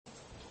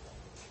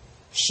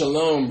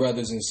Shalom,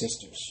 brothers and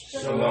sisters.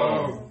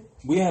 Shalom.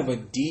 We have a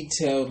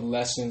detailed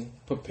lesson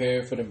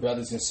prepared for the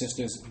brothers and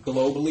sisters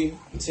globally.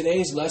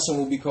 Today's lesson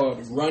will be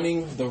called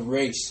Running the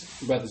Race,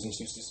 brothers and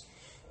sisters.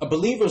 A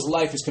believer's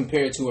life is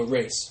compared to a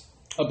race.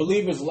 A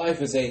believer's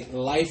life is a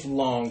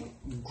lifelong,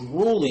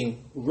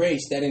 grueling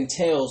race that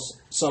entails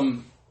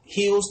some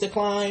hills to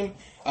climb,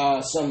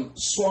 some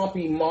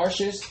swampy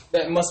marshes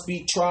that must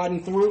be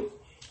trodden through.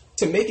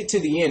 To make it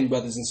to the end,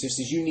 brothers and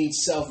sisters, you need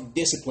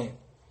self-discipline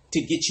to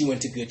get you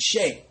into good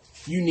shape.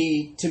 You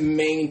need to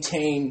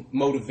maintain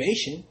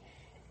motivation,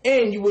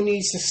 and you will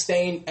need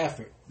sustained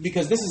effort,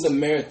 because this is a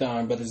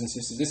marathon, brothers and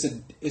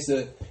sisters.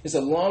 It's a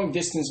long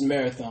distance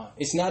marathon.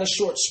 It's not a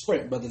short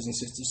sprint, brothers and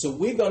sisters. So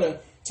we're gonna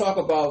talk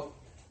about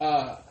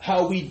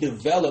how we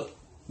develop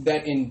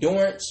that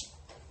endurance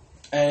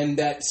and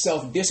that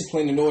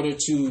self-discipline in order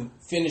to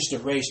finish the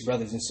race,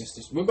 brothers and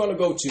sisters. We're gonna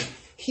go to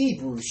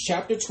Hebrews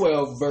chapter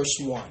 12, verse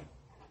 1.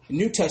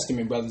 New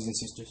Testament, brothers and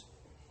sisters.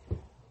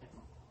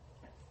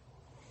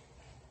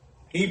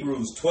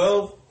 Hebrews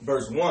 12,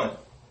 verse 1.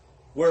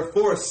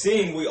 Wherefore,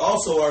 seeing we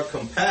also are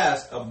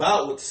compassed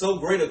about with so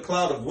great a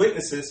cloud of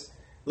witnesses,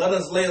 let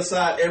us lay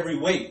aside every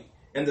weight,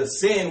 and the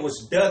sin which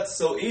doth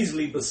so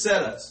easily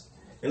beset us,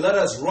 and let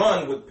us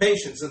run with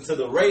patience into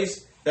the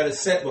race that is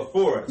set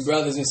before us.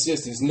 Brothers and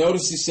sisters,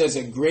 notice it says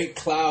a great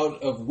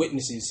cloud of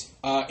witnesses.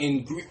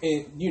 When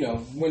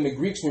the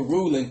Greeks were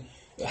ruling,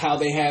 how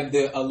they had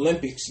the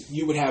Olympics,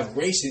 you would have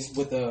races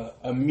with a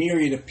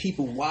myriad of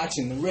people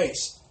watching the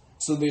race.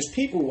 So there's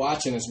people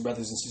watching us,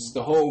 brothers and sisters.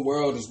 The whole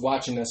world is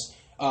watching us,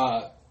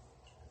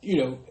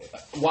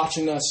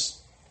 watching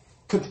us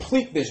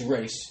complete this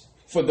race.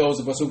 For those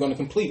of us who are going to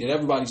complete it.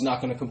 Everybody's not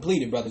going to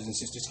complete it, brothers and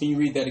sisters. Can you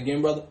read that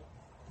again, brother?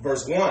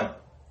 Verse 1.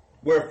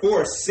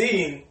 Wherefore,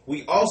 seeing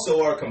we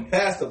also are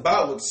compassed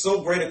about with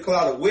so great a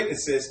cloud of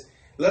witnesses,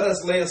 let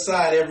us lay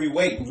aside every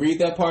weight. Read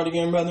that part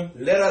again, brother.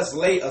 Let us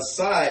lay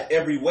aside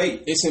every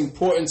weight. It's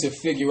important to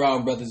figure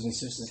out, brothers and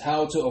sisters,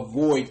 how to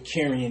avoid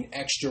carrying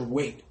extra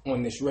weight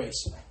on this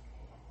race.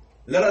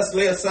 Let us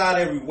lay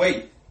aside every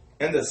weight,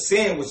 and the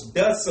sin which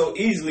doth so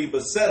easily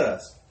beset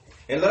us,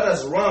 and let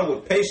us run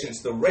with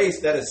patience the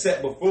race that is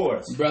set before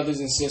us.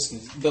 Brothers and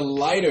sisters, the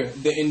lighter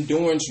the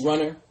endurance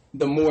runner,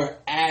 the more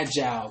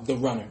agile the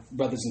runner,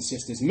 brothers and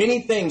sisters.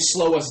 Many things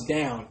slow us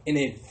down and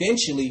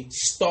eventually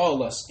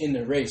stall us in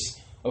the race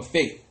of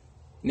faith.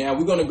 Now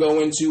we're going to go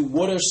into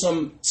what are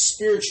some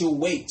spiritual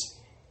weights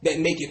that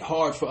make it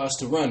hard for us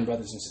to run,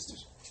 brothers and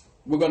sisters.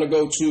 We're going to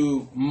go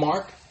to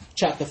Mark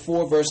chapter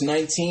 4, verse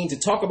 19 to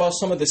talk about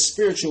some of the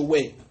spiritual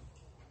weight.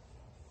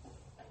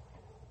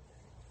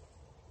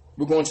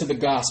 We're going to the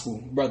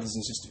gospel, brothers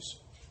and sisters.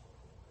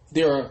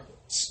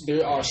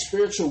 There are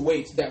spiritual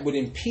weights that would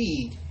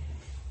impede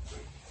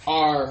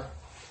our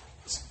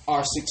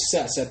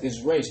success at this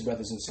race,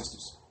 brothers and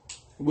sisters.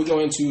 We're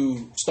going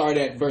to start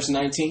at verse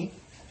 19.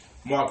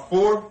 Mark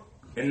 4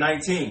 and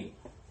 19.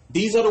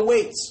 These are the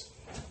weights.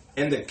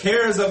 And the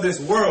cares of this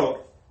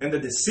world, and the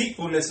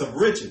deceitfulness of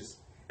riches,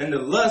 and the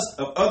lust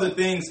of other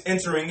things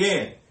entering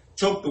in,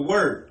 choke the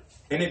word,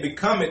 and it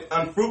becometh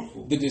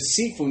unfruitful. The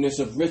deceitfulness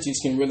of riches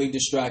can really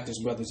distract us,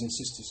 brothers and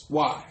sisters.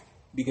 Why?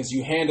 Because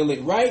you handle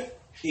it right,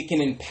 it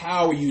can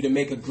empower you to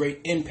make a great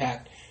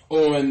impact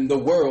on the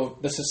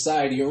world, the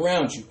society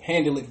around you.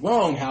 Handle it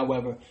wrong,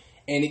 however,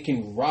 and it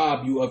can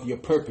rob you of your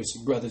purpose,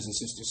 brothers and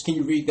sisters. Can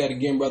you read that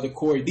again, Brother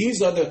Corey?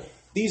 These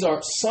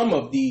are some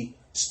of the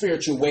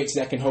spiritual weights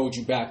that can hold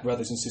you back,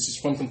 brothers and sisters,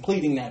 from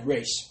completing that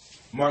race.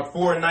 Mark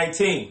 4 and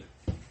 19.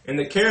 And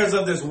the cares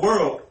of this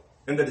world,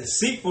 and the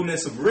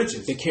deceitfulness of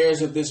riches. The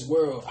cares of this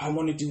world. I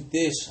want to do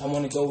this. I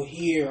want to go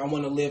here. I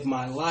want to live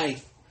my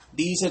life.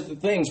 These are the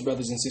things,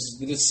 brothers and sisters.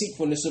 The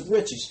deceitfulness of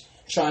riches.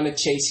 Trying to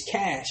chase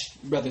cash,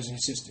 brothers and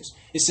sisters.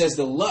 It says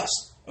the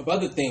lust of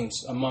other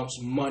things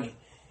amongst money.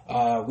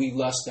 We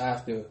lust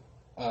after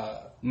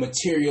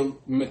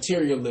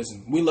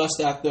materialism. We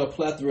lust after a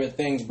plethora of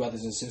things,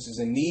 brothers and sisters.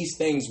 And these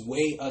things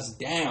weigh us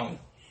down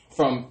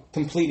from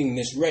completing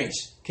this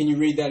race. Can you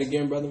read that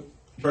again, brother?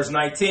 Verse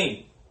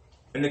 19.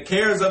 And the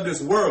cares of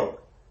this world,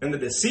 and the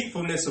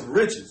deceitfulness of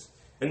riches,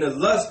 and the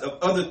lust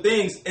of other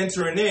things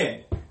entering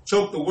in,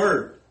 choke the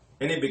word,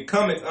 and it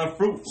becometh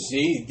unfruitful.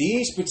 See,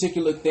 these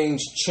particular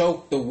things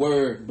choke the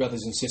word,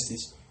 brothers and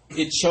sisters.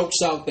 It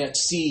chokes out that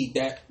seed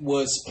that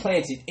was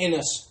planted in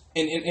us,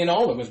 in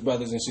all of us,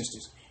 brothers and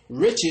sisters.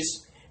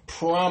 Riches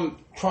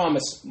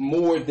promise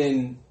more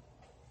than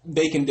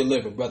they can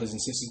deliver, brothers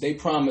and sisters. They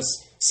promise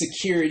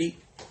security,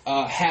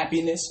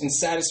 happiness, and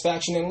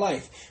satisfaction in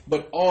life,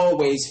 but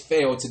always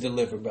fail to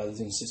deliver, brothers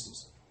and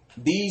sisters.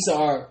 These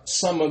are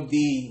some of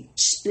the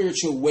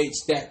spiritual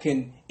weights that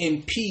can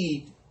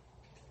impede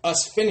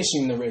us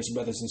finishing the race,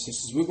 brothers and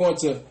sisters. We're going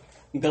to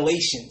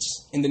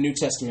Galatians in the New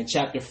Testament,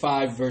 chapter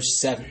 5, verse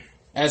 7.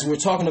 As we're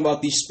talking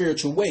about these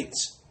spiritual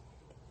weights,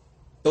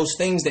 those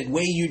things that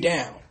weigh you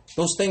down,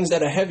 those things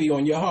that are heavy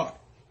on your heart.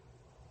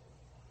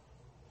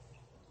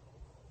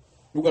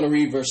 We're going to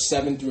read verse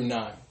 7 through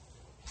 9.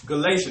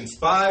 Galatians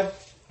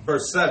 5,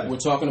 verse 7. We're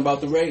talking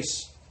about the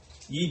race.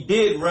 Ye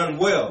did run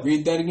well.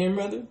 Read that again,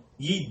 brother.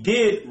 Ye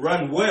did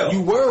run well.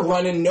 You were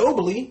running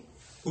nobly.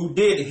 Who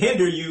did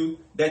hinder you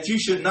that you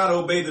should not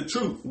obey the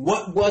truth?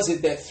 What was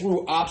it that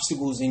threw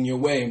obstacles in your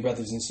way,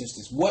 brothers and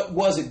sisters? What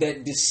was it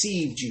that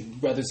deceived you,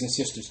 brothers and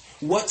sisters?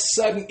 What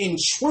sudden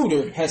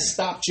intruder has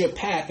stopped your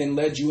path and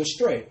led you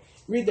astray?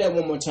 Read that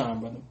one more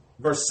time, brother.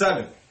 Verse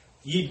 7.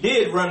 Ye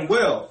did run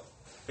well.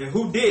 And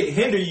who did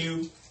hinder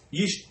you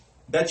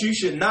that you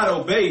should not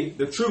obey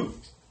the truth?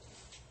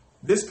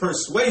 This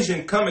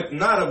persuasion cometh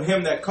not of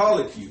him that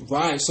calleth you.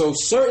 Right, so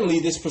certainly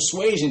this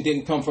persuasion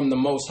didn't come from the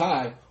Most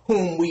High,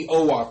 whom we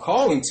owe our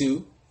calling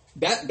to.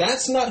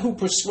 That's not who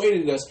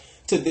persuaded us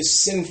to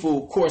this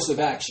sinful course of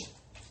action.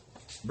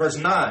 Verse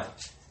 9.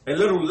 A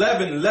little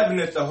leaven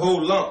leaveneth the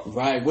whole lump.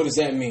 Right, what does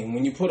that mean?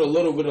 When you put a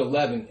little bit of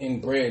leaven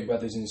in bread,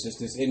 brothers and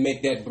sisters, it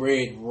make that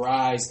bread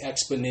rise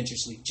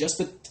exponentially. Just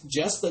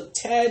a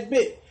tad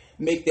bit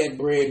make that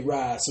bread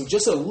rise. So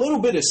just a little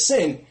bit of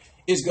sin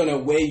is going to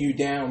weigh you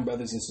down,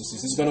 brothers and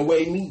sisters. It's going to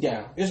weigh me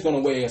down. It's going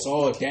to weigh us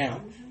all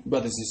down,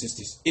 brothers and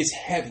sisters. It's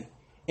heavy.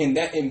 And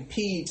that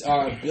impedes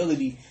our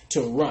ability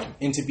to run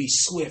and to be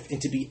swift and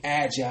to be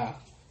agile.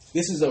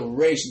 This is a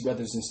race,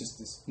 brothers and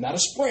sisters. Not a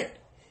sprint,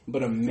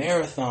 but a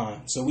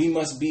marathon. So we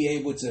must be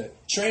able to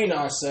train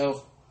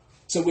ourselves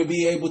so we'll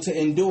be able to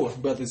endure,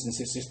 brothers and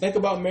sisters. Think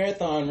about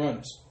marathon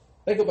runners.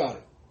 Think about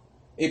it.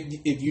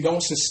 If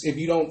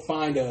you don't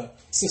find a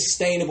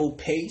sustainable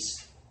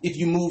pace, if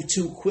you move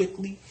too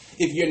quickly,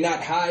 if you're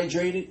not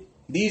hydrated,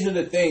 these are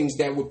the things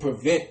that would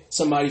prevent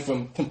somebody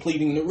from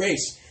completing the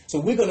race. So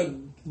we're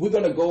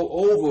gonna go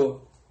over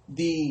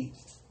the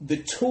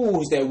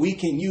tools that we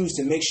can use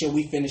to make sure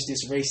we finish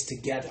this race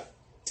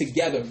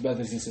together,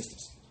 brothers and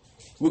sisters.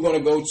 We're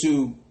gonna go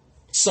to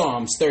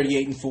Psalms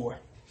 38:4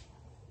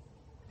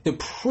 to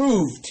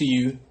prove to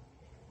you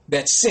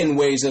that sin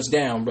weighs us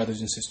down, brothers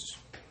and sisters.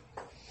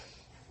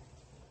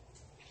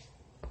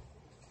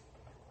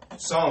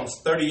 Psalms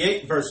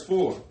 38 verse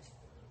 4.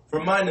 For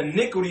mine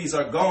iniquities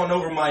are gone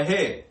over my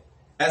head.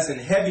 As an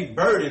heavy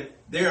burden,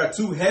 they are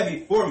too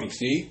heavy for me.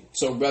 See?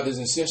 So, brothers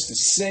and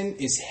sisters, sin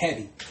is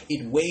heavy.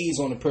 It weighs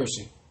on a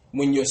person.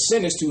 When your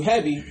sin is too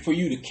heavy for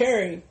you to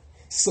carry,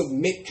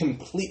 submit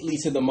completely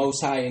to the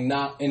Most High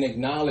and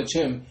acknowledge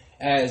Him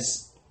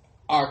as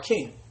our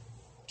King.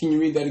 Can you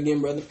read that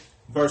again, brother?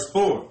 Verse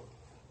 4.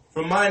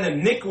 For mine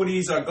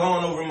iniquities are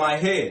gone over my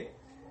head.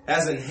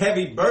 As an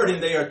heavy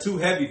burden, they are too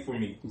heavy for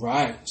me.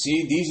 Right.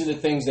 See, these are the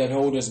things that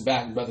hold us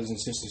back, brothers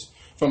and sisters,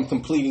 from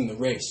completing the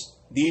race.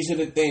 These are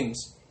the things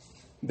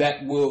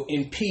that will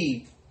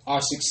impede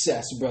our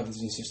success, brothers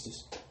and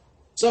sisters.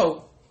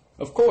 So,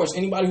 of course,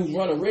 anybody who's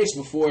run a race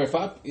before, if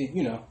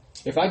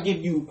I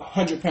give you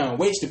 100-pound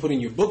weights to put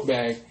in your book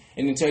bag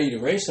and then tell you to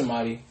race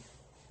somebody,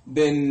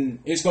 then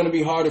it's going to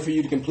be harder for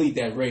you to complete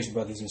that race,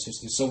 brothers and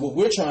sisters. So what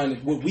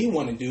we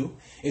want to do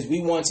is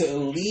we want to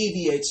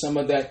alleviate some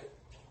of that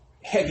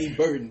heavy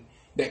burden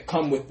that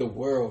come with the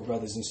world,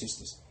 brothers and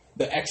sisters.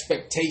 The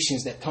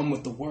expectations that come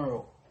with the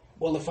world.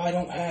 Well, if I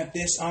don't have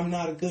this, I'm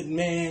not a good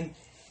man.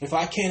 If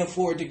I can't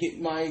afford to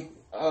get my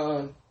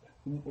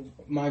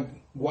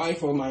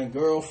wife or my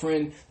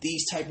girlfriend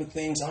these type of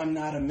things, I'm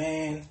not a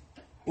man.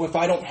 Or if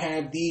I don't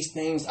have these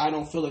things, I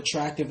don't feel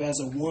attractive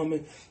as a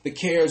woman. The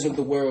cares of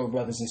the world,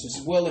 brothers and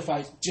sisters. Well, if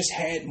I just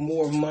had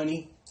more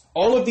money.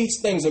 All of these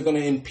things are going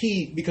to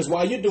impede, because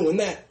while you're doing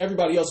that,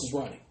 everybody else is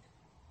running.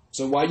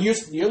 So while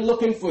you're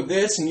looking for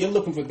this and you're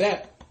looking for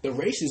that, the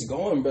race is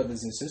going,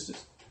 brothers and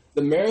sisters.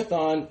 The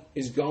marathon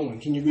is going.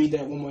 Can you read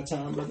that one more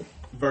time, brother?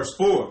 Verse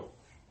 4.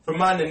 For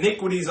mine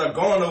iniquities are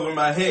gone over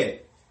my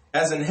head.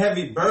 As an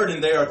heavy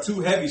burden, they are too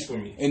heavy for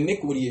me.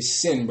 Iniquity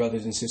is sin,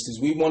 brothers and sisters.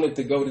 We wanted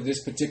to go to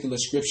this particular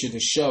scripture to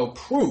show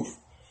proof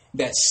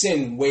that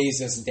sin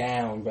weighs us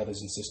down,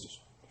 brothers and sisters.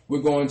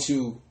 We're going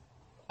to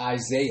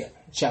Isaiah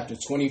chapter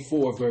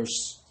 24,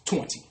 verse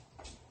 20.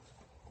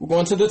 We're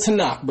going to the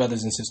Tanakh,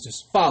 brothers and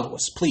sisters. Follow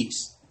us,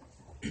 please.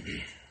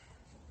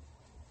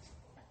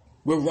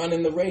 We're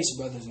running the race,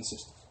 brothers and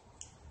sisters.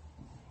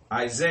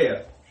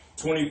 Isaiah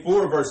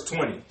 24, verse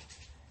 20.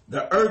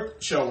 The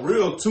earth shall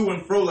reel to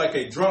and fro like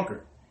a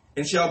drunkard,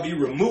 and shall be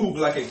removed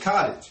like a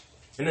cottage,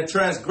 and the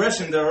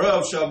transgression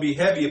thereof shall be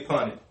heavy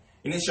upon it,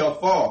 and it shall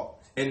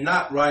fall, and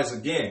not rise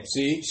again.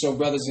 See, so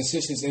brothers and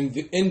sisters,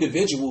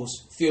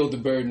 individuals feel the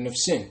burden of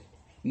sin.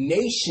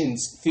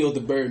 Nations feel the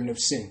burden of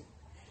sin.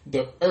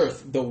 The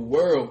earth, the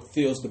world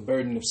feels the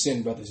burden of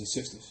sin, brothers and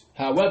sisters.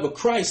 However,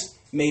 Christ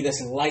made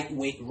us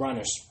lightweight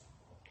runners.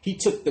 He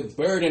took the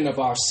burden of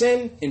our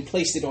sin and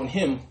placed it on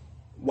Him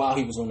while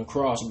He was on the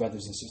cross,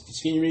 brothers and sisters.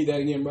 Can you read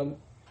that again, brother?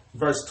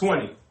 Verse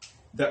 20.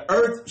 The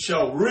earth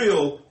shall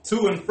reel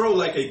to and fro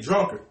like a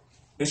drunkard,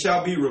 and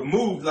shall be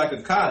removed like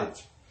a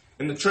cottage,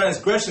 and the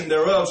transgression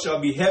thereof shall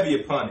be heavy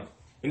upon it,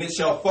 and it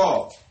shall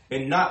fall,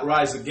 and not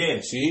rise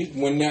again. See,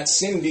 when that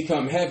sin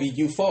become heavy,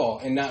 you fall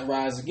and not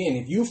rise again.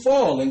 If you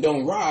fall and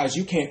don't rise,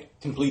 you can't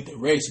complete the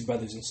race,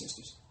 brothers and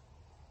sisters.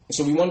 And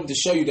so we wanted to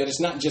show you that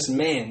it's not just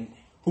man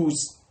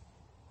who's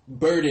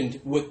burdened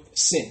with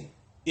sin.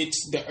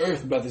 It's the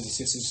earth, brothers and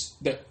sisters.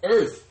 The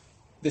earth,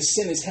 the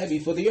sin is heavy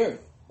for the earth.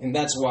 And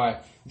that's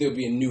why there'll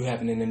be a new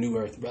heaven and a new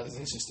earth, brothers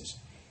and sisters.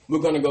 We're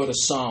going to go to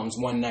Psalms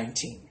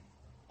 119.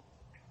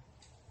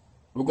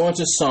 We're going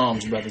to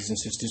Psalms, brothers and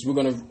sisters. We're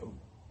going to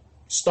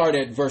start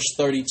at verse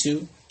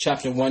 32,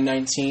 chapter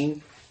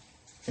 119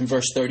 and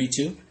verse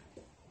 32.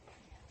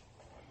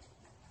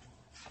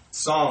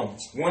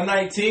 Psalms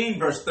 119,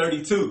 verse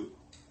 32.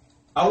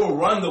 I will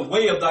run the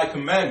way of thy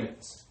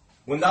commandments,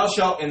 when thou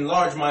shalt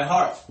enlarge my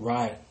heart.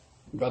 Right.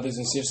 Brothers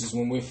and sisters,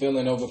 when we're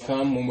feeling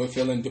overcome, when we're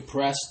feeling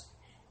depressed,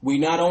 we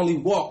not only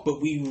walk,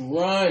 but we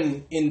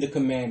run in the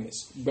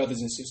commandments, brothers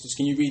and sisters.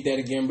 Can you read that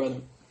again,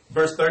 brother?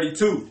 Verse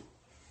 32.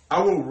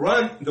 I will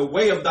run the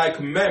way of thy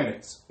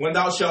commandments, when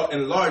thou shalt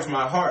enlarge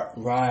my heart.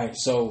 Right.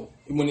 So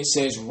when it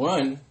says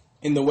run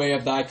in the way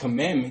of thy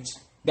commandments,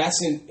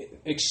 that's an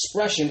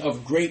expression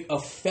of great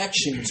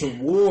affection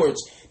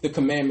towards the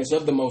commandments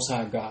of the Most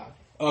High God,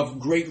 of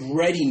great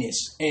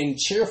readiness and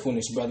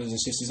cheerfulness, brothers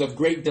and sisters, of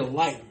great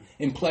delight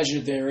and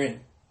pleasure therein.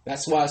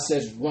 That's why it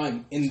says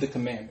run in the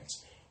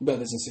commandments,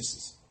 brothers and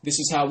sisters. This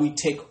is how we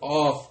take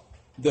off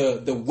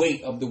the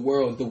weight of the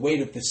world, the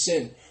weight of the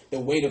sin, the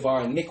weight of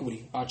our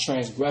iniquity, our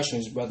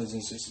transgressions, brothers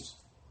and sisters.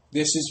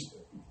 This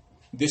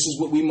is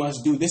what we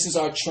must do. This is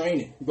our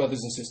training,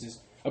 brothers and sisters.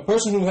 A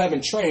person who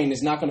haven't trained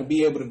is not going to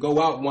be able to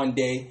go out one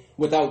day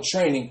without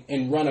training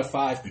and run a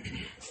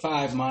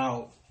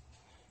 5-mile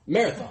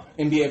marathon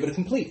and be able to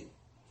complete it.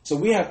 So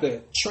we have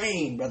to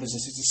train, brothers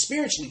and sisters,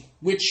 spiritually.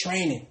 We're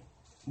training.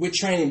 We're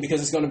training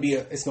because it's going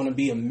to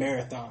be a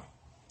marathon.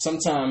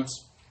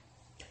 Sometimes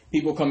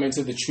people come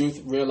into the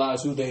truth,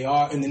 realize who they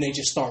are, and then they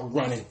just start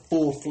running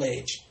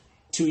full-fledged.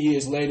 2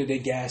 years later, they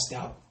gassed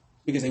out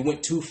because they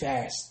went too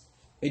fast.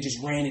 They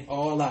just ran it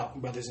all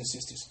out, brothers and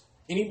sisters.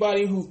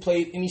 Anybody who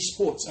played any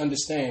sports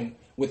understand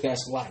what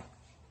that's like.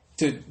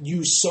 To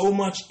use so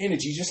much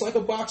energy, just like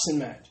a boxing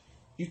match.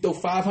 You throw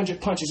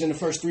 500 punches in the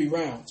first 3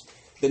 rounds.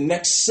 The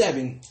next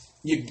 7,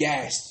 you're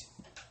gassed.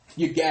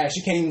 You're gassed.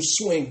 You can't even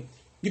swing.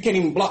 You can't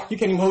even block. You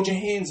can't even hold your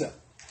hands up.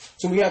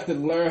 So we have to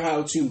learn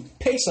how to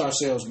pace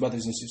ourselves,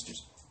 brothers and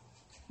sisters.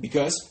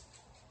 Because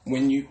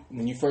when you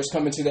first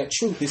come into that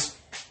truth,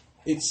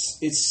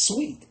 it's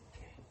sweet.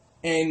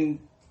 And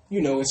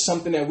it's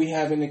something that we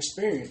haven't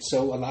experienced.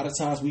 So a lot of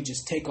times we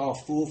just take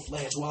off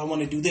full-fledged. Well, I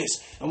want to do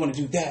this. I want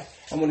to do that.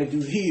 I want to do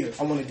here.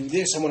 I want to do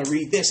this. I want to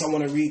read this. I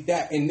want to read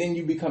that. And then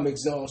you become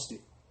exhausted.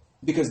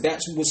 Because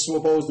that's what's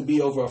supposed to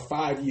be over a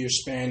 5-year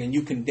span, and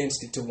you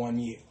condensed it to 1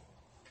 year.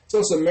 So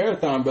it's a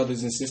marathon,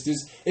 brothers and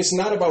sisters. It's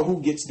not about who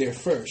gets there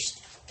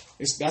first.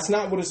 That's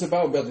not what it's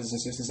about, brothers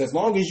and sisters. As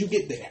long as you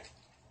get there,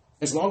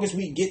 as long as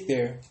we get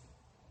there,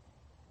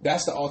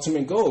 that's the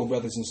ultimate goal,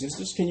 brothers and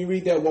sisters. Can you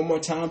read that one more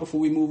time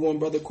before we move on,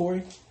 Brother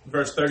Corey?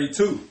 Verse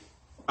 32.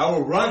 I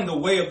will run the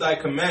way of thy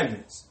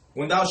commandments,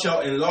 when thou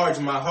shalt enlarge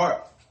my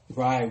heart.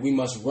 Right. We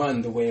must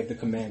run the way of the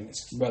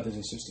commandments, brothers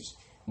and sisters.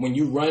 When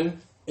you run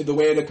the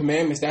way of the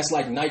commandments, that's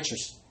like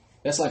nitrous.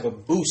 That's like a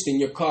boost in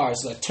your car.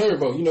 It's like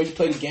turbo. You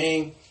play the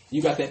game.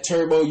 You got that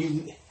turbo.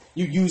 You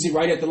use it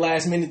right at the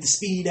last minute to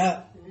speed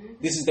up.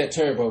 This is that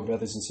turbo,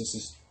 brothers and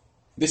sisters.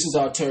 This is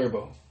our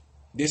turbo.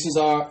 This is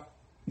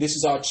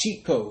our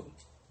cheat code.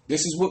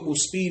 This is what will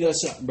speed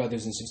us up,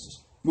 brothers and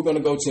sisters. We're going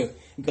to go to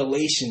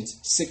Galatians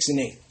 6 and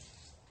 8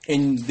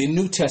 in the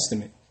New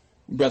Testament,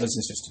 brothers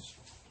and sisters.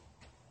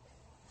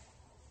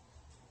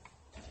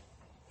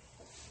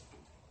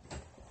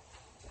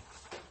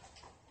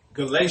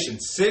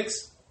 Galatians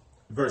 6,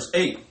 verse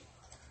 8.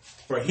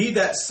 For he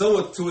that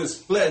soweth to his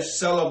flesh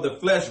shall of the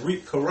flesh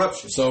reap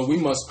corruption. So we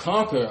must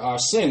conquer our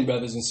sin,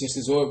 brothers and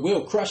sisters, or it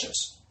will crush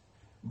us.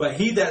 But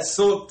he that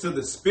soweth to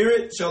the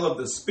Spirit shall of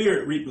the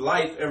Spirit reap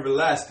life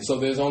everlasting. So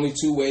there's only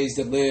 2 ways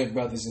to live,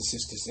 brothers and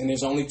sisters. And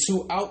there's only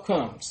 2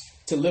 outcomes.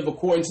 To live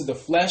according to the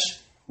flesh,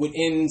 which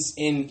ends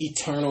in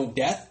eternal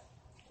death.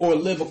 Or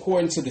live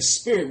according to the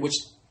Spirit, which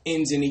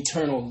ends in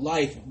eternal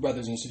life,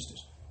 brothers and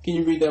sisters. Can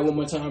you read that one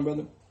more time,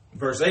 brother?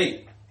 Verse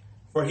 8.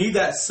 For he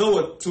that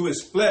soweth to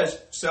his flesh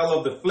shall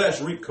of the flesh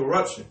reap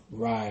corruption.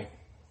 Right.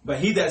 But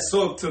he that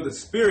soweth to the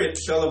Spirit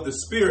shall of the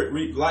Spirit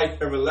reap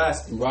life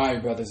everlasting.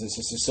 Right, brothers and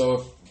sisters. So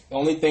if the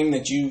only thing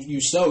that you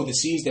sow, the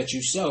seeds that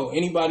you sow,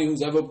 anybody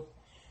who's ever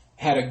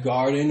had a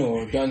garden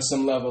or done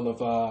some level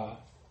of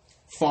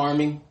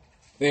farming,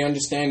 they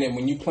understand that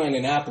when you plant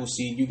an apple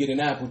seed, you get an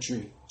apple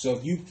tree. So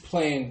if you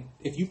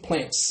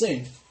plant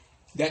sin,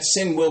 that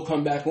sin will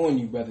come back on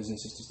you, brothers and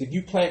sisters. If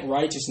you plant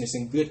righteousness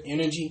and good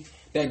energy,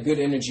 that good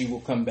energy will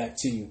come back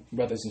to you,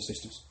 brothers and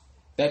sisters.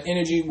 That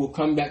energy will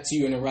come back to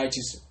you in a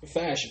righteous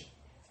fashion.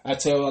 I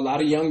tell a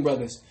lot of young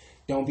brothers,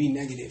 don't be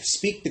negative.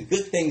 Speak the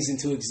good things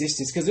into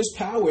existence because there's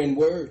power in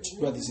words,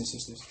 brothers and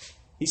sisters.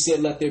 He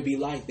said, let there be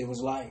light. There was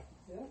light.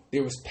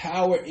 There was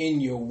power in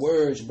your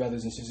words,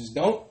 brothers and sisters.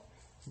 Don't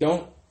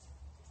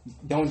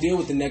deal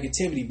with the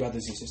negativity,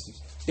 brothers and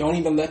sisters. Don't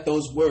even let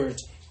those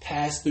words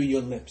pass through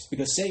your lips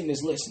because Satan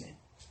is listening.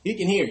 He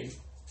can hear you.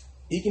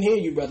 He can hear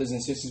you, brothers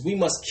and sisters. We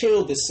must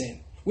kill the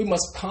sin. We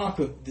must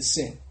conquer the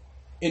sin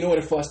in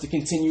order for us to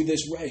continue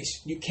this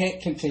race. You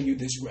can't continue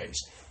this race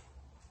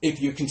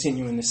if you're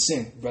continuing to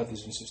sin,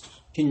 brothers and sisters.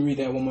 Can you read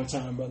that one more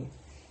time, brother?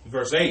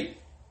 Verse 8.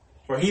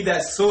 For he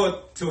that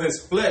soweth to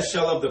his flesh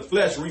shall of the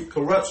flesh reap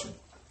corruption.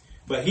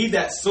 But he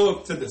that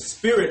soweth to the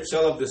Spirit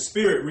shall of the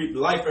Spirit reap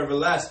life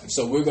everlasting.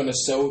 So we're going to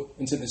sow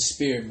into the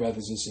Spirit,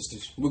 brothers and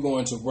sisters. We're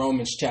going to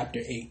Romans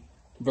chapter 8,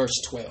 verse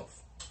 12.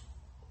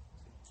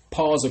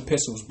 Paul's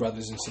epistles,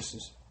 brothers and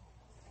sisters.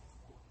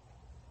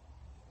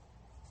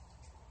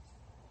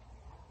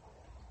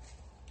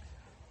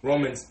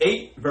 Romans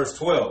 8, verse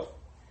 12.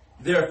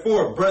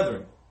 Therefore,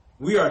 brethren,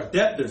 we are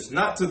debtors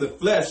not to the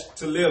flesh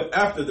to live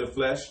after the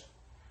flesh.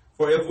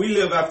 For if we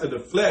live after the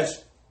flesh,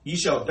 ye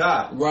shall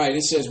die. Right,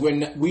 it says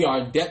we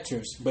are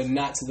debtors, but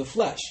not to the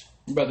flesh,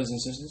 brothers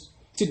and sisters.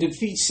 To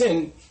defeat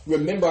sin,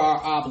 remember our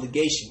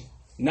obligation,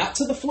 not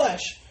to the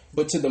flesh,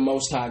 but to the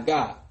Most High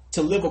God.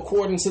 To live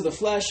according to the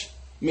flesh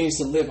means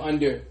to live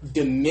under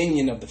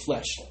dominion of the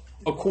flesh,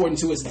 according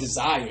to its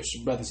desires,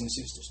 brothers and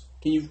sisters.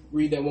 Can you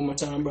read that one more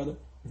time, brother?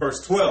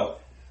 Verse 12.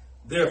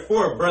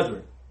 Therefore,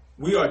 brethren,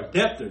 we are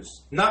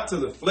debtors not to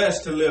the flesh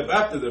to live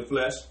after the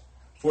flesh.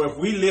 For if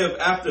we live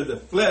after the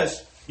flesh,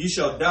 ye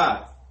shall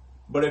die.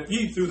 But if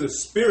ye through the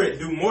Spirit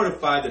do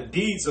mortify the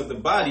deeds of the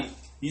body,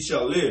 ye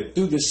shall live.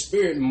 Through the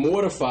Spirit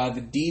mortify the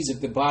deeds of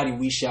the body,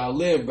 we shall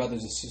live,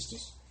 brothers and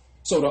sisters.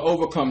 So to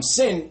overcome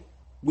sin,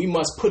 we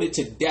must put it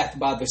to death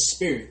by the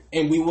Spirit,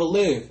 and we will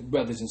live,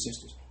 brothers and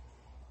sisters.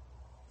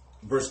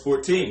 Verse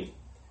 14.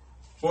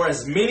 For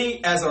as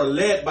many as are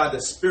led by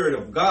the Spirit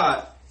of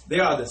God, they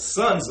are the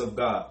sons of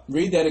God.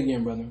 Read that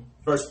again, brother.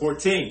 Verse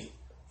 14.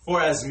 For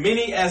as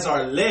many as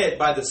are led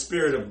by the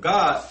Spirit of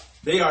God,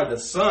 they are the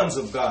sons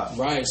of God.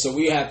 Right, so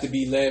we have to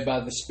be led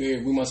by the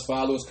Spirit. We must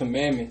follow His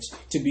commandments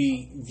to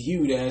be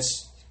viewed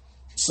as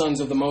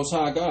sons of the Most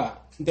High God.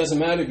 It doesn't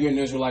matter if you're an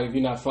Israelite if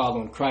you're not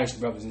following Christ,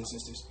 brothers and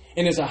sisters.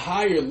 And there's a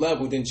higher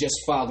level than just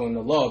following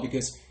the law,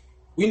 because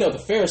we know the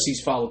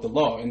Pharisees followed the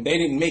law and they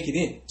didn't make it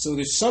in. So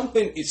it's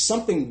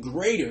something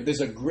greater.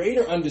 There's a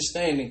greater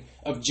understanding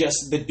of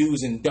just the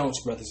do's and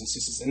don'ts, brothers and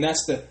sisters. And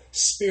that's the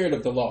spirit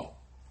of the law.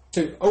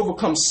 To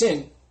overcome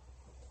sin,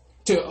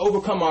 to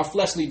overcome our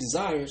fleshly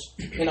desires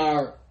and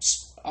our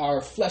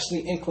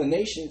fleshly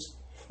inclinations,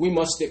 we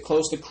must stick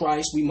close to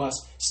Christ. We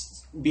must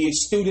be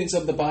students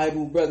of the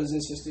Bible, brothers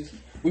and sisters.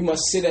 We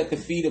must sit at the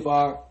feet of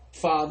our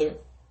Father,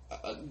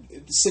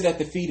 sit at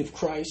the feet of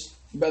Christ,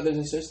 brothers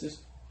and sisters.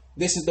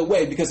 This is the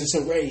way, because it's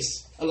a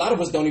race. A lot of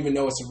us don't even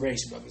know it's a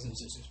race, brothers and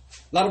sisters.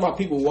 A lot of our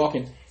people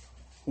walking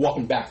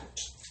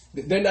backwards.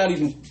 They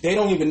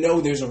don't even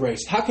know there's a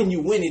race. How can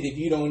you win it if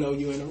you don't know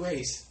you're in a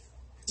race?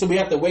 So we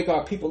have to wake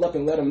our people up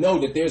and let them know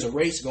that there's a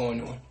race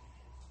going on.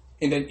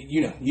 And that,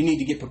 you need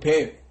to get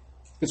prepared.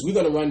 Because we're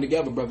going to run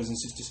together, brothers and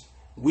sisters.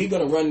 We're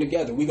going to run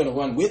together. We're going to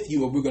run with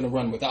you, or we're going to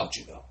run without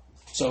you, though.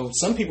 So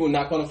some people are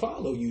not going to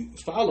follow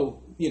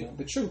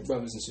the truth,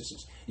 brothers and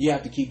sisters. You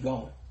have to keep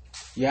going.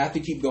 You have to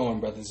keep going,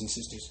 brothers and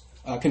sisters.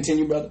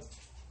 Continue, brother.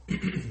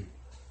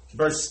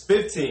 Verse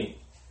 15.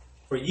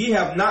 For ye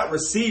have not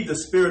received the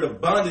spirit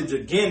of bondage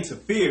again to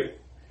fear,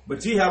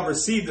 but ye have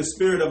received the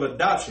spirit of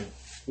adoption,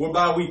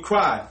 whereby we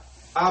cry,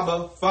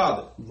 Abba,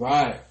 Father.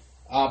 Right.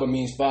 Abba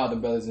means Father,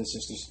 brothers and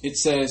sisters. It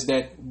says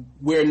that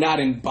we're not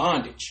in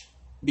bondage.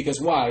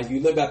 Because why? If you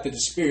live after the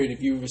Spirit,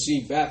 if you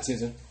receive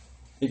baptism,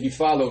 if you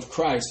follow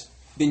Christ,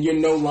 then you're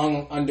no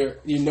longer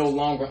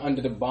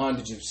under the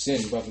bondage of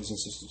sin, brothers and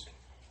sisters.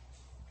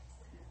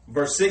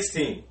 Verse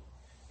 16.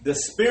 The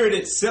Spirit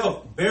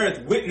itself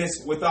beareth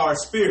witness with our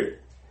spirit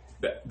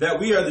that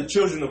we are the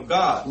children of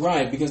God.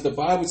 Right, because the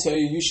Bible tells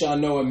you shall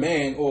know a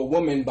man or a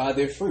woman by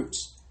their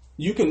fruits.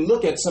 You can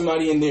look at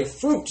somebody and their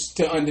fruits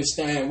to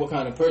understand what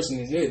kind of person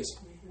it is.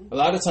 A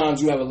lot of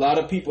times you have a lot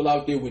of people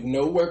out there with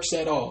no works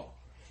at all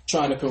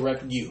trying to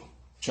correct you.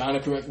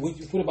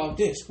 What about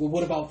this? Well,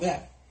 what about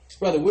that?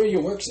 Brother, where are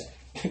your works at?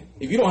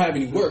 If you don't have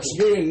any works,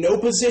 you're in no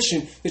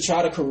position to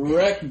try to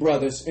correct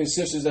brothers and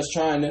sisters that's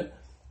trying to,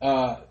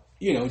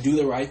 do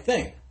the right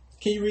thing.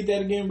 Can you read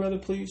that again, brother,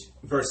 please?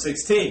 Verse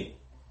 16.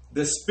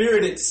 The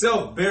Spirit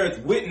itself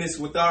beareth witness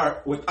with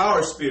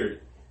our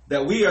spirit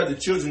that we are the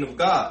children of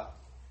God.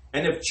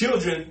 And if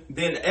children,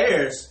 then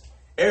heirs,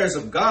 heirs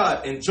of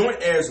God, and joint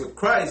heirs with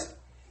Christ,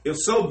 if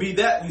so be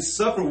that we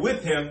suffer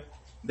with him,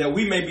 that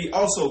we may be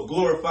also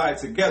glorified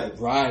together.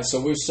 Right, so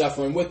we're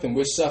suffering with him.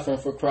 We're suffering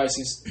for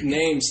Christ's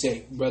name's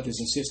sake, brothers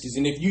and sisters.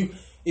 And if you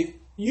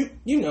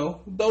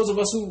those of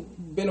us who've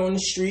been on the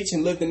streets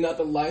and lived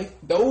another life,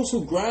 those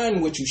who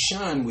grind with you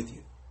shine with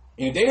you.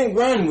 And if they didn't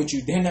grind with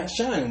you, they're not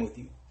shining with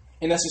you.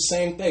 And that's the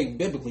same thing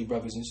biblically,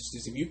 brothers and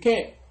sisters. If you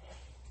can't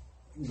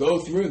go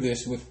through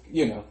this with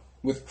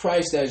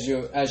Christ as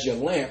your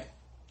lamp,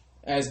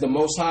 as the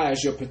Most High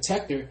as your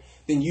protector,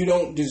 then we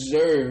don't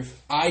deserve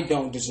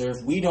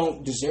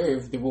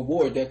the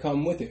reward that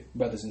come with it,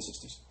 brothers and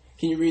sisters.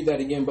 Can you read that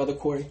again, Brother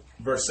Corey?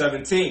 Verse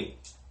 17.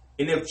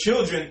 And if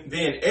children,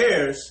 then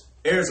heirs,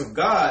 heirs of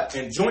God,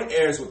 and joint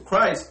heirs with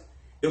Christ,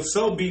 if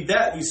so be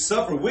that we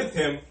suffer with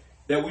him,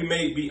 that we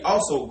may be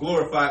also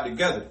glorified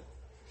together.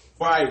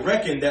 For I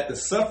reckon that the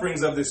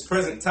sufferings of this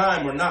present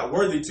time are not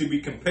worthy to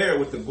be compared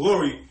with the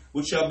glory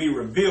which shall be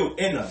revealed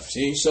in us.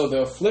 See, so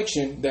the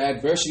affliction, the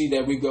adversity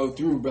that we go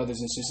through, brothers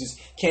and sisters,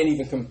 can't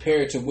even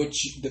compare to what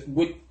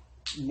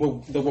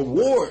the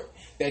reward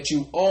that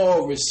you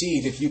all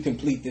receive if you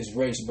complete this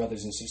race,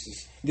 brothers and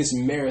sisters. This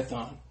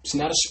marathon. It's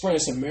not a sprint,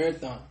 it's a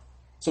marathon.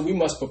 So we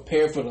must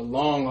prepare for the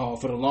long haul,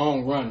 for the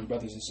long run,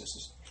 brothers and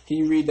sisters. Can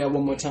you read that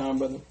one more time,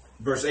 brother?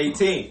 Verse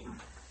 18.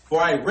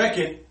 For I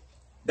reckon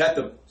that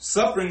the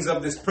sufferings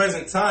of this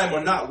present time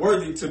are not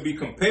worthy to be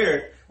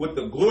compared with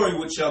the glory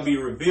which shall be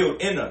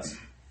revealed in us.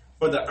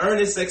 For the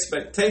earnest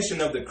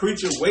expectation of the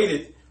creature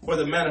waited for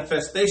the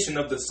manifestation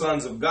of the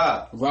sons of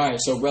God. Right.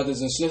 So,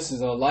 brothers and sisters,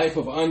 a life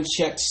of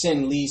unchecked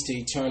sin leads to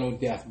eternal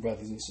death,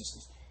 brothers and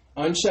sisters.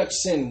 Unchecked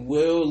sin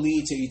will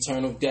lead to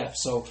eternal death.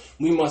 So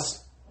we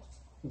must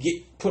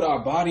put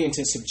our body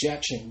into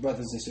subjection,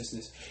 brothers and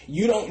sisters.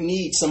 You don't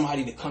need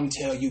somebody to come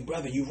tell you,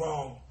 brother, you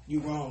wrong.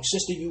 You wrong.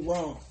 Sister, you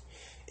wrong.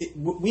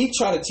 We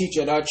try to teach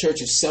at our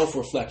church is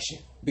self-reflection,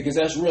 because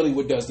that's really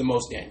what does the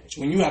most damage.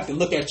 When you have to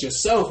look at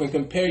yourself and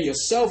compare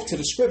yourself to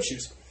the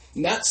scriptures,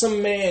 not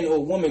some man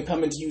or woman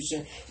coming to you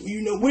saying, well,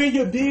 you know, where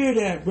your beard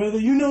at, brother?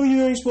 You know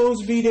you ain't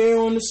supposed to be there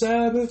on the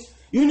Sabbath.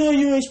 You know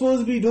you ain't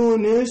supposed to be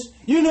doing this.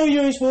 You know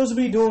you ain't supposed to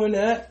be doing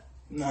that.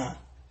 Nah.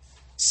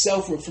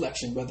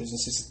 Self-reflection, brothers and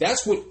sisters.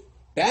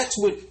 That's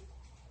what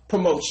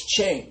promotes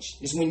change,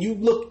 is when you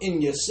look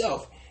in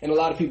yourself. And a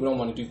lot of people don't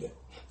want to do that.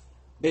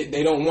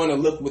 They don't want to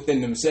look within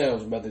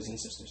themselves, brothers and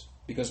sisters.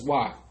 Because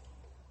why?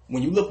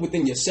 When you look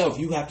within yourself,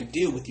 you have to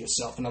deal with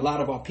yourself. And a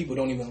lot of our people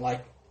don't even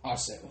like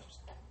ourselves.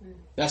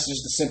 That's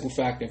just the simple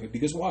fact of it.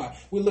 Because why?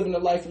 We're living a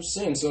life of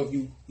sin. So if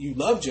you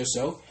loved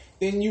yourself,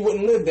 then you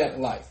wouldn't live that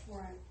life,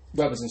 right,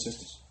 brothers and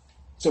sisters.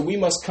 So we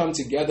must come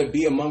together,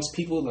 be amongst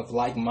people of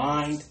like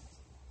mind,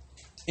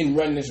 and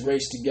run this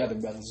race together,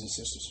 brothers and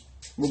sisters.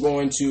 We're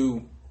going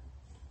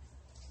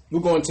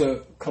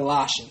to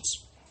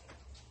Colossians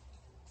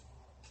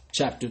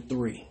chapter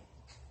 3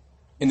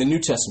 in the New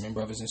Testament,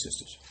 brothers and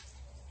sisters.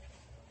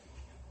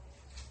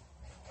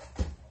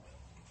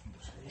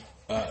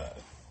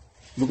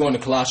 We're going to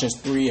Colossians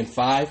 3 and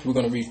 5. We're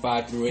going to read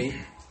 5 through 8.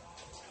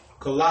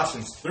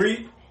 Colossians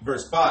 3,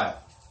 verse 5.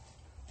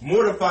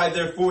 Mortify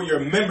therefore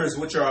your members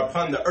which are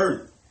upon the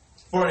earth,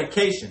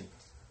 fornication,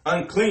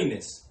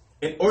 uncleanness,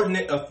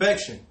 inordinate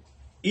affection,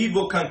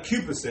 evil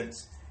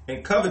concupiscence,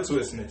 and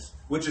covetousness,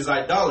 which is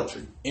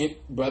idolatry. And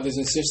brothers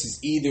and sisters,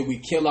 either we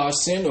kill our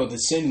sin or the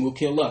sin will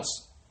kill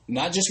us.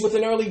 Not just with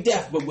an early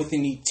death, but with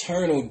an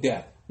eternal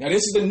death. Now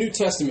this is the New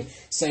Testament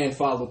saying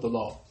follow the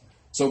law.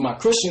 So my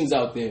Christians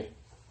out there,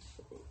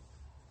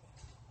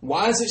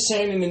 why is it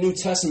saying in the New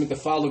Testament to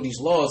follow these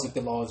laws if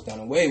the law is done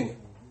away with?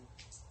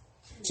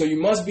 So we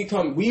must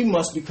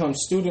become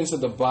students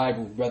of the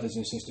Bible, brothers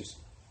and sisters.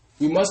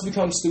 We must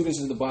become students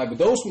of the Bible.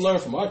 Those who learn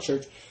from our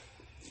church,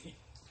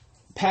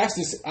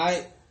 pastors,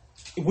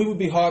 we would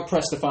be hard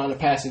pressed to find a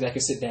pastor that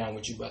can sit down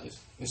with you, brothers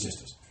and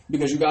sisters,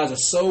 because you guys are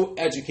so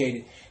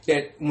educated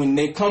that when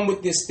they come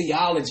with this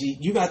theology,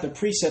 you got the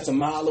precepts a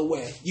mile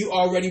away. You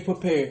already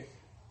prepared.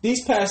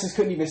 These pastors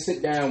couldn't even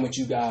sit down with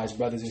you guys,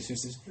 brothers and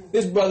sisters.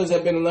 These brothers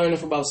have been learning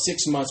for about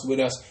 6 months with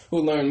us,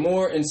 who learned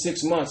more in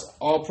 6 months,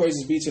 all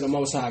praises be to the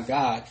Most High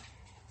God,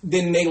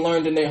 than they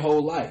learned in their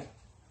whole life.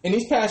 And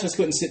these pastors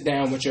couldn't sit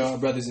down with y'all,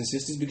 brothers and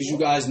sisters, because you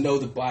guys know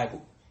the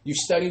Bible. You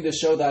study to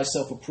show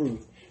thyself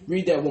approved.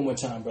 Read that one more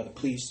time, brother,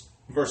 please.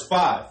 Verse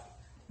 5.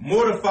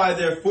 Mortify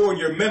therefore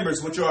your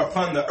members which are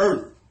upon the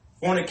earth,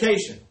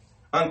 fornication,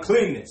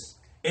 uncleanness,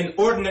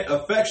 inordinate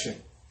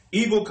affection,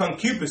 evil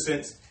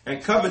concupiscence,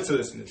 and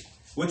covetousness,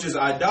 which is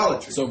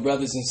idolatry. So,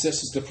 brothers and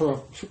sisters,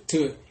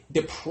 to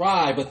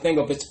deprive a thing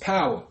of its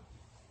power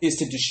is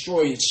to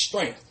destroy its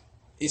strength.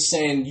 It's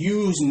saying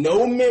use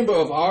no member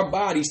of our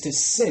bodies to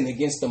sin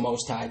against the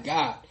Most High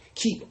God.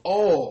 Keep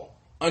all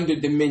under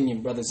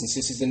dominion, brothers and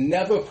sisters, and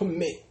never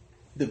permit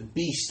the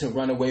beast to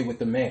run away with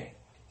the man.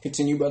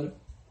 Continue, brother.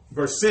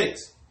 Verse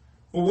 6.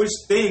 For which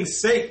things'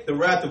 sake the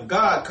wrath of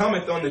God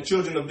cometh on the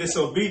children of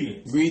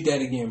disobedience. Read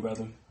that again,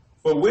 brother.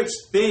 For which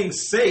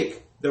things'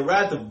 sake the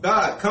wrath of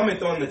God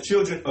cometh on the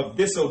children of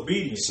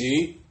disobedience.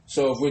 See?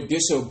 So if we're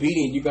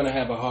disobedient, you're going to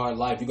have a hard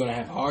life. You're going to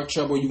have hard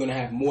trouble. You're going to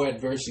have more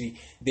adversity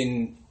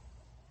than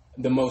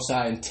the Most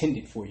High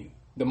intended for you.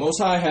 The Most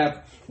High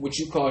have what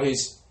you call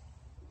his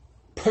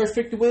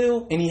perfect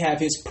will, and he have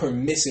his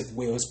permissive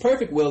will. His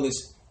perfect will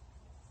is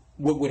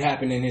what would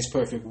happen in his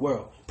perfect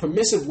world.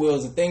 Permissive will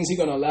is the things he's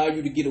going to allow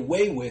you to get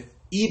away with,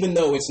 even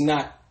though it's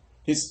not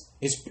his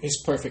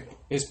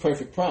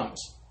perfect promise.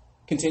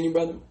 Continue,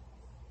 brother.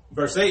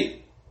 Verse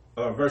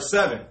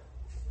 7.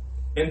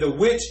 In the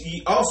which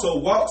ye also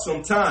walked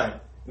some time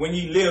when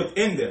ye lived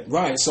in them.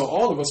 Right, so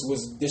all of us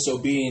was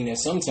disobedient at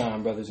some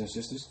time, brothers and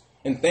sisters.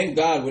 And thank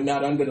God we're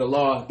not under the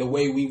law the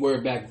way we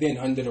were back then,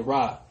 under the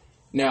rod.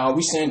 Now, are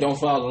we saying don't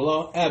follow the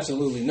law?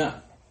 Absolutely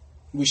not.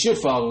 We should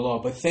follow the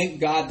law, but thank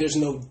God there's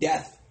no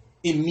death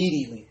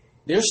immediately.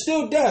 There's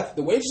still death.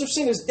 The wages of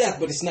sin is death,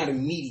 but it's not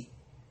immediate.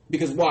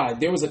 Because why?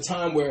 There was a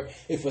time where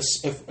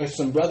if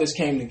some brothers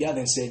came together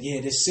and said, yeah,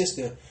 this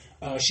sister,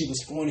 she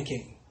was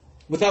fornicating.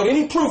 Without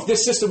any proof,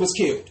 this sister was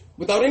killed.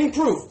 Without any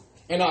proof.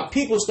 And our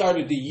people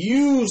started to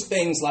use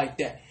things like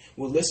that.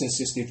 Well, listen,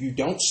 sister, if you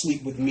don't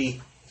sleep with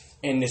me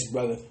and this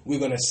brother, we're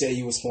going to say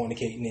you was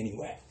fornicating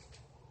anyway.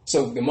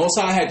 So the Most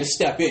High had to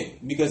step in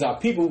because our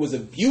people was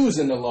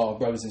abusing the law,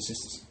 brothers and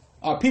sisters.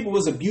 Our people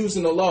was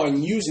abusing the law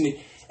and using it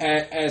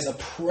as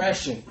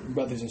oppression,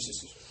 brothers and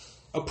sisters.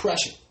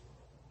 Oppression.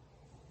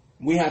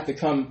 We have to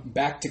come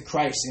back to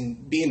Christ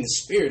and be in the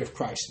spirit of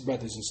Christ,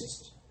 brothers and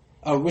sisters.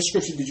 Which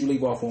scripture did you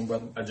leave off on,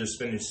 brother? I just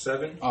finished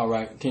 7. All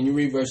right. Can you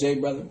read verse 8,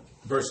 brother?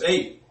 Verse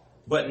 8.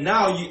 But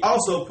now ye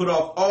also put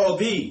off all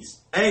these: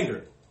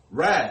 anger,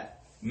 wrath,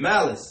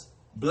 malice,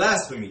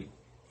 blasphemy,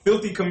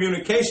 filthy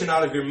communication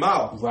out of your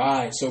mouth.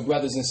 Right. So,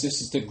 brothers and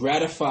sisters, to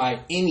gratify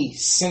any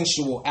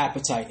sensual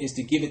appetite is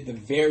to give it the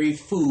very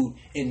food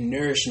and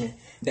nourishment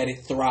that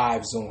it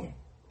thrives on.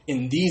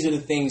 And these are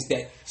the things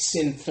that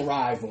sin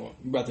thrive on,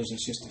 brothers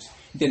and sisters.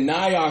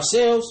 Deny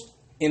ourselves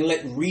and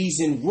let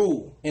reason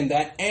rule. And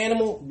that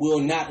animal will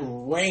not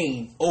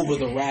reign over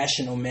the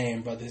rational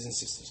man, brothers and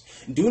sisters.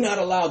 Do not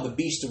allow the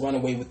beast to run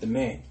away with the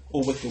man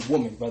or with the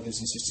woman, brothers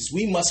and sisters.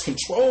 We must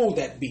control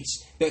that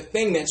beast, that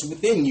thing that's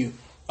within you,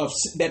 of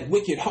that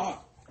wicked heart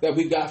that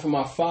we got from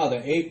our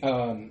father,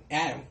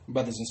 Adam,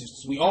 brothers and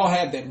sisters. We all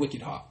have that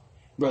wicked heart,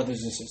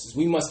 brothers and sisters.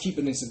 We must keep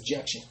it in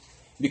subjection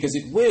because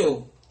it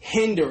will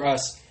hinder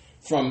us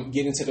from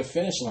getting to the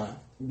finish line,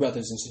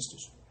 brothers and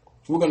sisters.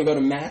 We're going to go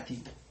to Matthew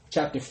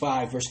chapter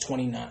 5, verse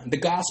 29, the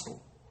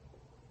gospel.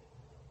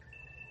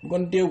 We're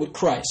going to deal with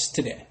Christ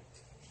today.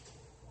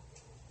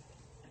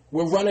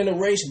 We're running a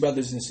race,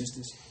 brothers and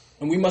sisters,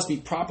 and we must be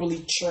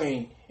properly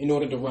trained in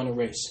order to run a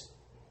race.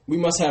 We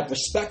must have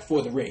respect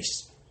for the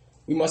race.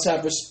 We must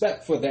have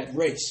respect for that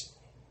race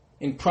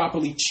and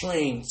properly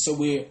trained so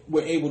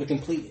we're able to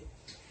complete it.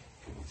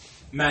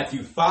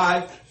 Matthew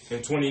 5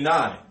 and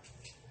 29.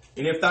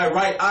 And if thy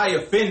right eye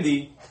offend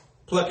thee,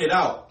 pluck it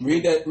out.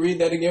 Read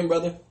that again,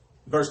 brother.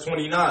 Verse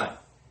 29.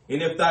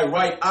 And if thy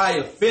right eye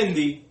offend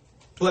thee,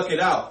 pluck it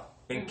out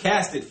and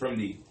cast it from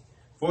thee.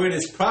 For it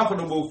is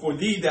profitable for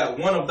thee that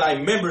one of thy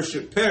members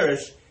should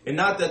perish, and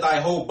not that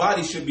thy whole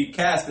body should be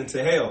cast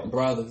into hell.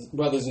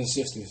 Brothers and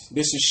sisters,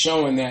 this is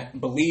showing that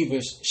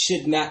believers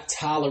should not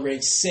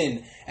tolerate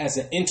sin as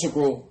an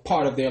integral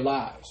part of their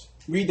lives.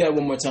 Read that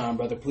one more time,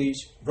 brother,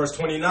 please. Verse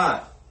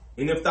 29.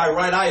 And if thy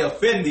right eye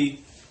offend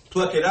thee,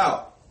 pluck it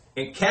out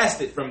and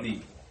cast it from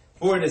thee.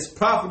 For it is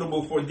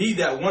profitable for thee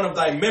that one of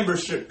thy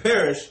members should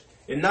perish,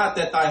 and not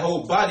that thy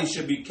whole body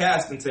should be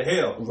cast into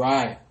hell.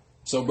 Right.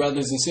 So,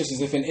 brothers and sisters,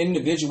 if an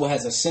individual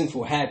has a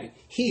sinful habit,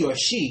 he or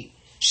she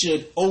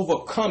should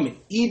overcome it,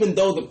 even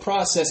though the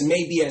process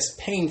may be as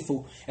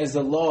painful as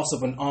the loss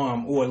of an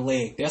arm or a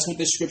leg. That's what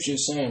this scripture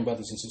is saying,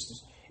 brothers and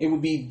sisters. It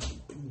would be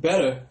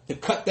better to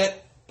cut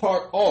that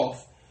part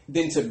off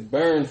than to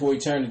burn for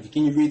eternity.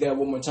 Can you read that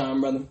one more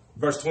time, brother?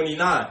 Verse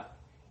 29.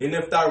 And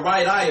if thy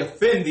right eye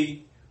offend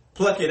thee,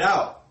 pluck it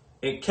out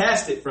and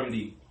cast it from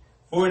thee.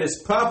 For it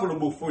is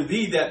profitable for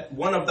thee that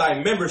one of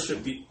thy members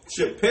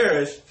should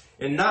perish,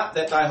 and not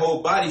that thy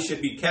whole body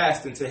should be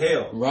cast into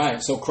hell. Right.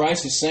 So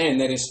Christ is saying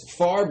that it's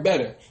far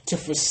better to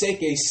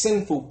forsake a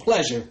sinful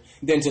pleasure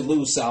than to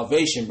lose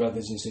salvation,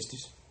 brothers and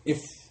sisters.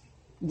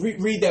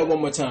 Read that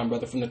one more time,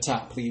 brother, from the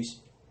top, please.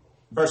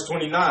 Verse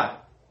 29.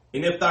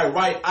 And if thy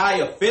right eye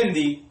offend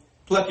thee,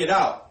 pluck it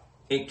out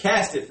and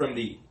cast it from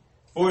thee.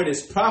 For it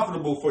is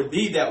profitable for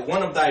thee that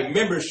one of thy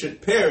members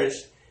should perish,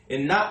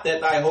 and not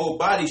that thy whole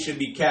body should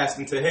be cast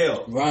into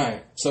hell.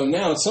 Right. So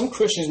now some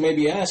Christians may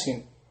be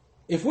asking,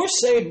 if we're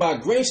saved by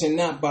grace and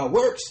not by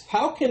works,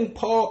 how can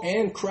Paul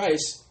and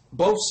Christ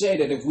both say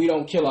that if we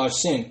don't kill our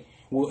sin,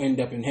 we'll end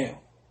up in hell?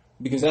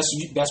 Because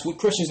that's what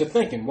Christians are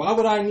thinking. Why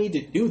would I need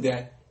to do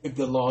that if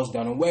the law is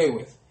done away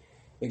with?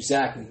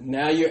 Exactly.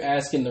 Now you're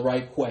asking the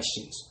right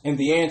questions. And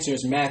the answer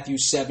is Matthew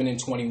 7 and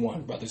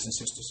 21, brothers and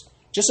sisters.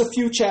 Just a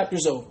few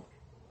chapters over.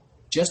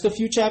 Just a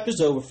few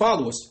chapters over.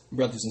 Follow us,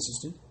 brothers and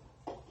sisters.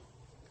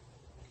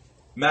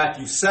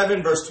 Matthew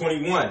 7, verse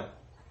 21.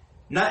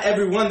 Not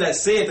everyone that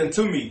saith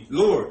unto me,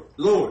 Lord,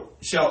 Lord,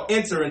 shall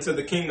enter into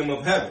the kingdom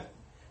of heaven,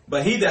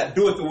 but he that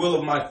doeth the will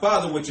of my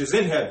Father which is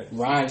in heaven.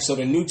 Right. So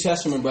the New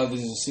Testament,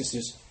 brothers and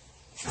sisters,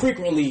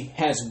 frequently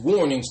has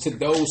warnings to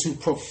those who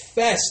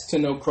profess to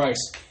know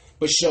Christ,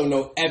 but show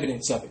no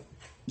evidence of it.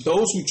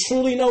 Those who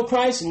truly know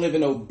Christ live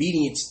in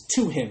obedience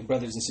to him,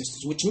 brothers and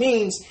sisters, which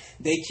means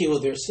they kill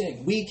their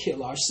sin. We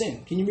kill our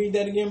sin. Can you read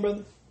that again,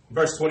 brother?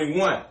 Verse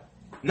 21.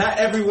 Not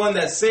everyone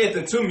that saith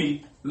unto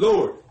me,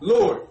 Lord,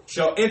 Lord,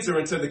 shall enter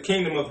into the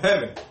kingdom of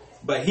heaven,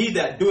 but he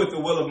that doeth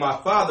the will of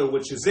my Father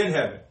which is in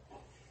heaven.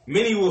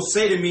 Many will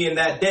say to me in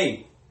that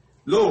day,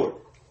 Lord,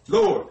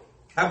 Lord,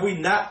 have we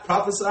not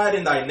prophesied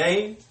in thy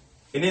name,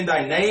 and in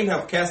thy name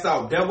have cast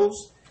out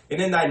devils, and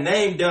in thy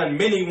name done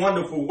many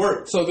wonderful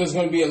works? So there's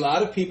going to be a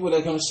lot of people that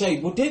are going to say,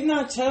 well, didn't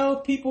I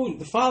tell people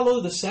to follow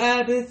the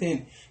Sabbath,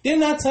 and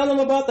didn't I tell them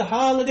about the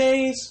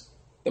holidays?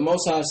 The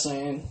Most High is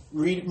saying,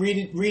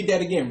 read that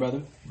again,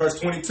 brother. Verse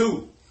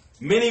 22.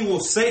 Many will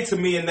say to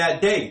me in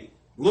that day,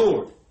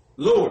 Lord,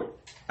 Lord,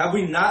 have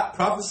we not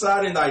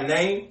prophesied in thy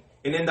name,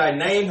 and in thy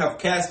name have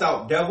cast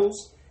out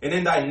devils, and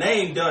in thy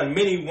name done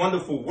many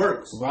wonderful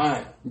works?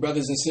 Right.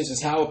 Brothers and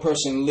sisters, how a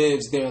person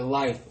lives their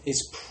life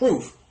is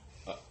proof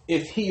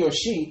if he or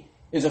she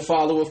is a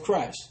follower of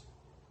Christ.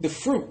 The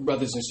fruit,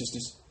 brothers and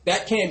sisters,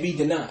 that can't be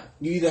denied.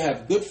 You either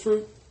have good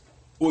fruit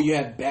or you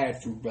have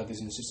bad fruit, brothers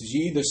and sisters.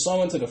 You either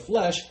sow into the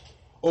flesh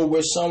or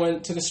we're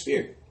sowing to the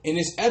spirit. And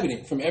it's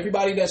evident from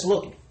everybody that's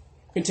looking.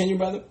 Continue,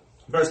 brother.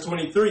 Verse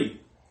 23.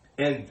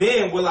 And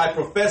then will I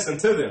profess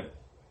unto them,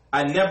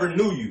 I never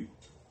knew you.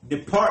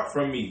 Depart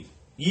from me,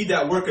 ye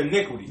that work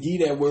iniquity. Ye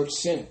that work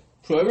sin.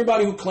 So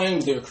everybody who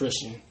claims they're a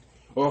Christian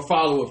or a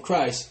follower of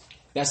Christ,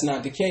 that's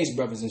not the case,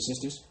 brothers and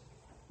sisters.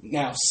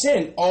 Now,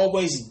 sin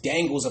always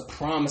dangles a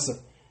promise of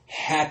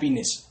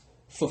happiness,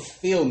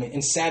 fulfillment,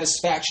 and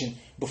satisfaction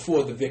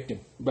before the victim,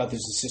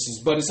 brothers and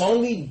sisters. But it's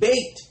only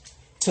bait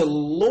to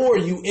lure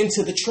you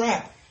into the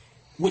trap,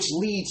 which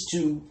leads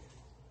to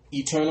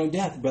eternal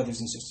death, brothers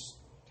and sisters.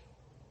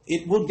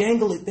 It will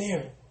dangle it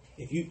there.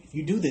 If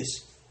you do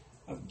this,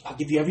 I'll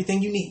give you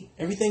everything you need.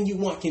 Everything you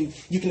want,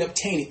 you can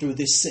obtain it through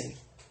this sin.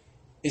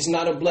 It's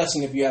not a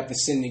blessing if you have to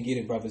sin to get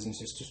it, brothers and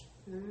sisters.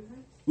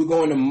 Mm-hmm. We're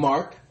going to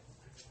Mark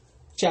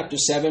chapter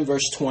 7,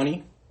 verse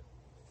 20.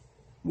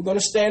 We're going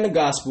to stay in the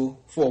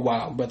gospel for a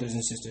while, brothers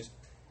and sisters,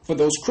 for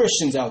those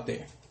Christians out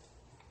there.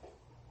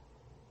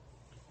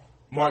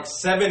 Mark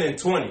 7 and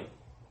 20.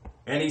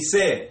 And he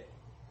said,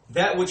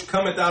 that which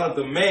cometh out of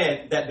the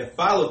man that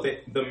defileth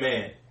the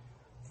man,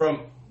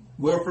 from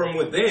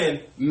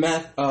within.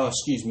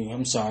 Excuse me,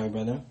 I'm sorry,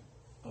 brother.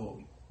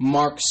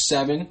 Mark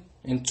 7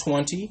 and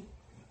 20.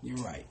 You're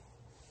right.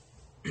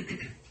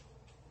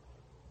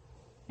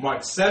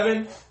 Mark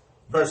 7,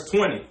 verse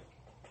 20.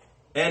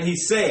 And he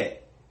said,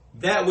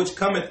 that which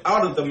cometh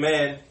out of the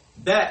man,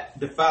 that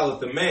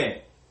defileth the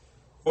man.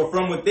 For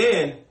from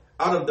within,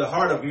 out of the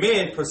heart of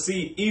men,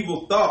 proceed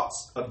evil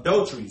thoughts,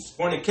 adulteries,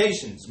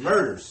 fornications,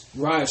 murders.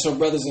 Right, so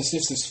brothers and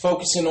sisters,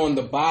 focusing on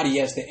the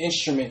body as the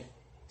instrument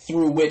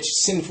through which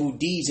sinful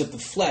deeds of the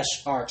flesh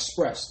are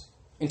expressed.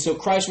 Until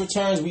Christ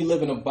returns, we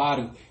live in a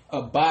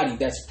body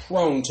that's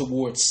prone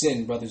towards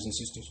sin, brothers and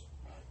sisters.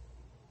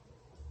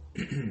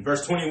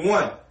 Verse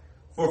 21.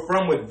 For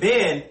from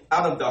within,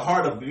 out of the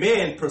heart of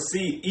men,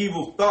 proceed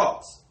evil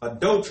thoughts,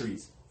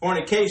 adulteries,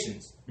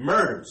 fornications,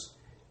 murders,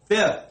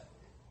 theft,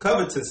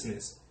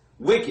 covetousness,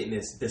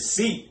 wickedness,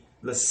 deceit,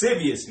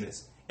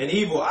 lasciviousness, an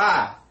evil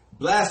eye,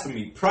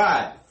 blasphemy,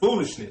 pride,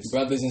 foolishness.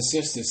 Brothers and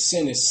sisters,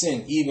 sin is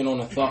sin, even on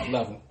a thought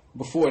level,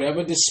 before it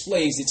ever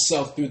displays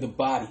itself through the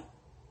body.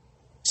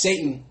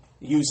 Satan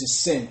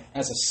uses sin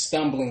as a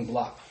stumbling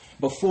block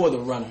before the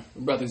runner,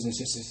 brothers and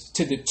sisters,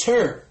 to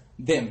deter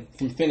them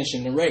from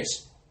finishing the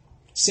race.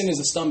 Sin is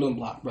a stumbling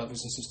block,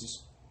 brothers and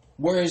sisters.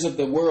 Worries of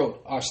the world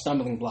are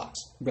stumbling blocks,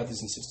 brothers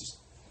and sisters.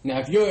 Now,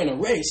 if you're in a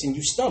race and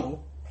you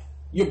stumble,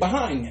 you're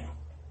behind now.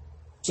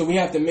 So we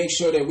have to make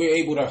sure that we're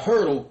able to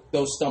hurdle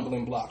those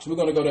stumbling blocks. We're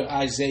going to go to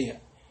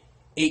Isaiah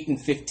 8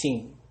 and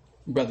 15,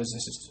 brothers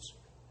and sisters.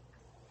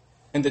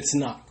 And the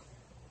Tanakh.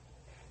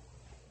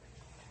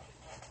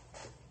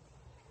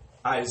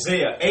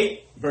 Isaiah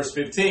 8, verse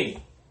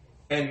 15.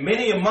 And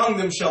many among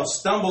them shall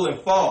stumble and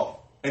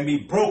fall, and be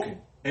broken,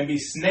 and be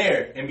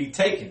snared, and be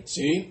taken.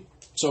 See?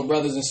 So,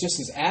 brothers and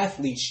sisters,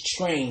 athletes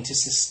train to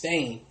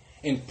sustain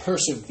and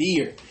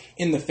persevere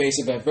in the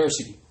face of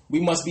adversity. We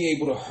must be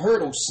able to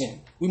hurdle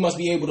sin. We must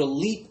be able to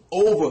leap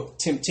over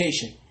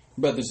temptation,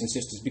 brothers and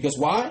sisters. Because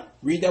why?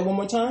 Read that one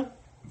more time.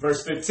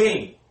 Verse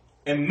 15.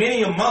 And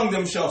many among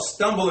them shall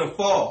stumble and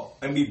fall,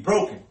 and be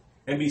broken,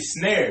 and be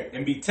snared,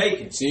 and be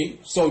taken. See?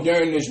 So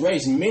during this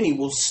race, many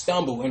will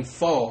stumble and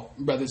fall,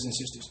 brothers and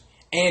sisters,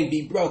 and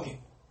be broken.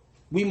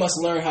 We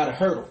must learn how to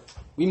hurdle.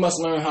 We must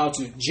learn how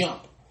to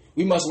jump.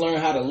 We must learn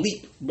how to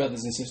leap,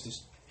 brothers and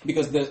sisters,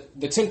 because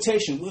the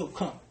temptation will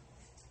come.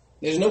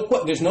 There's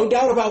no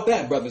doubt about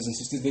that, brothers and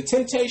sisters. The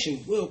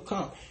temptation will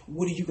come.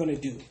 What are you going to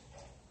do?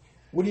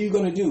 What are you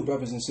going to do,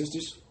 brothers and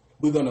sisters?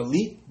 We're going to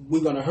leap.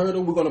 We're going to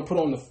hurdle. We're going to put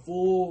on the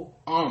full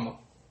armor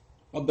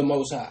of the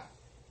Most High,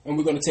 and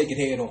we're going to take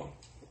it head on.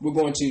 We're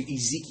going to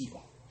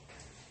Ezekiel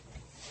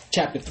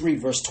chapter 3,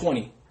 verse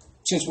 20.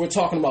 Since we're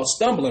talking about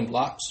stumbling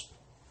blocks,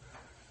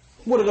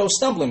 what are those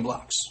stumbling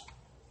blocks?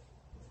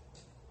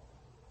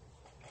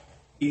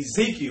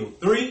 Ezekiel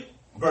 3,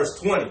 verse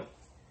 20.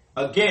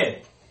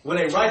 Again, when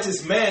a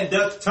righteous man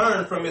doth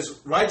turn from his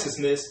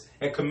righteousness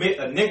and commit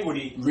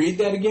iniquity. Read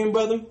that again,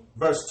 brother.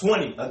 Verse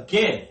 20.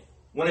 Again,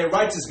 when a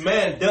righteous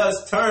man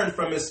does turn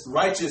from his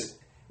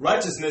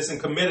righteousness and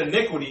commit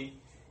iniquity,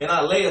 and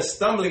I lay a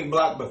stumbling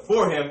block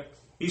before him,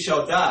 he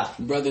shall die.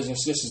 Brothers and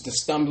sisters, the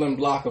stumbling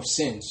block of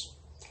sins,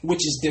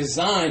 which is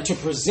designed to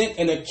present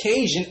an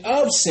occasion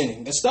of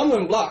sinning. The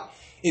stumbling block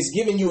is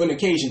giving you an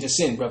occasion to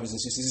sin, brothers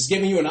and sisters. It's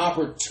giving you an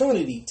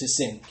opportunity to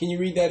sin. Can you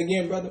read that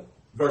again, brother?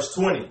 Verse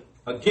 20.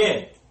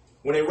 Again,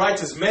 when a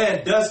righteous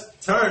man does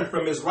turn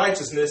from his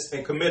righteousness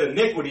and commit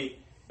iniquity,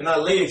 and I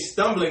lay a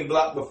stumbling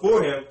block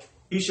before him,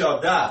 he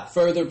shall die.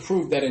 Further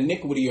proof that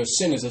iniquity or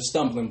sin is a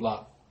stumbling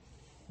block.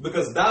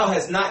 Because thou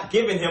hast not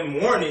given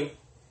him warning,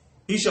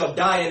 he shall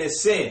die in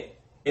his sin.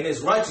 In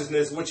his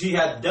righteousness which he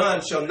hath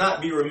done shall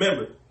not be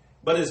remembered,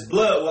 but his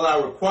blood will I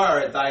require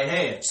at thy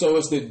hand. So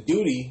it's the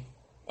duty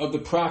of the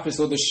prophets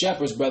or the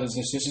shepherds, brothers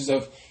and sisters,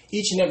 of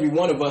each and every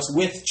one of us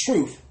with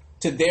truth,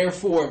 to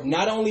therefore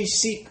not only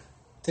seek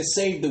to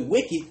save the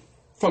wicked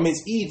from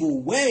his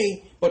evil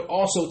way, but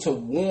also to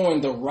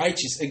warn the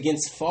righteous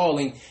against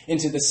falling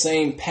into the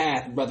same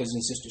path, brothers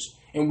and sisters.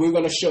 And we're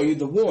going to show you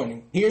the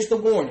warning. Here's the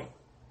warning.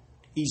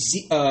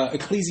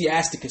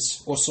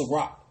 Ecclesiasticus or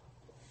Sirach,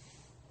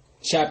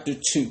 chapter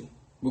 2.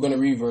 We're going to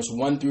read verse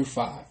 1 through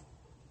 5.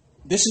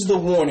 This is the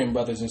warning,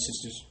 brothers and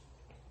sisters.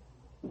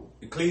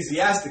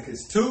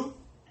 Ecclesiasticus 2,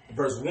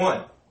 verse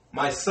 1.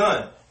 My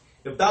son,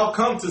 if thou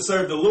come to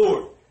serve the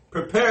Lord,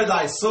 prepare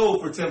thy soul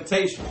for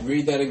temptation.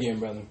 Read that again,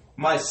 brother.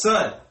 My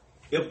son,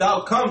 if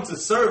thou come to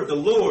serve the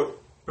Lord,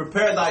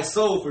 prepare thy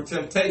soul for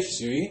temptation.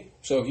 See?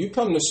 So if you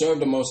come to serve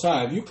the Most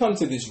High, if you come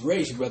to this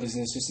race, brothers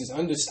and sisters,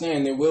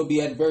 understand there will be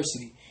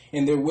adversity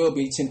and there will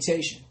be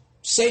temptation.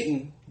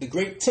 Satan, the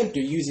great tempter,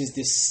 uses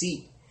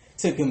deceit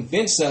to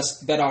convince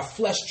us that our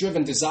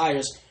flesh-driven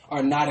desires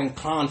are not in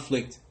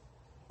conflict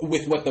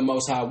with what the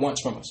Most High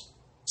wants from us.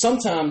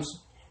 Sometimes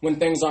when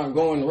things aren't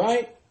going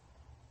right,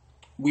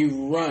 we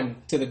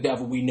run to the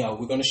devil we know.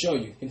 We're going to show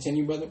you.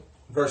 Continue, brother.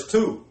 Verse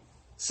 2.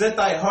 Set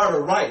thy heart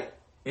aright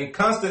and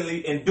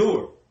constantly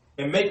endure,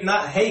 and make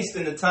not haste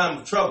in the time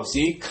of trouble.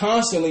 See,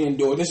 constantly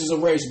endure. This is a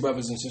race,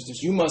 brothers and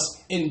sisters. You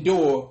must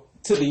endure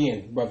to the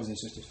end, brothers and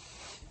sisters.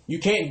 You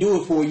can't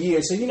do it for a year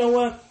and say, you know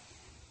what?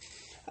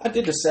 I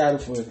did the saddle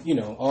for,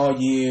 all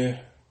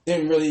year.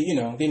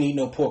 Didn't eat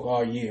no pork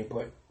all year,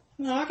 but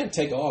no, I can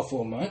take it off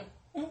for a month.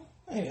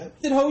 Hey, I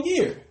did a whole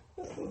year.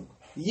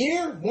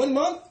 Year? 1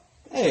 month?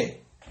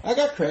 Hey, I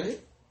got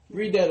credit.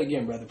 Read that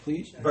again, brother,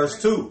 please.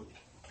 Verse 2.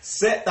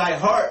 Set thy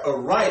heart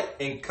aright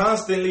and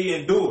constantly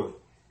endure,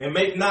 and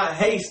make not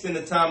haste in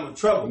the time of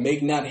trouble.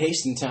 Make not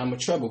haste in time of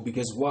trouble,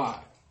 because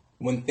why?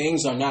 When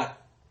things are not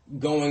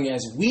going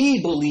as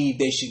we believe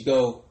they should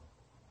go,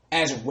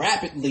 as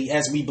rapidly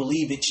as we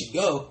believe it should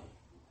go,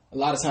 a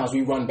lot of times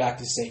we run back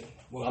to Satan.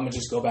 Well, I'm going to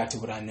just go back to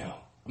what I know.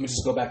 I'm going to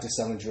just go back to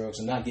selling drugs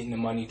and not getting the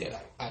money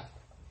that I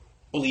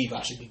believe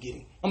I should be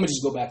getting. I'm going to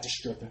just go back to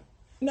stripping.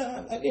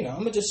 No, I'm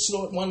going to just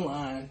snort one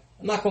line.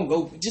 I'm not going to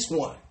go just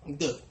one. I'm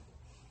good.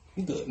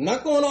 I'm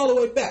not going all the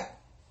way back.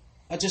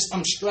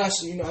 I'm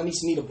stressed. I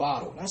need a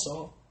bottle. That's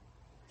all.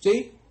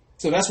 See?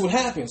 So that's what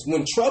happens.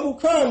 When trouble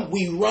comes,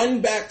 we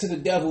run back to the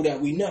devil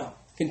that we know.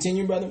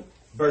 Continue, brother.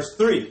 Verse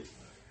 3.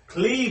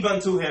 Cleave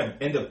unto him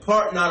and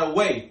depart not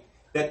away,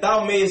 that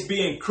thou mayest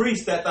be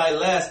increased at thy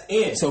last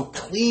end. So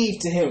cleave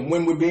to him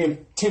when we're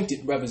being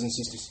tempted, brothers and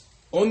sisters.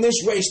 On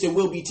this race, there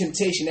will be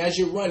temptation. As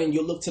you're running,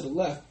 you'll look to the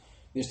left.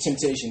 There's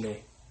temptation there.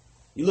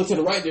 You look to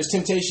the right, there's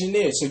temptation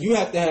there. So you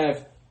have to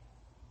have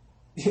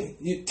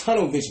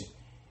tunnel vision.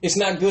 It's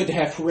not good to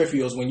have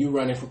peripherals when you're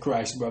running for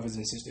Christ, brothers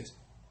and sisters.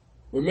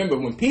 Remember,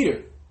 when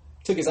Peter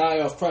took his eye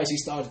off Christ, he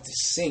started to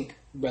sink,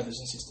 brothers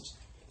and sisters.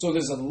 So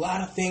there's a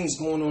lot of things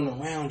going on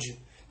around you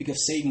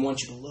because Satan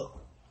wants you to look.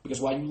 Because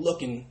while you're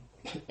looking,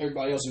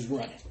 everybody else is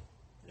running.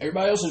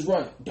 Everybody else is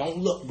running. Don't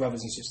look,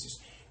 brothers and sisters.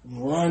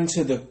 Run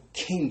to the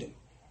kingdom.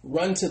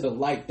 Run to the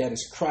light that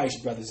is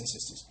Christ, brothers and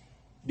sisters.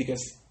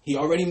 Because he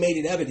already made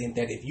it evident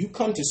that if you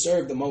come to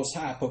serve the Most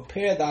High,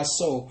 prepare thy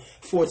soul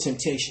for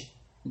temptation,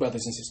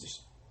 brothers and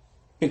sisters.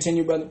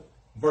 Continue, brother.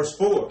 Verse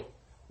 4.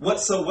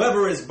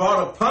 Whatsoever is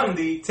brought upon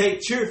thee,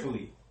 take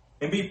cheerfully,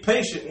 and be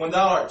patient when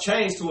thou art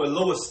changed to a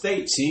lower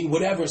state. See,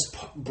 whatever is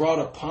brought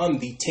upon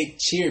thee, take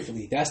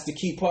cheerfully. That's the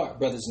key part,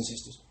 brothers and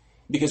sisters.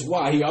 Because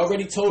why? He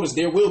already told us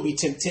there will be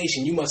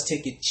temptation. You must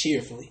take it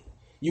cheerfully.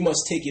 You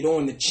must take it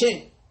on the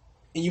chin,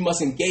 and you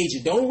must engage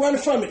it. Don't run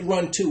from it,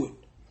 run to it.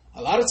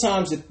 A lot of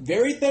times, the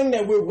very thing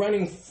that we're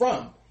running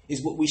from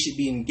is what we should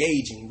be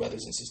engaging,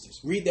 brothers and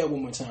sisters. Read that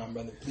one more time,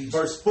 brother, please.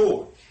 Verse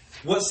 4.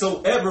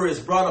 Whatsoever is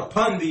brought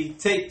upon thee,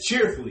 take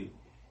cheerfully,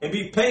 and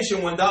be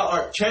patient when thou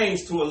art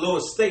changed to a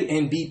lower state.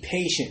 And be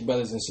patient,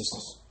 brothers and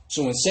sisters.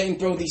 So when Satan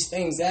throws these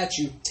things at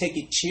you, take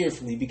it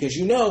cheerfully, because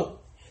you know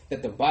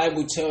that the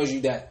Bible tells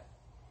you that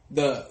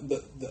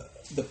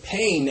the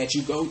pain that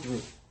you go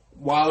through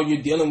while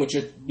you're dealing with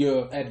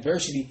your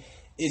adversity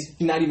is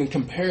not even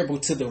comparable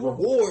to the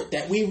reward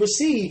that we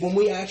receive when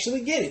we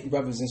actually get it,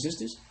 brothers and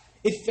sisters.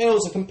 It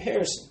fails a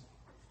comparison.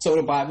 So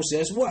the Bible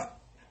says what?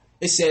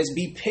 It says,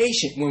 be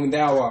patient when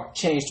thou art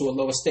changed to a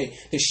lower state,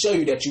 to show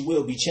you that you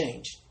will be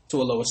changed to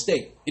a lower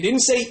state. It didn't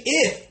say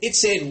if, it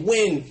said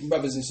when,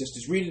 brothers and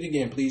sisters. Read it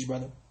again, please,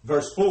 brother.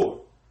 Verse 4.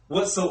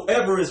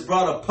 Whatsoever is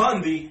brought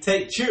upon thee,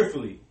 take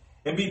cheerfully,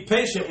 and be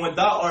patient when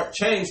thou art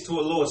changed to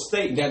a lower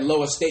state. That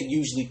lower state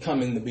usually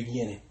come in the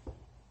beginning.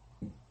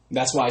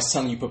 That's why it's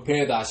telling you,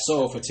 prepare thy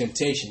soul for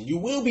temptation. You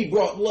will be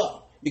brought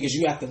low because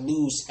you have to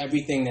lose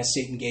everything that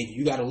Satan gave you.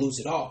 You got to lose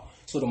it all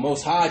so the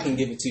Most High can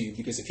give it to you.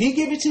 Because if he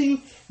give it to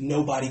you,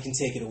 nobody can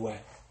take it away.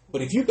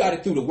 But if you got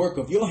it through the work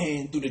of your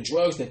hand, through the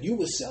drugs that you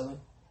were selling,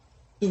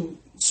 through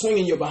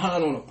swinging your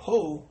behind on a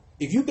pole,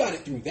 if you got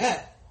it through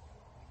that,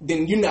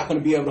 then you're not going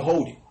to be able to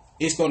hold it.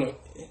 It's going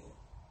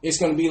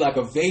to be like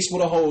a vase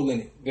with a hole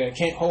in it that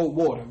can't hold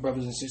water,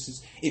 brothers and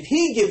sisters. If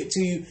he give it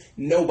to you,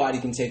 nobody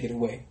can take it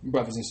away,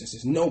 brothers and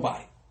sisters.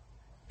 Nobody.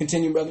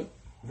 Continue, brother.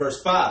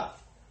 Verse 5.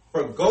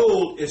 For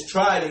gold is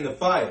tried in the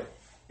fire,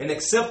 and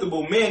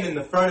acceptable men in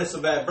the furnace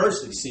of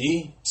adversity.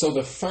 See? So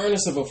the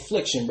furnace of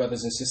affliction,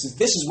 brothers and sisters,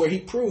 this is where he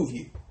proved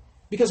you.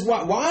 Because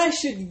why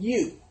should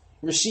you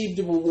receive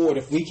the reward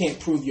if we can't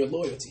prove your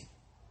loyalty?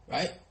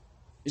 Right?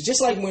 It's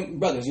just like when,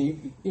 brothers,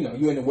 you know,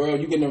 you're in the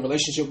world, you get in a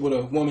relationship with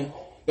a woman.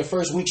 The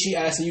first week she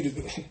asks you to,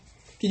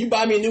 can you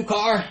buy me a new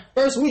car?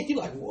 First week, you're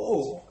like,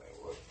 whoa,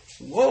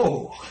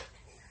 wow,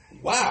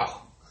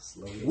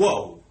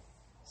 whoa.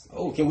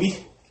 Oh, can we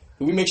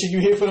make sure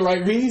you're here for the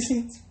right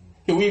reasons?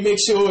 Can we make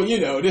sure, you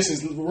know, this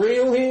is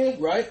real here,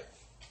 right?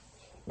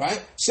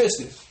 Right?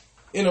 Sisters,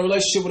 in a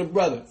relationship with a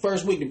brother.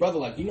 First week, the brother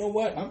like, you know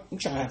what? I'm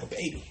trying to have a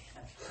baby.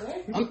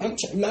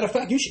 Matter of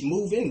fact, you should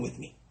move in with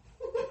me.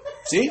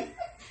 See?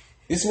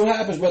 This is what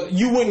happens, brother.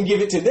 You wouldn't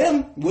give it to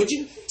them, would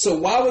you? So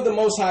why would the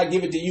Most High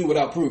give it to you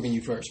without proving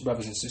you first,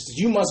 brothers and sisters?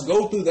 You must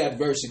go through that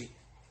adversity.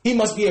 He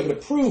must be able to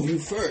prove you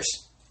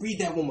first. Read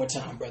that one more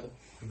time, brother.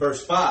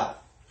 Verse 5.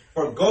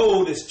 For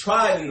gold is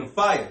tried in the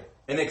fire,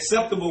 and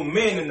acceptable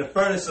men in the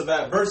furnace of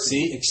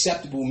adversity. See,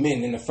 acceptable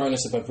men in the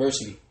furnace of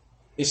adversity.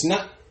 It's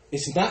not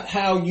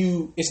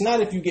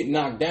if you get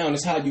knocked down,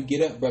 it's how you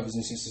get up, brothers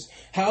and sisters.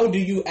 How do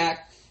you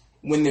act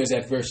when there's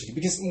adversity?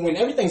 Because when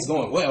everything's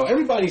going well,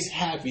 everybody's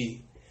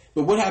happy.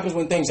 But what happens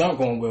when things aren't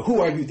going well?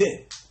 Who are you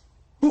then?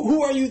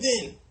 Who are you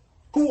then?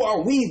 Who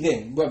are we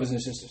then, brothers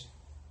and sisters?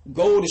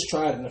 Gold is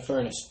tried in the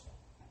furnace.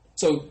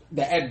 So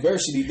the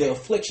adversity, the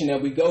affliction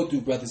that we go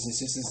through, brothers and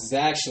sisters, is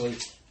actually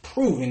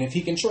proven if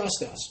he can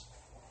trust us.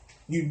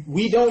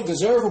 We don't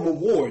deserve a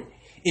reward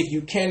if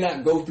you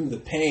cannot go through the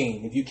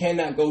pain, if you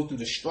cannot go through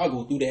the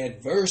struggle, through the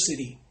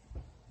adversity.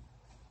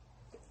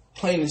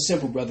 Plain and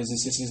simple, brothers and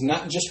sisters,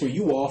 not just for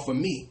you all, for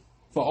me,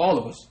 for all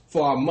of us,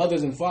 for our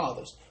mothers and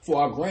fathers,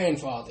 for our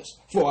grandfathers,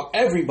 for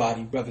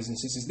everybody, brothers and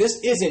sisters. This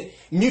isn't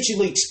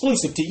mutually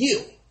exclusive to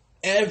you.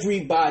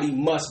 Everybody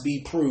must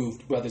be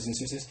proved, brothers and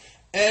sisters.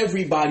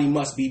 Everybody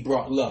must be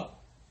brought low.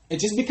 And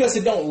just because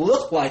it don't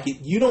look like it,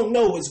 you don't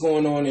know what's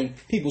going on in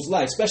people's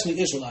lives,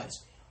 especially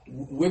Israelites.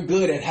 We're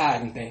good at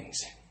hiding things.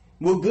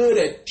 We're good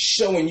at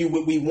showing you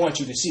what we want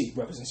you to see,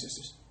 brothers and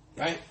sisters.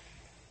 Right?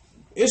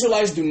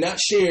 Israelites do not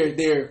share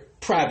their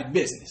private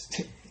business.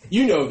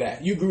 You know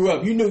that. You grew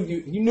up. You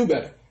knew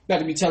better. Not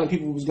to be telling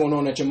people what was going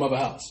on at your mother's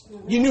house.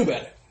 You knew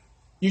better.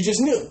 You just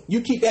knew.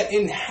 You keep that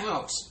in the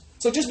house.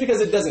 So just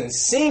because it doesn't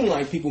seem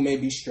like people may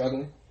be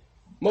struggling,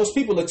 most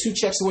people are 2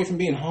 checks away from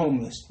being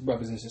homeless,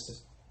 brothers and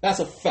sisters. That's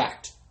a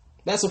fact.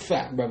 That's a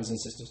fact, brothers and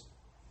sisters.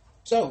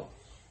 So,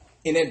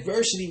 in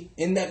adversity,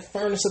 in that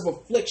furnace of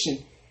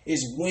affliction,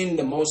 is when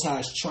the Most High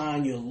is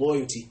trying your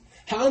loyalty.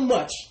 How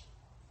much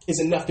is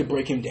enough to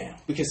break him down?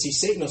 Because see,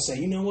 Satan will say,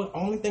 you know what?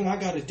 Only thing I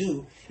got to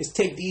do is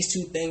take these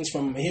 2 things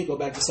from him and he'll go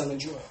back to selling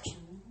drugs.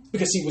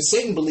 Because see, what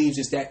Satan believes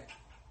is that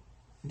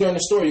during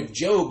the story of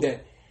Job,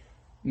 that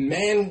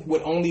man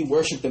would only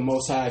worship the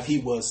Most High if he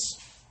was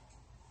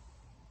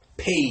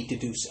paid to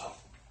do so,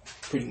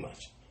 pretty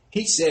much.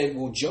 He said,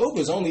 well, Job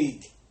he's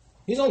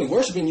only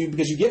worshiping you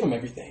because you give him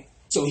everything.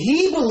 So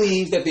he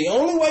believes that the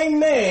only way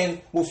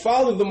man will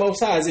follow the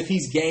Most High is if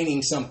he's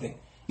gaining something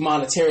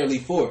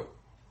monetarily for it.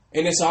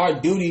 And it's our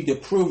duty to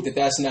prove that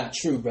that's not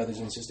true, brothers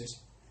and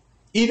sisters.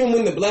 Even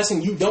when the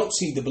blessing, you don't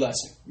see the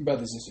blessing,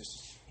 brothers and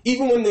sisters.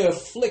 Even when the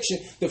affliction,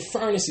 the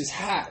furnace is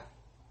hot.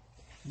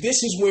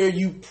 This is where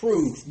you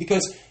prove.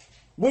 Because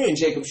we're in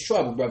Jacob's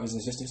trouble, brothers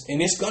and sisters.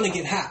 And it's going to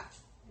get hot.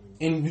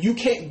 And you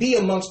can't be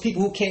amongst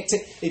people who can't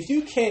take... If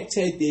you can't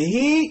take the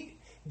heat,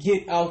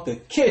 get out the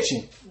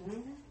kitchen.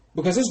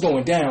 Because it's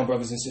going down,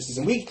 brothers and sisters.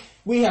 And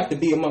we have to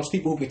be amongst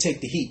people who can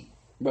take the heat,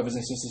 brothers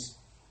and sisters.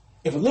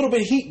 If a little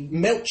bit of heat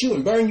melts you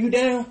and burn you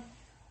down,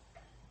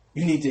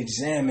 you need to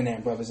examine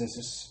that, brothers and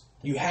sisters.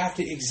 You have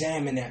to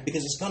examine that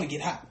because it's going to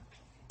get hot.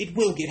 It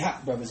will get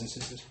hot, brothers and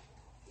sisters.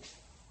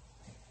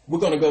 We're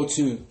going to go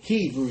to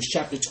Hebrews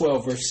chapter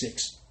 12, verse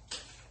 6.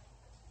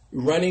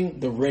 Running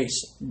the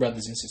race,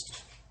 brothers and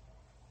sisters.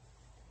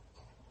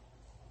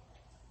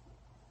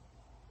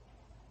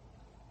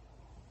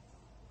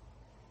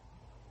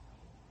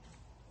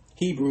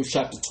 Hebrews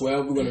chapter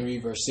 12, we're going to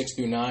read verse 6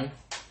 through 9.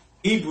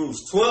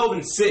 Hebrews 12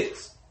 and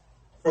 6.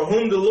 For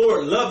whom the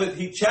Lord loveth,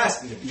 he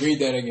chasteneth. Read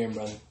that again,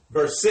 brother.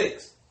 Verse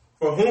 6.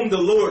 For whom the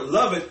Lord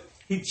loveth,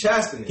 he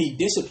chasteneth. He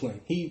disciplined.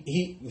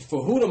 He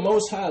for who the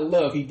Most High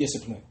love, he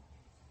disciplined.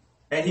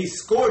 And he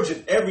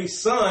scourgeth every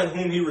son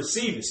whom he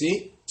receiveth.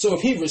 See? So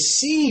if he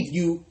received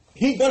you,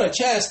 he's going to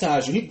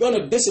chastise you. He's going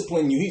to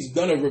discipline you. He's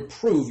going to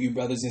reprove you,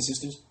 brothers and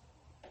sisters.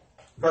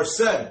 Verse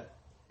 7.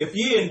 If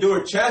ye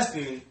endure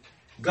chastening,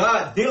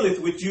 God dealeth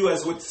with you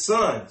as with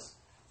sons.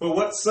 For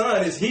what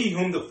son is he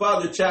whom the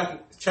Father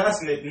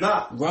chasteneth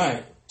not?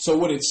 Right. So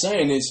what it's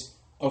saying is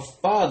a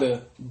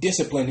father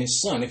discipline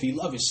his son if he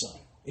love his son.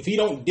 If he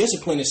don't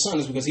discipline his son,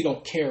 it's because he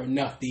don't care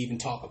enough to even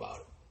talk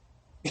about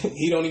it.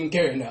 He don't even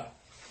care enough.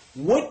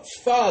 What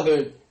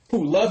father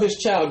who love his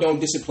child don't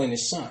discipline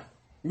his son?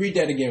 Read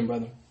that again,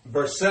 brother.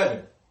 Verse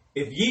 7.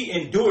 If ye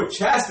endure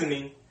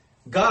chastening,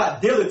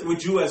 God dealeth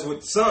with you as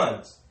with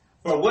sons.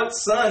 For what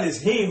son is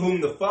he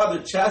whom the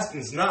Father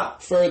chastens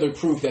not? Further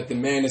proof that the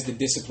man is the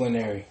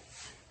disciplinary.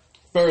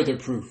 Further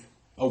proof.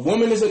 A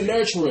woman is a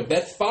nurturer.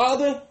 That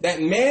father,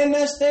 that man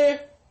that's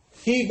there,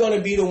 he's going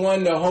to be the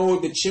one to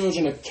hold the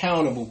children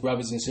accountable,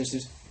 brothers and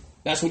sisters.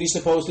 That's what he's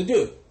supposed to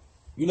do.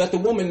 You let the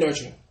woman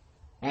nurture him.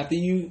 After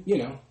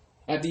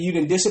after you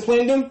done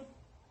disciplined them,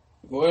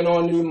 go in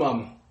on to your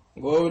mama.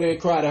 Go over there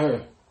and cry to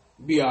her.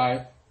 Be all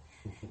right.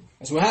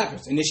 That's what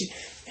happens. And then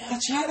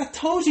I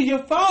told you,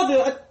 your father,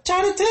 I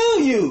tried to tell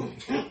you.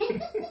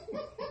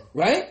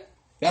 Right?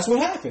 That's what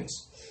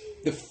happens.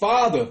 The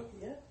father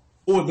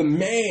or the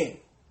man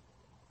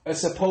are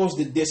supposed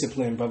to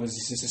discipline, brothers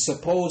and sisters.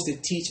 Supposed to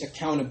teach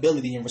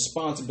accountability and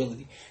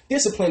responsibility.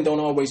 Discipline don't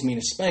always mean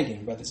a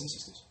spanking, brothers and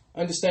sisters.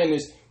 Understand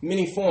there's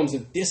many forms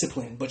of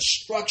discipline, but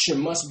structure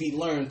must be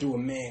learned through a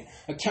man.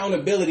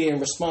 Accountability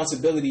and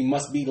responsibility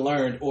must be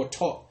learned or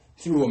taught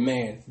through a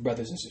man,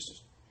 brothers and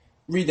sisters.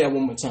 Read that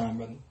one more time,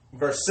 brother.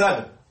 Verse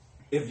 7.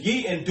 If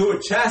ye endure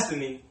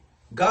chastity,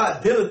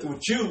 God dealeth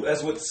with you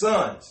as with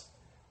sons.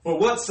 For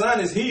what son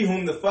is he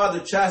whom the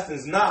Father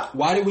chastens not?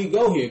 Why did we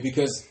go here?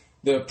 Because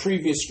the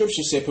previous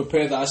scripture said,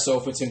 prepare thy soul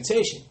for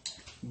temptation.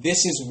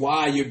 This is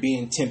why you're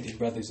being tempted,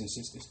 brothers and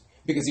sisters.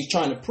 Because he's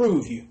trying to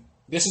prove you.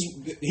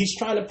 He's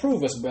trying to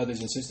prove us,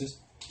 brothers and sisters,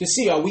 to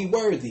see, are we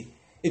worthy?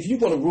 If you're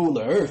going to rule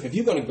the earth, if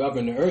you're going to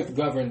govern the earth,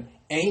 govern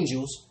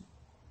angels,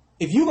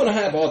 if you're going to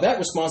have all that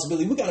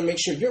responsibility, we got to make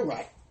sure you're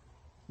right.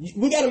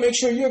 We got to make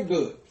sure you're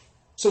good.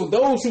 So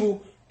those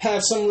who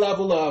have some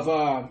level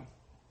of,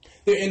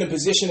 they're in a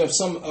position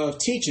of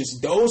teachers,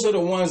 those are the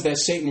ones that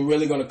Satan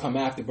really going to come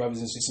after,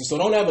 brothers and sisters. So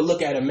don't ever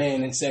look at a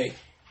man and say,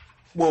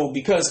 well,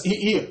 because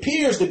he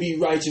appears to be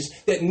righteous,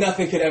 that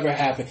nothing could ever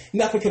happen.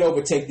 Nothing could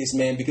overtake this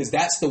man, because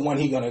that's the one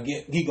he's going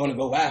to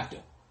go after.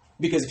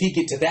 Because if he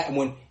get to that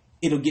one,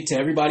 it'll get to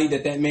everybody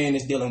that man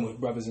is dealing with,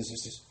 brothers and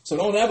sisters. So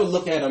don't ever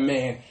look at a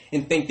man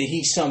and think that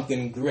he's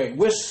something great.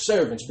 We're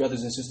servants,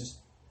 brothers and sisters.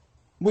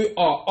 We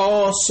are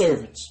all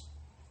servants.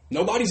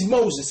 Nobody's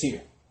Moses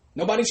here.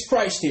 Nobody's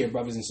Christ here,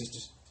 brothers and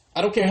sisters.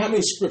 I don't care how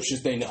many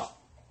scriptures they know.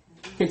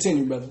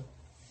 Continue, brother.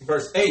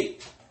 Verse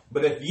 8.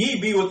 But if ye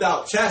be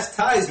without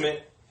chastisement,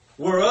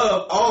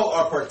 whereof all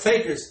are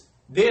partakers,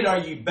 then are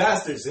ye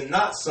bastards and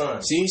not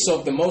sons. See, so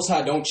if the Most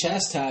High don't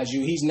chastise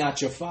you, he's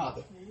not your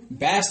father.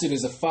 Bastard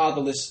is a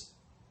fatherless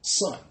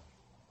son.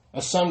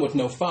 A son with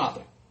no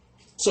father.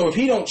 So if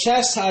he don't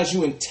chastise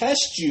you and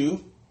test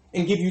you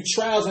and give you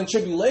trials and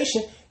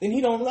tribulation, then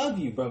he don't love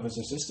you, brothers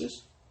and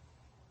sisters.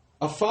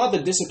 A father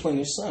disciplines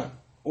his son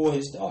or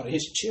his daughter,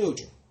 his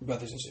children,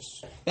 brothers and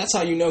sisters. That's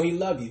how you know he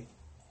loves you.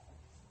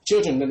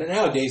 Children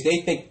nowadays,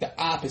 they think the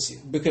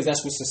opposite because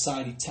that's what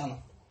society tell them.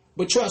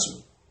 But trust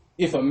me,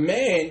 if a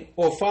man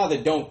or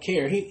father don't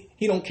care,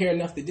 he don't care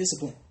enough to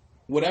discipline.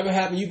 Whatever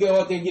happened, you go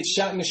out there and get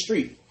shot in the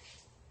street.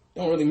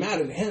 Don't really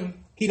matter to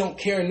him. He don't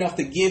care enough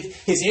to give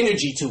his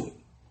energy to it.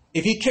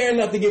 If he care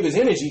enough to give his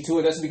energy to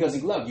it, that's because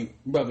he loves you,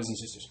 brothers and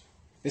sisters.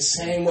 The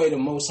same way the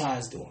Most High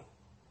is doing.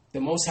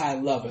 The Most High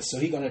loves us, so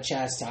he's going to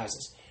chastise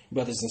us,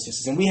 brothers and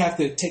sisters. And we have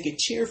to take it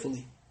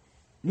cheerfully.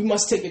 We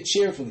must take it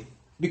cheerfully.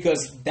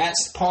 Because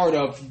that's part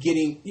of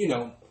getting,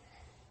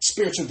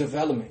 spiritual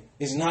development.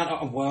 It's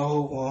not,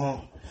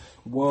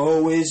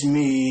 woe is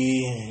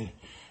me, and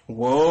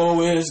woe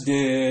is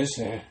this,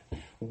 and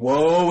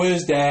woe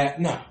is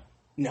that. No.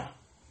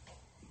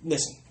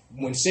 Listen,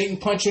 when Satan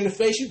punch you in the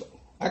face, you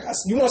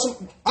want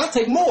some, I'll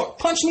take more.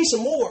 Punch me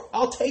some more.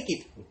 I'll take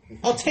it.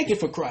 I'll take it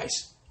for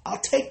Christ. I'll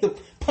take the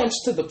punch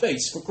to the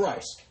face for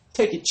Christ.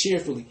 Take it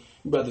cheerfully,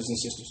 brothers and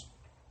sisters.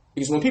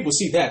 Because when people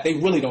see that, they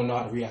really don't know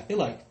how to react. They're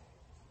like,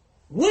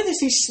 what is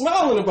he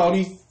smiling about?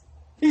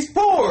 He's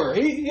poor.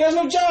 He has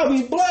no job.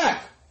 He's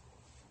black.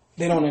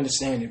 They don't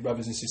understand it,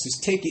 brothers and sisters.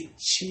 Take it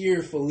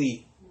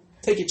cheerfully.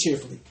 Take it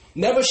cheerfully.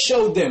 Never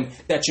show them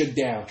that you're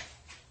down.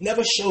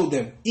 Never show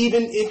them.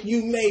 Even if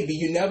you may be,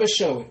 you never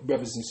show it,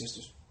 brothers and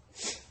sisters.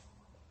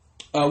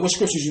 What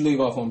scriptures you leave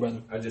off on,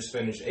 brother? I just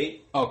finished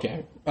 8.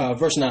 Okay.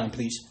 Verse 9,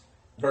 please.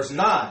 Verse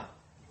 9.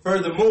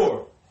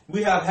 Furthermore,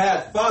 we have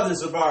had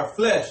fathers of our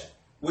flesh,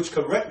 which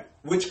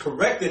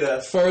corrected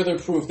us. Further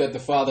proof that the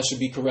father should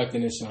be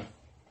correcting his son.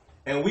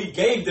 And we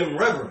gave them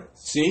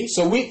reverence. See?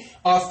 So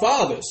our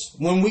fathers,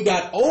 when we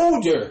got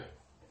older,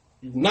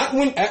 not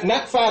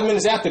 5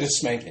 minutes after the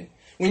spanking,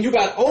 when you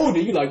got older,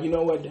 you're like, you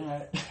know what,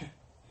 Dad?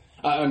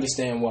 I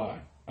understand why.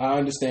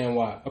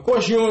 Of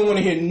course, you don't want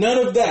to hear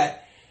none of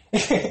that.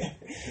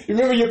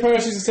 Remember your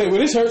parents used to say, well,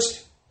 this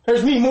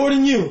hurts me more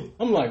than you.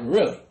 I'm like,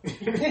 really?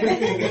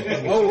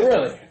 Oh,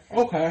 really?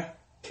 Okay.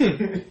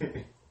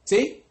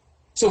 See?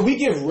 So we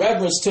give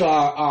reverence to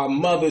our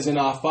mothers and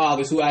our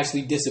fathers who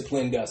actually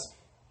disciplined us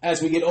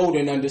as we get older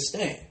and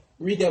understand.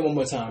 Read that one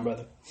more time,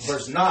 brother.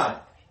 Verse 9.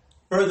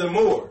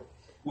 Furthermore,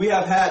 we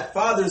have had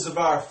fathers of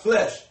our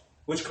flesh,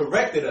 which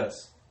corrected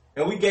us,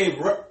 and we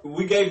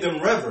gave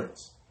them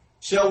reverence.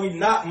 Shall we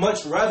not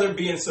much rather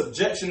be in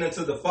subjection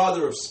unto the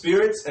Father of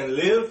spirits and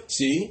live?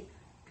 See?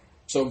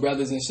 So,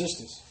 brothers and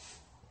sisters,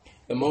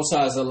 the Most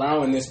High is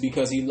allowing this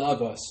because he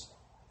loves us.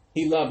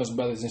 He loves us,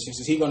 brothers and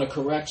sisters. He's going to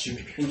correct you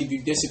and give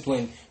you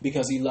discipline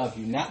because he loves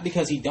you, not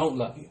because he don't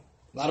love you.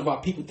 A lot of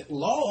our people think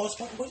laws.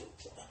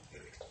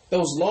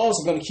 Those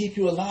laws are going to keep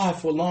you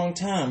alive for a long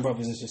time,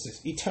 brothers and sisters.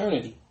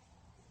 Eternity.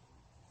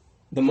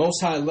 The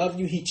Most High loved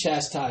you. He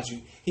chastised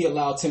you. He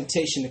allowed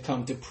temptation to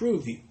come to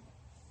prove you.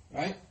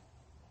 Right?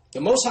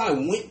 The Most High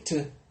went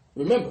to,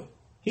 remember,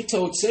 he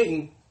told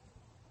Satan,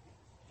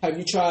 have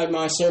you tried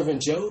my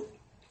servant Job?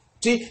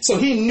 See, so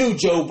he knew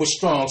Job was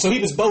strong. So he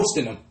was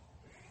boasting him.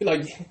 He's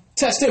like,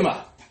 test him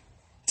out.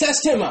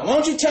 Test him out. Why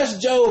don't you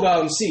test Job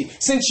out and see?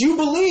 Since you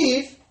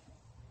believe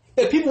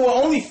that people will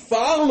only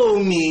follow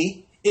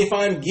me if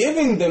I'm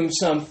giving them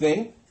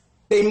something,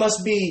 they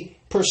must be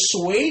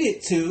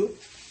persuaded to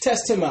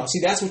test him out. See,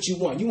 that's what you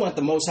want. You want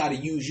the Most High to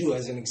use you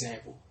as an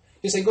example.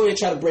 Just say, go ahead,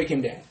 try to break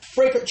him down.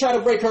 Try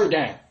to break her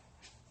down.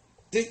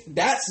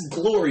 That's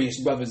glorious,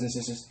 brothers and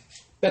sisters,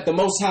 that the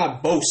Most High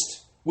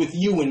boasts with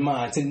you in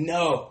mind, to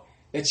know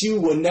that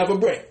you will never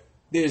break.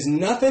 There's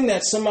nothing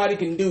that somebody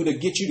can do to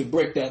get you to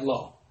break that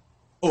law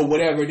or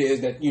whatever it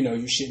is that,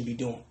 you shouldn't be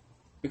doing.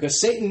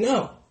 Because Satan,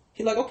 no.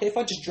 He's like, okay, if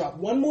I just drop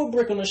one more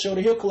brick on his shoulder,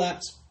 he'll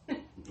collapse.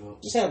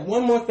 Just have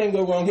one more thing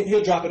go wrong,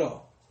 he'll drop it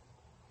all.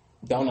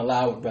 Don't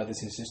allow it,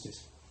 brothers and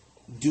sisters.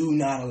 Do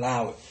not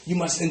allow it. You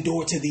must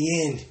endure to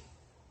the end.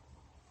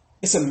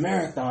 It's a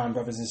marathon,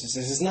 brothers and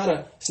sisters. It's not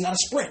a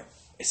sprint.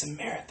 It's a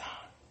marathon.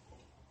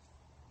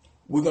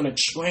 We're going to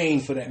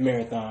train for that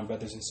marathon,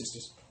 brothers and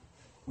sisters.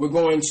 We're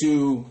going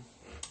to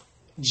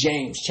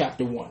James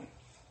chapter 1.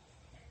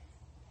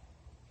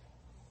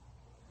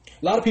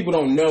 A lot of people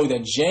don't know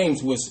that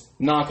James was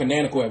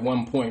non-canonical at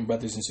one point,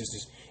 brothers and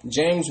sisters.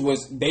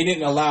 They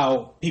didn't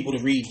allow people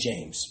to read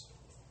James.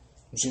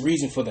 There's a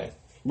reason for that.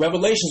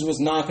 Revelations was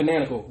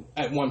non-canonical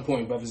at one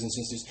point, brothers and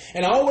sisters.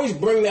 And I always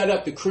bring that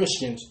up to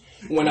Christians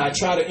when I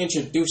try to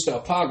introduce the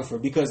Apocrypha,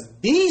 because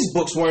these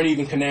books weren't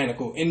even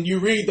canonical. And you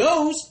read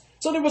those,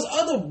 so there was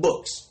other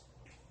books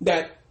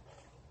that,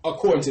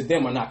 according to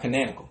them, are not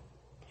canonical,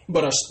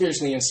 but are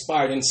spiritually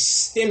inspired and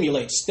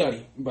stimulate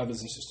study,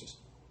 brothers and sisters.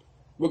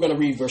 We're going to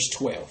read verse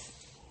 12.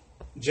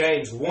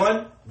 James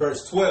 1,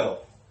 verse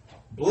 12.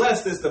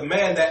 Blessed is the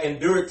man that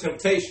endured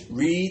temptation.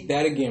 Read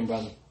that again,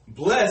 brother.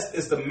 Blessed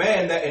is the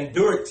man that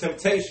endured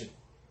temptation.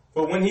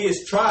 For when he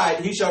is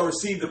tried, he shall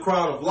receive the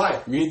crown of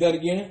life. Read that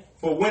again.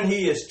 For when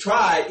he is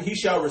tried, he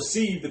shall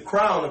receive the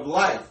crown of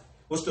life,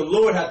 which the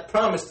Lord hath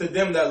promised to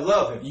them that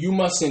love him. You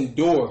must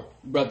endure,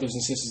 brothers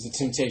and sisters, the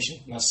temptation.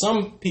 Now,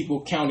 some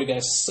people count it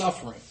as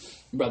suffering,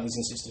 brothers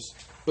and sisters.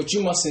 But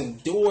you must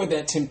endure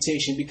that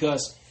temptation,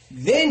 because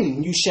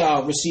then you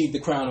shall receive the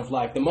crown of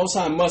life. The Most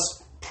High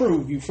must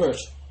prove you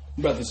first,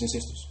 brothers and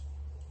sisters.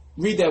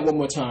 Read that one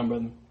more time,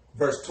 brother.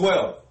 Verse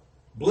 12.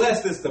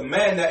 Blessed is the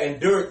man that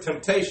endured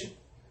temptation.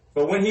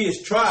 For when he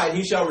is tried,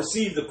 he shall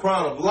receive the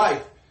crown of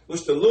life,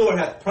 which the Lord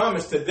hath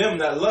promised to them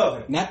that love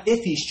him. Not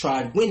if he's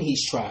tried, when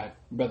he's tried,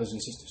 brothers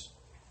and sisters.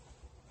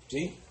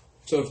 See?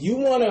 So if you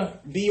want to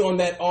be on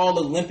that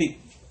all-Olympic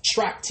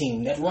track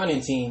team, that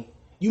running team,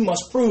 you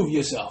must prove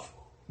yourself.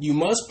 You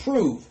must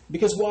prove.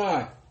 Because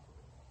why?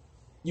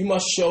 You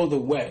must show the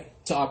way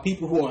to our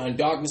people who are in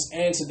darkness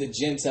and to the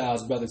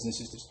Gentiles, brothers and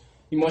sisters.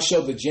 You must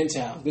show the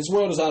Gentiles. This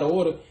world is out of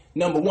order,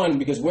 number one,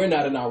 because we're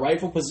not in our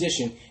rightful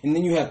position. And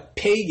then you have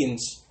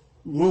pagans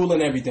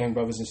ruling everything,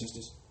 brothers and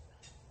sisters.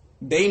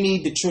 They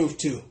need the truth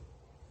too,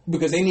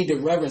 because they need to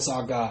reverence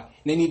our God.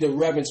 They need to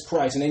reverence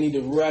Christ, and they need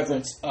to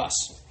reverence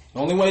us. The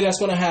only way that's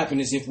going to happen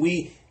is if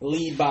we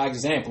lead by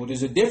example.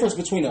 There's a difference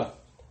between a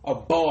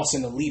boss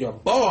and a leader. A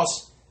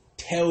boss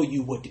tell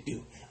you what to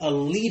do. A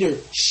leader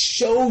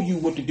show you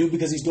what to do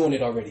because he's doing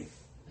it already.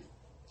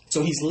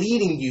 So he's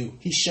leading you.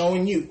 He's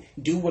showing you,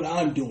 do what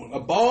I'm doing. A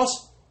boss,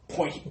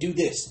 point, do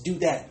this, do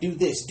that, do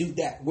this, do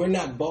that. We're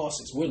not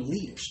bosses. We're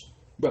leaders,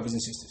 brothers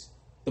and sisters.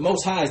 The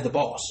Most High is the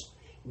boss.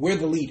 We're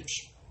the leaders.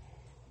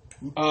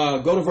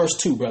 Go to verse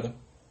 2, brother.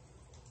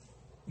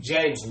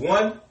 James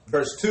 1,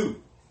 verse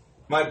 2.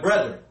 My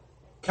brethren,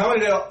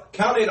 count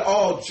it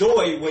all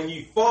joy when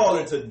ye fall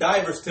into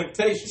diverse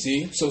temptations.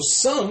 See, so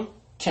some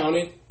count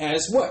it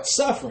as what?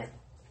 Suffering.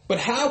 But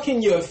how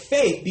can your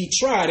faith be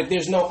tried if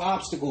there's no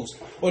obstacles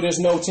or there's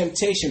no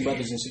temptation,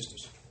 brothers and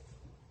sisters?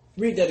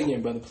 Read that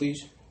again, brother,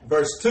 please.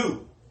 Verse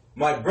 2.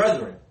 My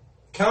brethren,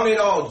 count it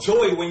all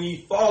joy when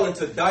ye fall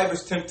into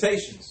diverse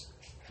temptations,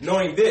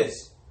 knowing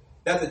this,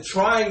 that the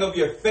trying of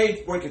your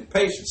faith worketh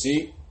patience.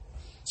 See?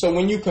 So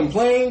when you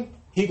complain,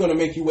 he's going to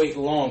make you wait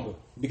longer.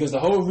 Because the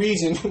whole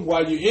reason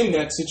why you're in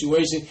that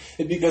situation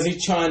is because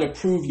he's trying to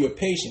prove your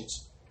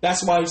patience.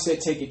 That's why he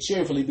said take it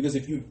cheerfully, because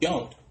if you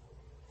don't,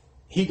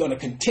 he's going to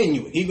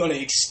continue it. He's going to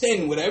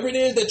extend whatever it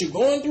is that you're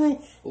going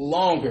through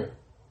longer.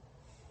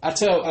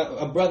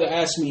 A brother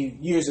asked me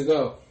years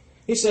ago,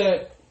 he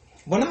said,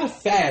 when I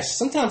fast,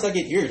 sometimes I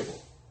get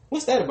irritable.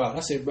 What's that about?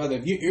 I said, brother,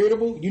 if you're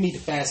irritable, you need to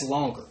fast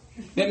longer.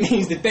 That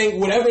means the thing,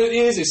 whatever it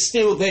is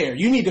still there.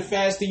 You need to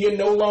fast till you're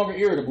no longer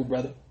irritable,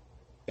 brother.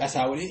 That's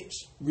how it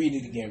is. Read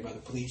it again, brother,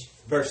 please.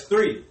 Verse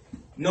 3.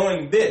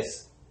 Knowing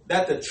this,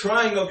 that the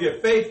trying of your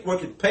faith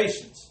worketh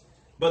patience.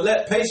 But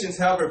let patience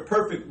have her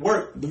perfect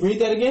work. Read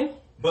that again.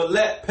 But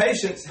let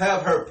patience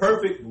have her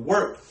perfect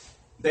work,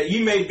 that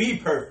ye may be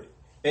perfect,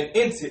 and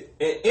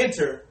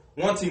enter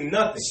wanting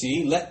nothing.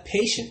 See, let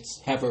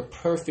patience have her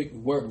perfect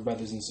work,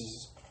 brothers and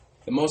sisters.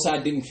 The Most High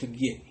didn't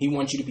forget. He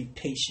wants you to be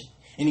patient.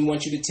 And he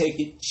wants you to take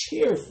it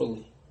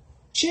cheerfully.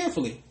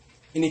 Cheerfully.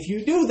 And if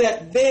you do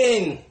that,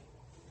 then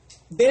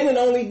and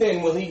only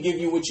then will he give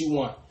you what you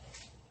want.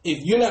 If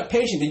you're not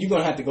patient, then you're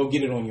going to have to go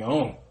get it on your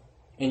own.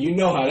 And you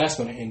know how that's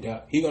going to end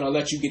up. He's going to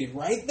let you get it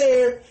right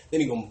there. Then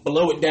he's going to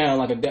blow it down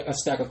like a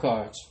stack of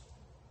cards.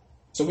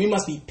 So we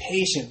must be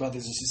patient,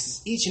 brothers and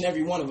sisters. Each and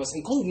every one of us,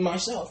 including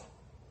myself.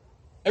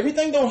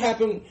 Everything don't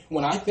happen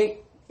when I think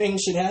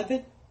things should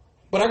happen.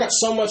 But I got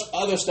so much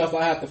other stuff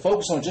I have to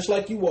focus on, just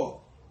like you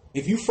all.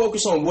 If you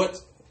focus on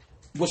what's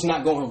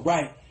not going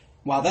right,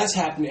 while that's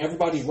happening,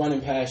 everybody's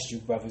running past you,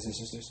 brothers and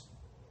sisters.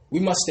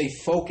 We must stay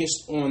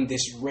focused on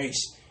this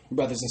race,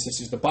 brothers and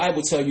sisters. The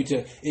Bible tells you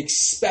to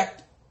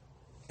expect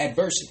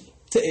adversity,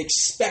 to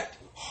expect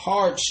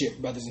hardship,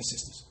 brothers and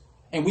sisters.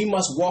 And we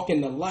must walk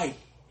in the light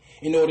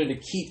in order to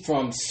keep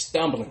from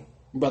stumbling,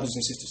 brothers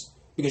and sisters.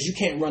 Because you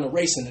can't run a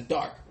race in the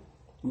dark.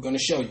 We're going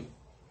to show you.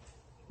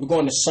 We're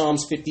going to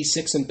Psalms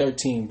 56 and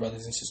 13,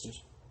 brothers and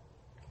sisters.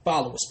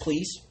 Follow us,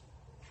 please.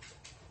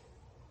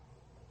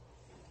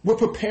 We're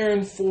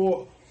preparing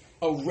for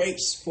a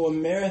race, for a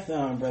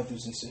marathon,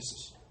 brothers and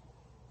sisters.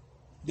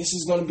 This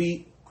is going to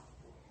be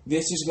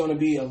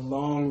a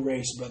long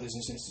race, brothers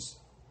and sisters.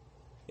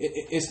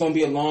 It's going to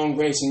be a long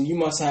race, and you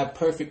must have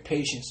perfect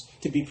patience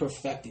to be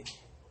perfected.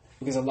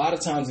 Because a lot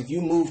of times, if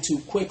you move too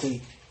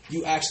quickly,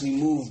 you actually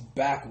move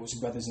backwards,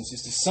 brothers and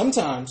sisters.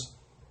 Sometimes,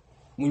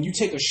 when you're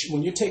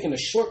taking a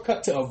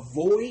shortcut to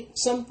avoid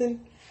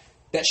something,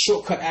 that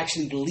shortcut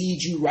actually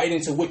leads you right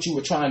into what you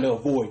were trying to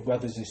avoid,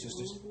 brothers and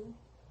sisters.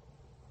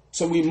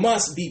 So we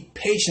must be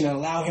patient and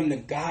allow him to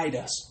guide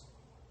us.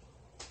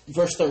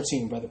 Verse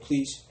 13, brother,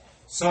 please.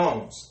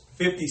 Psalms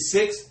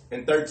 56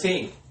 and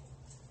 13.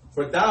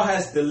 For thou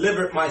hast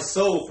delivered my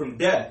soul from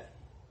death.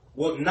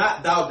 Wilt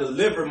not thou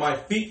deliver my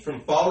feet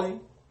from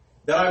falling,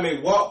 that I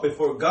may walk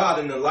before God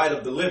in the light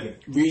of the living?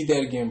 Read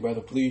that again,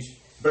 brother, please.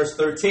 Verse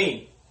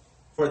 13.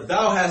 For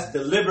thou hast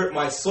delivered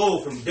my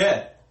soul from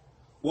death.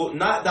 Wilt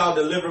not thou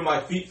deliver my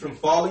feet from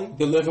falling?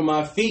 Deliver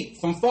my feet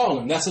from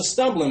falling. That's a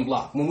stumbling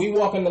block. When we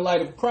walk in the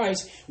light of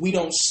Christ, we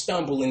don't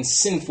stumble in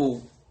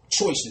sinful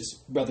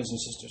choices, brothers and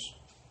sisters.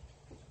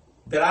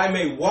 That I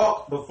may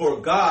walk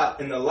before God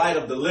in the light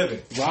of the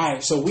living.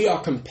 Right. So we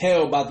are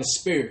compelled by the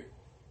Spirit.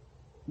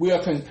 We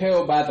are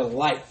compelled by the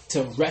light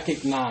to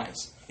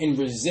recognize and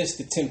resist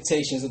the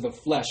temptations of the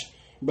flesh,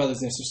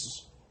 brothers and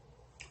sisters.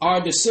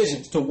 Our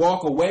decisions to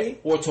walk away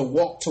or to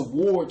walk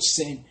towards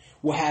sin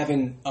will have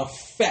an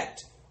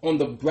effect on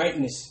the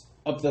brightness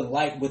of the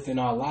light within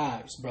our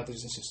lives,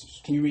 brothers and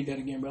sisters. Can you read that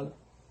again, brother?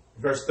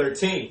 Verse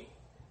 13.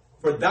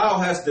 For thou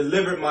hast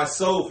delivered my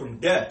soul from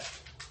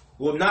death.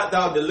 Will not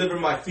thou deliver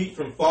my feet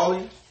from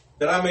falling,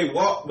 that I may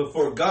walk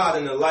before God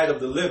in the light of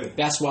the living?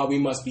 That's why we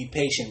must be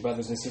patient,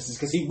 brothers and sisters,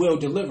 because he will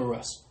deliver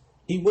us.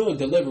 He will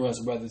deliver us,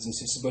 brothers and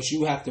sisters, but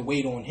you have to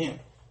wait on him.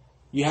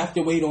 You have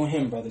to wait on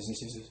him, brothers and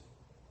sisters.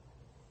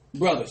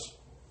 Brothers,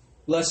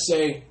 let's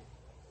say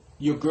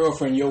your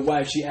girlfriend, your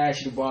wife, she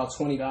asks you to borrow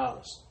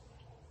 $20.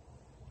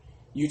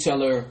 You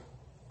tell her,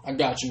 I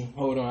got you.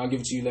 Hold on, I'll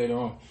give it to you later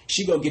on.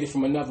 She go get it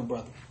from another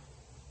brother.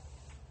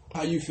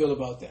 How you feel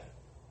about that?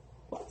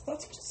 Well, I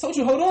told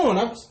you, hold on.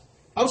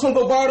 I was going to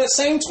go borrow that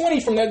same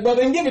 20 from that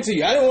brother and give it to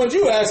you. I didn't want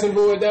you asking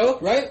for it, though,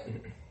 right?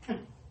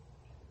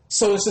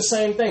 So it's the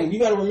same thing. You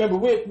got to remember,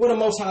 we're the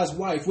Most High's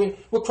wife.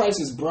 We're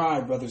Christ's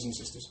bride, brothers and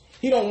sisters.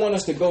 He don't want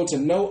us to go to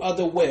no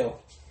other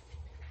well.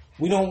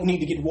 We don't need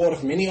to get water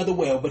from any other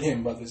well but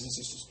him, brothers and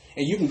sisters.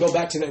 And you can go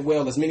back to that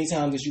well as many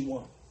times as you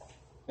want,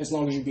 as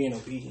long as you're being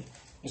obedient.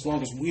 As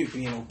long as we're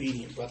being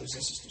obedient, brothers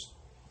and sisters.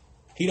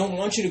 He don't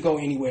want you to go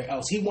anywhere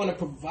else. He want to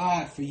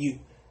provide for you,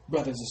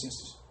 brothers and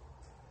sisters.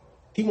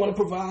 He want to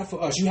provide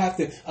for us. You have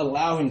to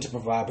allow him to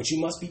provide, but you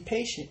must be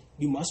patient.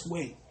 You must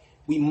wait.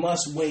 We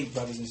must wait,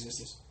 brothers and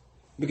sisters.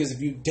 Because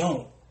if you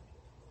don't,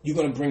 you're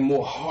going to bring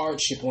more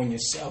hardship on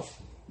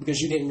yourself because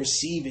you didn't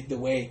receive it the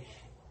way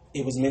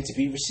it was meant to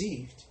be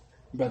received,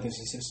 brothers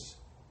and sisters.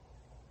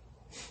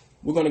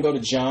 We're going to go to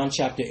John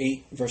chapter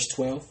 8, verse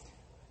 12.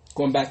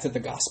 Going back to the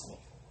gospel.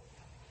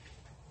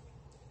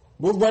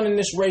 We're running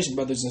this race,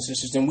 brothers and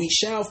sisters, and we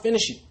shall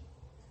finish it.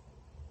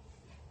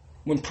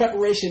 When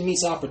preparation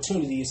meets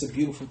opportunity, it's a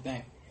beautiful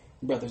thing,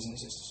 brothers and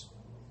sisters.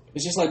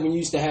 It's just like when you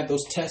used to have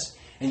those tests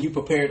and you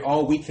prepared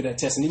all week for that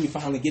test, and then you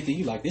finally get there,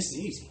 you're like, this is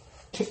easy.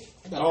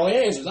 I got all the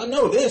answers. I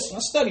know this. I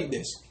studied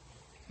this.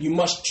 You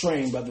must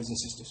train, brothers and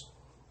sisters.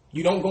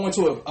 You don't go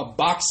into a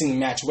boxing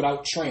match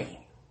without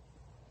training,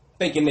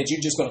 thinking that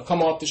you're just going to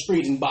come off the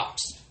street and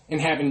box and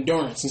have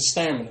endurance and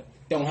stamina.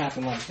 Don't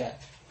happen like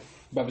that,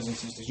 brothers and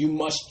sisters. You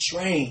must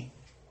train.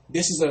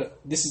 This is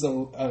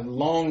a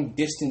long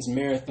distance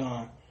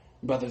marathon,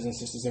 brothers and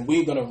sisters, and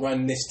we're going to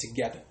run this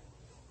together.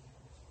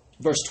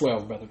 Verse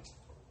 12, brother.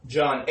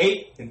 John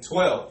 8 and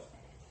 12.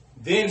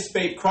 Then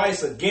spake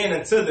Christ again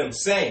unto them,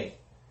 saying,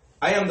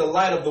 I am the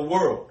light of the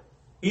world.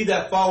 He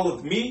that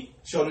followeth me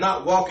shall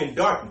not walk in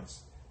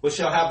darkness, but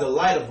shall have the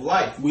light of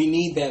life. We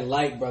need that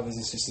light, brothers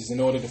and sisters, in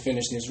order to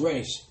finish this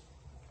race.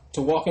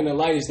 To walk in the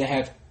light is to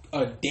have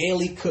a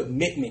daily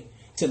commitment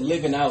to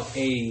living out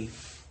a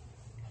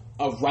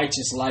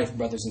righteous life,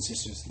 brothers and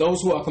sisters.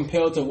 Those who are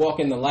compelled to walk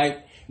in the light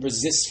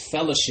resist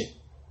fellowship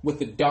with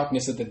the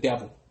darkness of the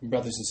devil,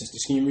 brothers and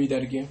sisters. Can you read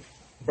that again?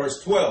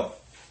 Verse 12.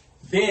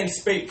 Then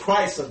spake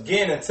Christ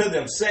again unto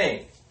them,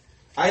 saying,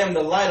 I am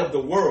the light of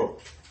the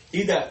world.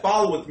 He that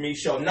followeth me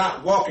shall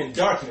not walk in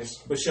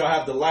darkness, but shall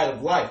have the light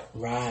of life.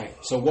 Right.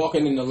 So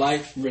walking in the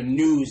light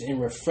renews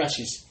and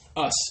refreshes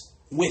us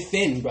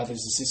within,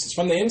 brothers and sisters,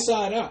 from the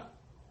inside out,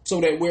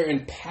 so that we're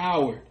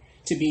empowered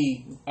to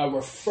be a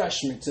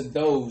refreshment to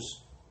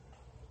those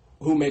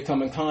who may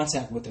come in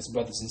contact with us,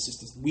 brothers and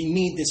sisters. We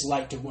need this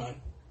light to run.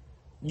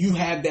 You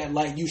have that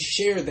light. You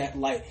share that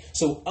light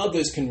so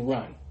others can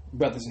run,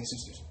 brothers and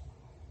sisters.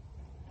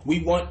 We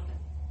want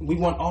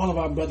all of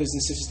our brothers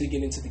and sisters to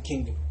get into the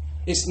kingdom.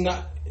 It's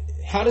not,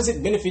 how does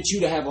it benefit you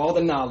to have all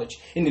the knowledge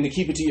and then to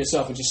keep it to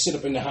yourself and just sit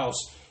up in the house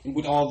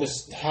with all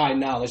this high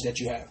knowledge that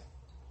you have?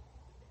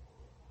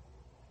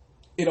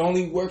 It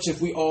only works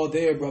if we all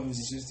there, brothers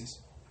and sisters.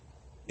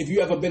 If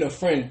you ever been a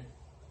friend,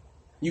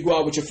 you go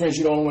out with your friends,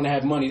 you don't want to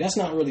have money. That's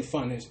not really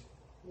fun, is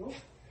it?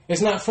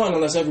 It's not fun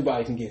unless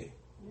everybody can get it.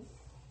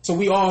 So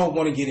we all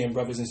want to get in,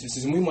 brothers and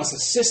sisters, and we must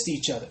assist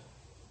each other.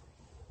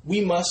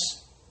 We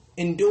must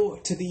endure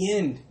to the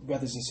end,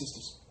 brothers and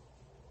sisters.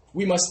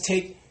 We must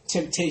take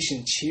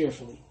temptation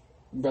cheerfully,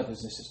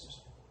 brothers and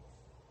sisters.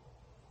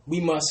 We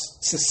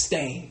must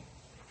sustain.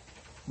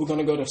 We're going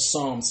to go to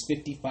Psalms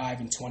 55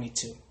 and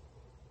 22.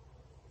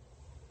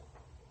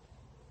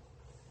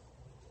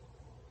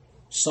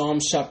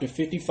 Psalms chapter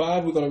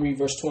 55, we're going to read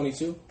verse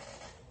 22.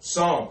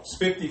 Psalms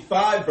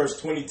 55, verse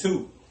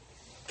 22.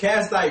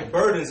 Cast thy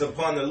burdens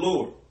upon the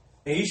Lord,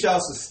 and he shall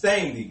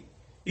sustain thee.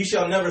 He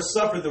shall never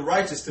suffer the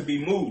righteous to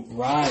be moved.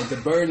 Right. The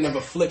burden of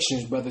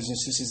afflictions, brothers and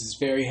sisters, is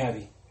very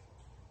heavy,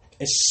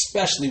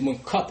 especially when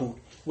coupled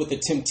with the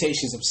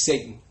temptations of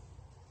Satan.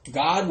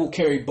 God will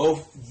carry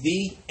both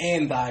thee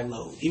and thy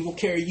load. He will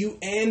carry you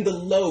and the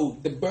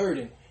load, the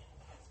burden.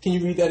 Can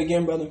you read that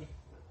again, brother?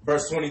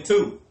 Verse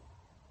 22.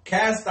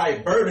 Cast thy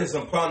burdens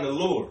upon the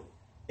Lord,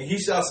 and he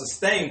shall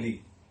sustain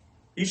thee.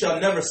 He shall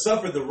never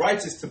suffer the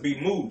righteous to be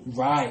moved.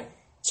 Right.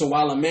 So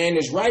while a man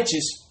is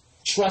righteous,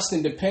 trusts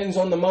and depends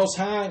on the Most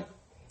High,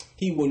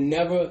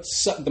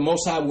 the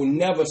Most High will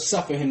never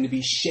suffer him to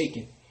be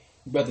shaken,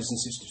 brothers and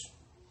sisters.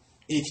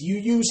 If you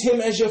use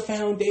him as your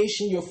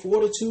foundation, your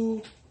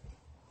fortitude,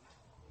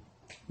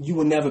 you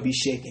will never be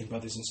shaken,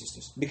 brothers and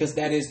sisters, because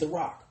that is the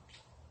rock.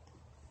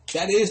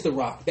 That is the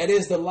rock. That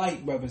is the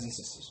light, brothers and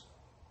sisters.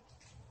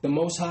 The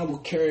Most High will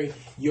carry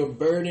your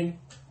burden,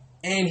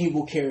 and he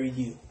will carry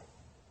you,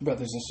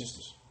 brothers and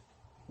sisters.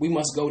 We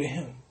must go to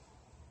him.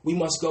 We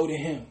must go to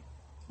him.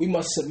 We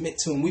must submit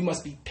to him. We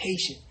must be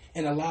patient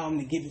and allow him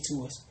to give it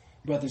to us,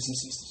 brothers and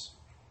sisters.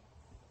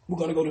 We're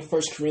going to go to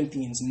 1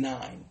 Corinthians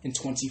 9 and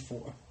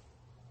 24.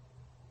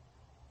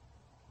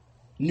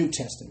 New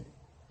Testament,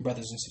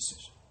 brothers and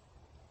sisters.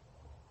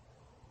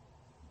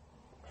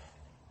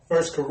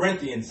 1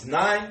 Corinthians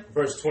 9,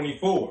 verse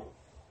 24.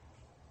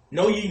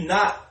 Know ye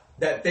not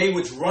that they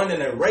which run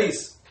in a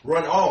race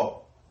run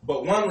all,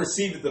 but one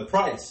receiveth the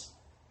prize?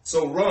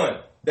 So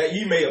run, that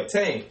ye may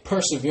obtain.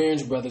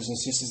 Perseverance, brothers and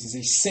sisters, is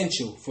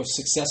essential for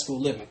successful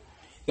living.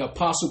 The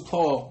Apostle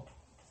Paul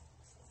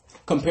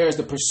compares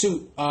the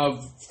pursuit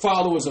of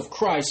followers of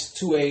Christ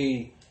to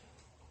a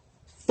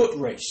foot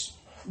race.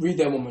 Read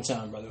that one more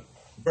time, brother.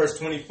 Verse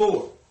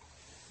 24.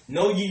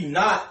 Know ye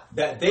not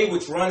that they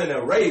which run in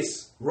a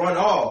race run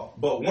all,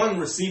 but one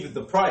receiveth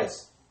the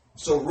prize?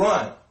 So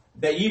run,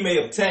 that ye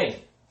may obtain.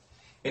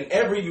 And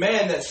every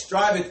man that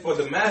striveth for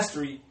the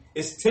mastery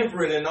is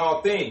temperate in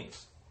all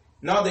things.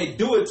 Now they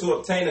do it to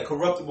obtain a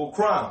corruptible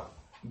crown,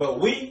 but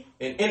we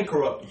an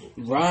incorruptible.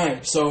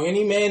 Right. So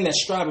any man that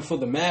striveth for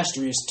the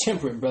mastery is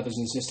temperate, brothers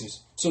and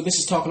sisters. So this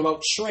is talking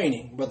about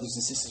training, brothers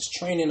and sisters,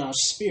 training our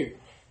spirit.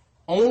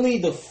 Only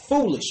the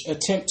foolish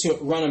attempt to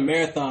run a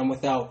marathon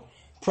without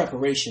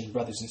preparation,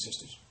 brothers and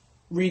sisters.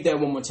 Read that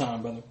one more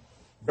time, brother.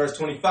 Verse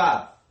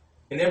 25.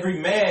 And every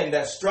man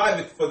that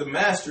striveth for the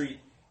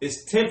mastery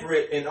is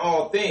temperate in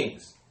all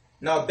things.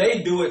 Now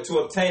they do it to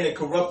obtain a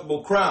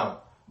corruptible crown,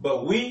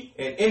 but we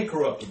an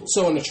incorruptible.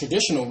 So in the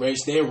traditional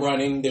race, they're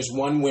running. There's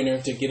one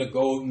winner to get a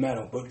gold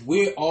medal, but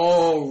we're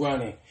all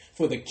running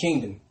for the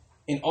kingdom,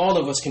 and all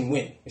of us can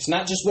win. It's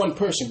not just one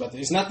person, brother.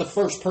 It's not the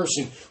first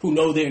person who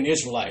know they're an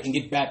Israelite and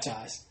get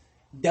baptized.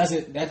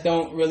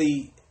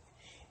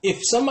 If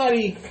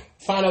somebody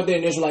find out they're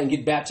an Israelite and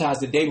get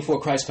baptized the day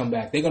before Christ come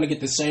back, they're going to get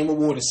the same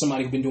reward as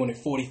somebody who's been doing it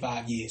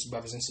 45 years,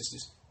 brothers and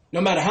sisters. No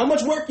matter how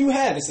much work you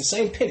have, it's the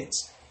same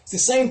penance. It's the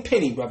same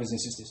penny, brothers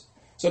and sisters.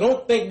 So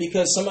don't think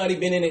because somebody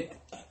been in it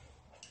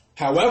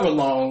however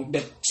long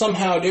that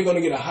somehow they're going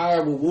to get a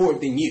higher reward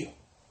than you.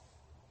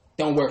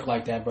 Don't work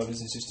like that,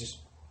 brothers and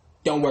sisters.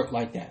 Don't work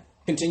like that.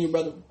 Continue,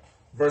 brother.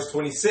 Verse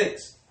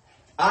 26.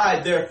 I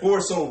therefore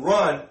so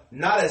run,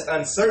 not as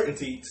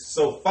uncertainty,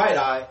 so fight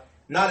I,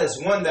 not as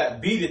one that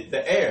beateth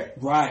the air.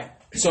 Right.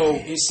 So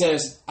it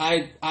says,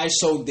 I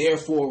so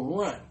therefore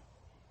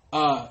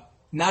run.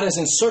 Not as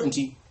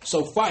uncertainty,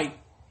 So fight,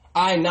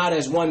 I not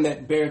as one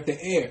that beareth the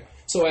air.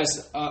 So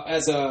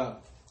as a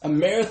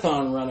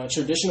marathon runner, a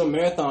traditional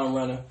marathon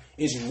runner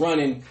is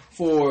running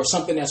for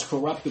something that's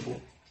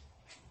corruptible.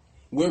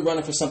 We're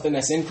running for something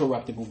that's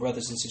incorruptible,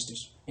 brothers and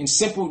sisters. In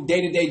simple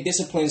day-to-day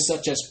disciplines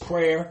such as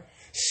prayer,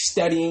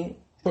 studying,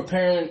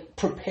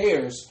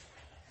 prepares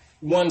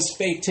one's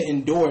faith to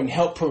endure and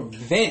help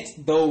prevent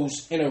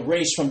those in a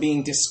race from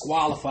being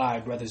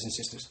disqualified, brothers and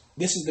sisters.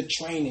 This is the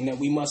training that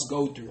we must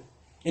go through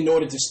in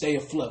order to stay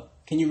afloat.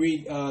 Can you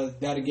read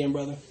that again,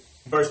 brother?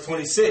 Verse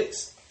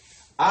 26.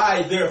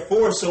 I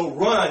therefore so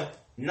run,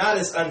 not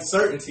as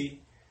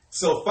uncertainty,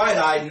 so fight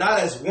I not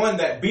as one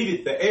that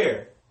beateth the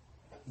air,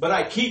 but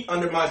I keep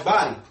under my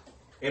body,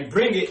 and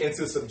bring it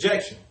into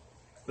subjection,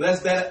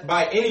 lest that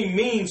by any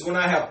means when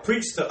I have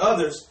preached to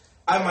others,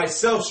 I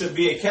myself should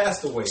be a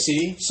castaway.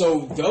 See,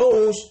 so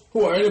those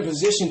who are in a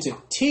position to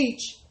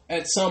teach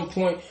at some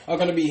point are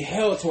going to be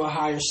held to a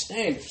higher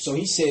standard. So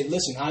he said,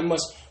 listen, I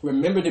must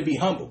remember to be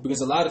humble,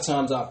 because a lot of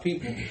times our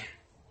people,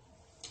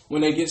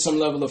 when they get some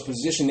level of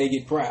position, they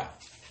get proud.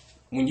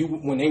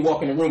 When they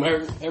walk in the room,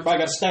 everybody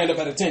got to stand up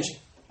at attention.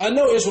 I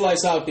know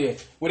Israelites out there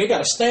where they got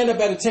to stand up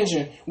at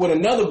attention with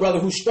another brother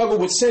who struggled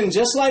with sin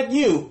just like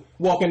you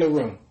walk in the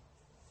room.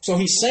 So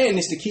he's saying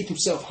this to keep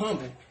himself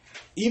humble.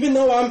 Even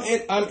though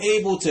I'm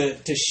able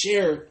to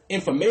share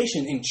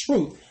information in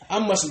truth, I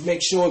must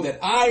make sure that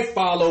I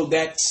follow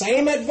that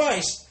same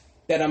advice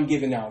that I'm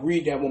giving out.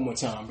 Read that one more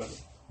time, brother.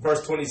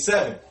 Verse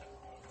 27.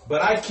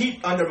 But I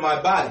keep under my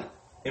body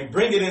and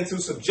bring it into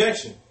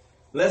subjection,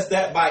 lest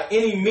that by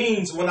any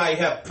means when I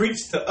have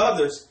preached to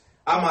others,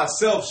 I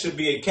myself should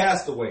be a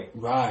castaway.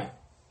 Right.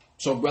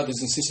 So brothers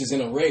and sisters,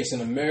 in a race, in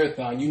a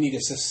marathon, you need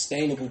a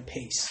sustainable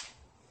pace.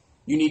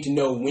 You need to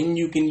know when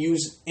you can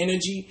use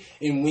energy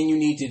and when you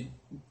need to,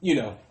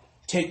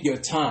 take your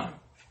time.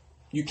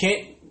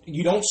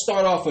 You don't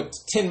start off a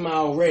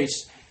 10-mile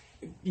race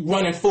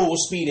running full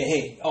speed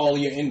ahead, all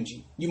your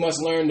energy. You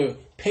must learn to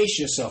pace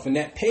yourself, and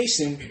that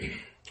pacing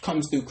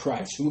comes through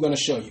Christ. We're going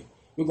to show you.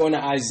 We're going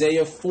to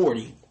Isaiah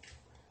 40,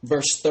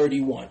 verse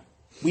 31.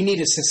 We need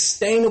a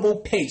sustainable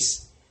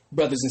pace,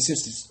 brothers and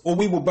sisters, or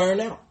we will burn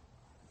out.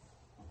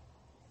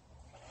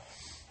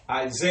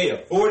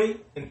 Isaiah 40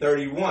 and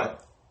 31.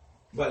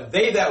 But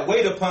they that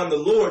wait upon the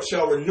Lord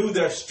shall renew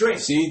their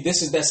strength. See,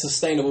 this is that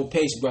sustainable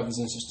pace, brothers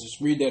and sisters.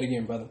 Read that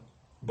again, brother.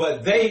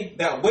 But they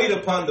that wait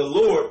upon the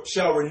Lord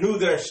shall renew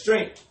their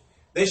strength.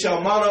 They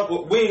shall mount up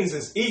with wings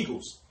as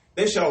eagles.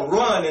 They shall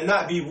run and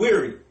not be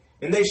weary,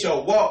 and they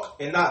shall walk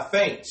and not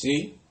faint.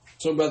 See?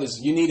 So, brothers,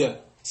 you need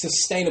a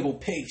sustainable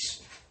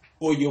pace,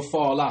 or you'll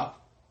fall out.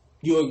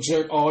 You'll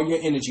exert all your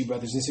energy,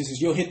 brothers and sisters.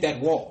 You'll hit that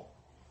wall.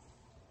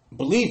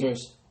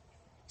 Believers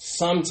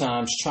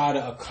sometimes try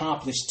to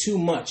accomplish too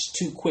much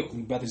too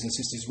quickly, brothers and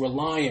sisters,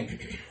 relying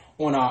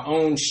on our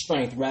own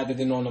strength rather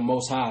than on the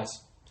Most High's.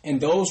 And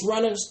those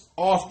runners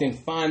often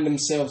find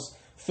themselves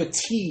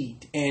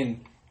fatigued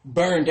and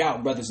burned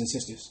out, brothers and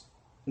sisters.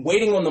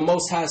 Waiting on the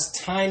Most High's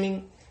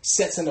timing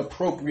sets an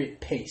appropriate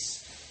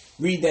pace.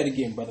 Read that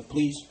again, brother,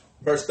 please.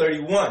 Verse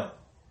 31.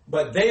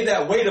 But they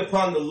that wait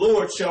upon the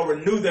Lord shall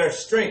renew their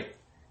strength.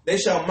 They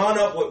shall mount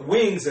up with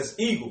wings as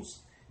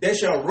eagles. They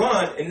shall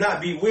run and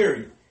not be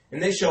weary,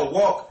 and they shall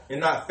walk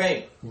and not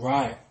faint.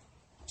 Right.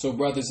 So,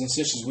 brothers and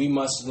sisters, we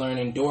must learn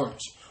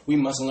endurance. We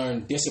must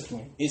learn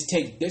discipline. It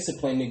takes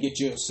discipline to get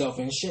yourself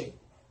in shape,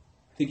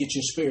 to get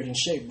your spirit in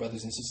shape,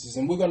 brothers and sisters.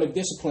 And we're going to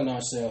discipline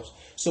ourselves.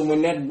 So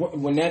when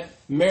that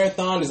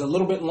marathon is a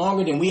little bit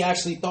longer than we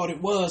actually thought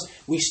it was,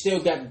 we still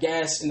got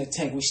gas in the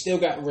tank. We still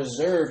got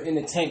reserve in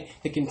the tank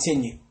to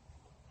continue.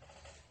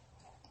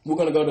 We're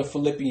going to go to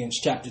Philippians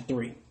chapter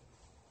 3.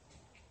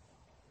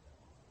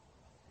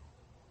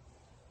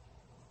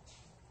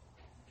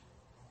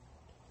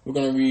 We're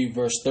going to read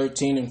verse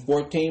 13 and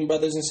 14,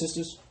 brothers and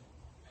sisters.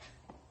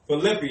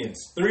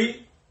 Philippians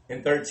 3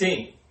 and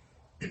 13.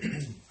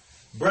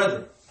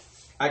 Brethren,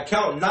 I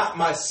count not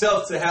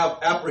myself to have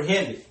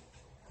apprehended,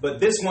 but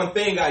this one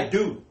thing I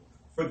do,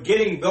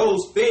 forgetting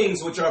those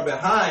things which are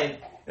behind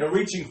and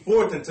reaching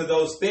forth into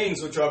those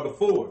things which are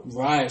before.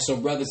 Right. So,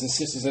 brothers and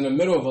sisters, in the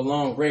middle of a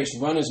long race,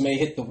 runners may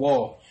hit the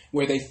wall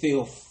where they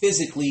feel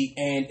physically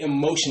and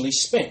emotionally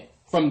spent.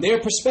 From their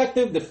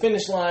perspective, the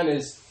finish line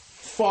is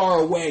far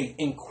away,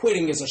 and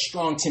quitting is a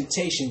strong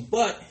temptation.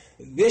 But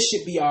this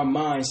should be our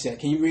mindset.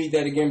 Can you read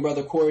that again,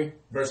 Brother Corey?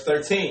 Verse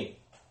 13.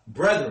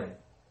 Brethren,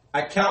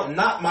 I count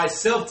not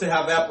myself to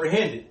have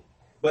apprehended,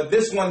 but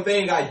this one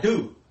thing I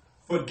do,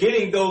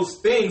 forgetting those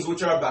things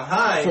which are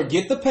behind.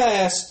 Forget the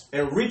past.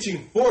 And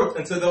reaching forth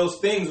into those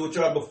things which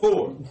are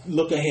before.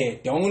 Look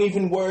ahead. Don't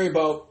even worry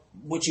about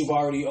what you've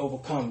already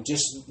overcome.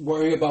 Just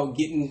worry about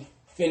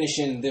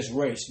finishing this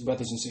race,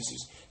 brothers and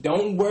sisters.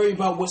 Don't worry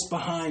about what's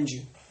behind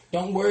you.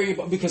 Don't worry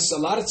about, because a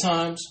lot of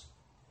times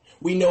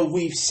we know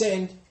we've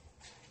sinned.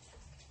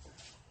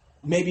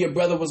 Maybe a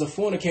brother was a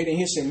fornicator and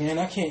he'll say, man,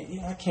 I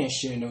can't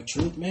share no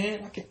truth,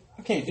 man.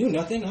 I can't do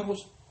nothing.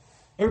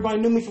 Everybody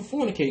knew me for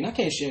fornicating. I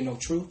can't share no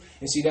truth.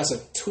 And see, that's a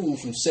tool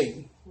from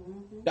Satan.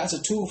 That's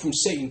a tool from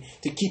Satan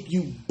to keep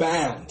you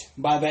bound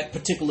by that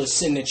particular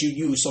sin that you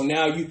use. So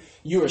now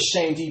you're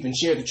ashamed to even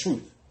share the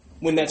truth.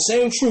 When that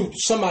same truth,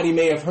 somebody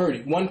may have heard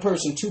it. One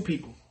person, two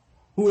people,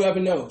 whoever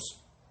knows.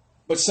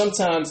 But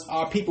sometimes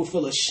our people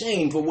feel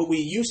ashamed for what we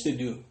used to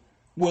do.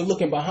 We're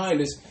looking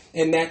behind us,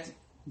 and that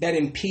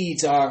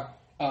impedes our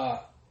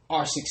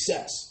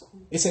success.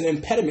 It's an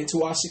impediment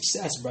to our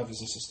success, brothers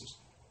and sisters.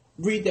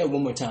 Read that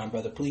one more time,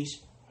 brother,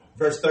 please.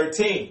 Verse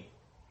 13.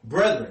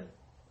 Brethren,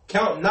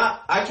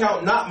 I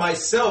count not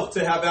myself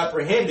to have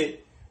apprehended,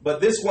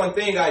 but this one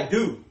thing I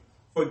do,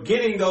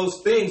 forgetting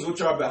those things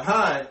which are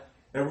behind,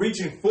 and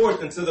reaching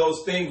forth into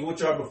those things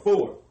which are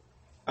before.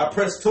 I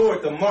press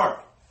toward the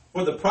mark,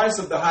 for the price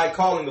of the high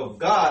calling of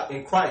God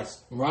in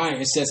Christ.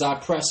 Right. It says, I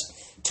press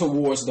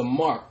towards the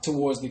mark,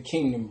 towards the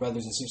kingdom,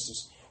 brothers and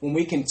sisters. When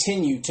we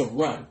continue to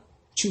run,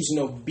 choosing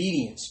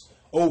obedience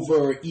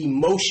over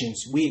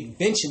emotions, we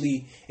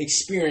eventually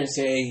experience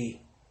a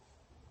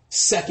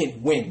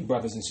second wind,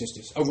 brothers and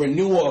sisters, a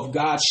renewal of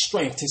God's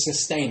strength to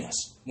sustain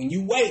us. When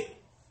you wait,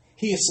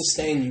 he is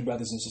sustaining you,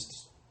 brothers and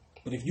sisters.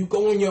 But if you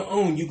go on your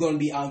own, you're going to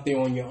be out there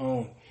on your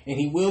own. And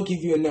he will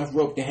give you enough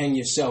rope to hang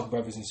yourself,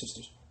 brothers and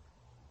sisters.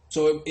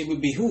 So it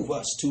would behoove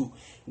us to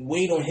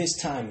wait on his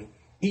timing.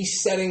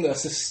 He's setting a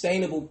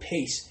sustainable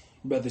pace,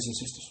 brothers and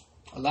sisters.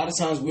 A lot of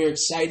times we're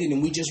excited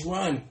and we just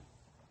run.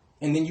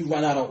 And then you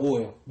run out of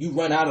oil. You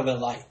run out of the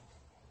light.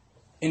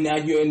 And now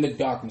you're in the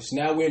darkness.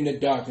 Now we're in the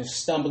darkness,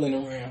 stumbling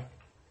around.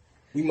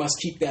 We must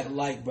keep that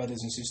light,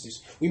 brothers and sisters.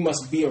 We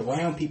must be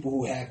around people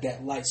who have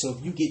that light. So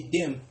if you get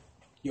dim,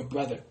 your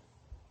brother,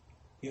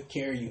 he'll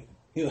carry you.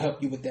 He'll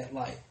help you with that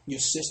light. Your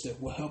sister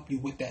will help you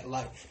with that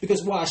light.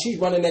 Because why? She's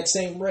running that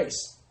same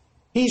race.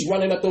 He's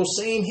running up those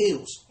same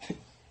hills.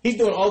 He's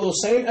doing all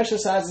those same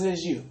exercises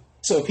as you.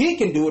 So if he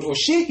can do it or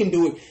she can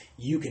do it,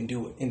 you can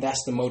do it. And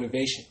that's the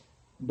motivation,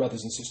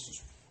 brothers and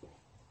sisters.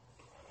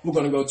 We're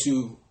going to go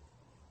to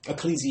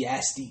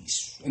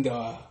Ecclesiastes in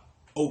the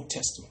Old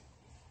Testament.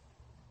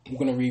 We're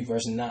going to read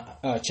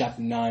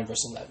chapter 9,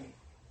 verse 11.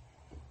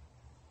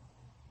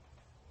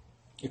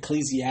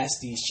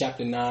 Ecclesiastes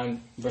chapter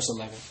 9, verse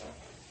 11.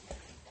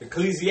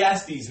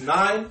 Ecclesiastes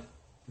 9,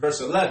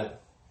 verse 11.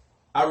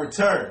 I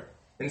returned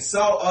and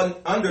saw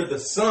under the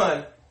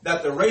sun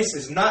that the race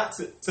is not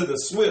to the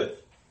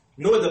swift,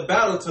 nor the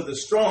battle to the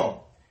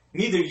strong,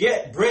 neither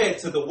yet bread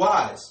to the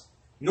wise,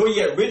 nor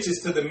yet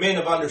riches to the men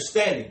of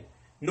understanding,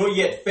 nor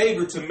yet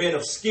favor to men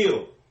of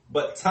skill,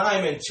 but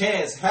time and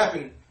chance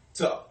happen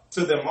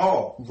to them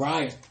all.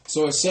 Right.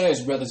 So it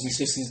says, brothers and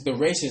sisters, the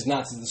race is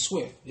not to the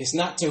swift. It's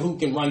not to who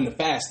can run the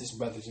fastest,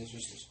 brothers and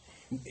sisters.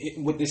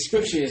 What the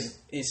scripture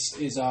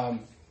is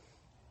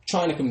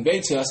trying to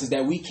convey to us is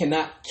that we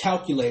cannot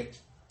calculate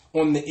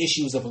on the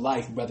issues of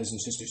life, brothers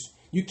and sisters.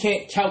 You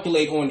can't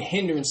calculate on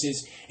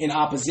hindrances and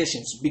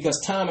oppositions because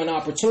time and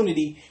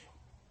opportunity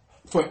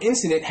for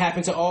incident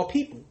happen to all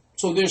people.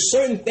 So there's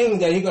certain things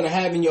that you're going to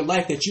have in your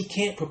life that you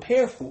can't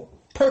prepare for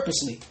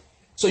purposely.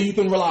 So you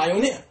can rely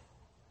on him.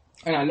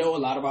 And I know a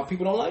lot of our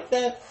people don't like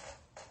that.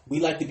 We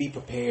like to be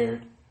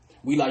prepared.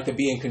 We like to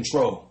be in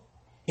control.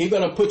 He's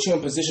going to put you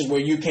in positions where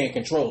you can't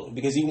control it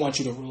because he wants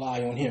you to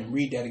rely on him.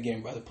 Read that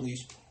again, brother,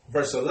 please.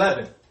 Verse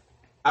 11.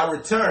 I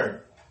returned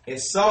and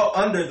saw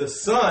under the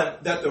sun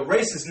that the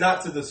race is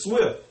not to the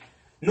swift,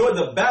 nor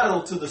the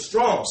battle to the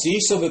strong. See,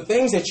 so the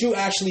things that you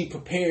actually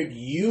prepared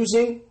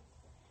using,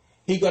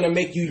 he's going to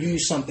make you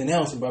use something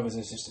else, brothers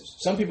and sisters.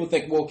 Some people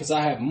think, well, because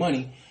I have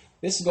money,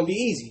 this is going to be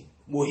easy.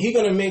 Well, he's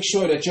going to make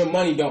sure that your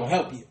money don't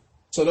help you.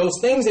 So those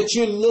things that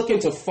you're looking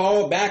to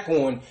fall back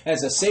on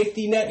as a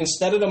safety net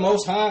instead of the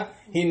Most High,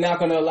 he's not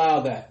going to allow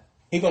that.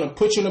 He's going to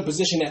put you in a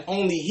position that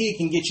only he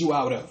can get you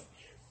out of.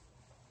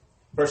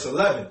 Verse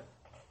 11.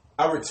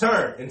 I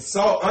returned and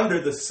saw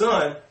under the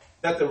sun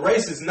that the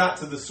race is not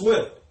to the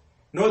swift,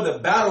 nor the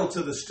battle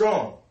to the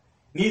strong,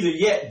 neither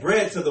yet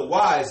bread to the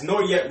wise,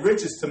 nor yet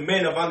riches to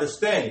men of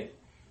understanding,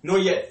 nor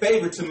yet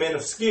favor to men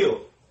of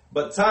skill,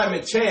 but time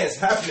and chance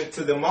happening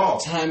to them all.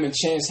 Time and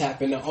chance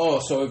happen to all.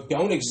 So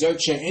don't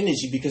exert your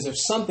energy because if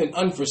something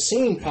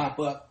unforeseen pop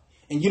up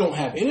and you don't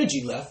have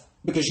energy left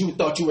because you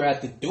thought you were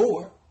at the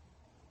door,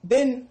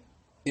 then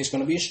it's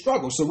going to be a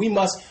struggle. So we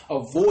must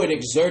avoid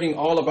exerting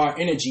all of our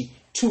energy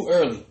too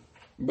early,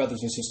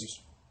 brothers and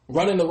sisters.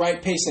 Running the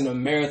right pace in a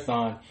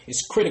marathon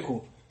is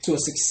critical to a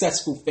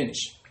successful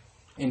finish.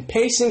 And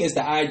pacing is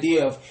the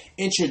idea of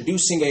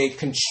introducing a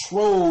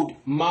controlled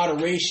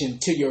moderation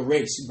to your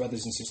race,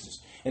 brothers and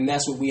sisters. And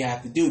that's what we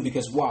have to do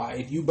because why?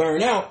 If you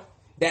burn out,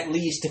 that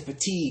leads to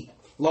fatigue,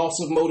 loss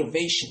of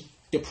motivation,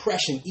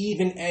 depression,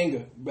 even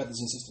anger, brothers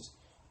and sisters.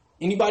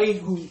 Anybody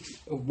who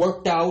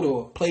worked out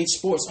or played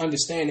sports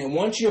understand that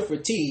once you're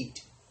fatigued,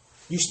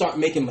 you start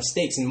making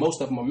mistakes, and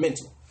most of them are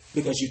mental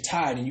because you're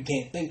tired and you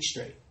can't think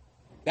straight.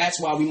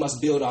 That's why we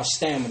must build our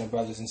stamina,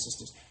 brothers and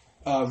sisters.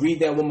 Read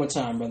that one more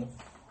time, brother.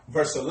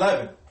 Verse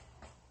 11.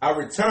 I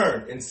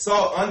returned and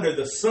saw under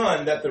the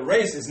sun that the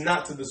race is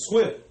not to the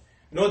swift,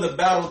 nor the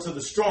battle to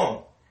the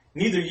strong,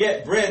 neither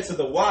yet bread to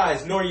the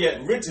wise, nor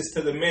yet riches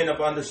to the men of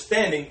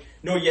understanding,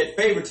 nor yet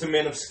favor to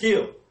men of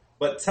skill,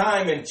 but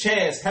time and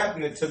chance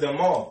happened to them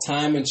all.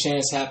 Time and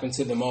chance happen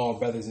to them all,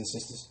 brothers and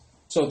sisters.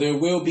 So there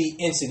will be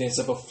incidents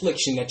of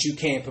affliction that you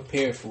can't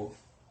prepare for.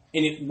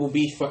 And it will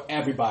be for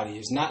everybody.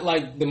 It's not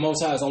like the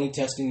Most High is only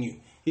testing you.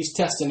 He's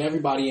testing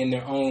everybody in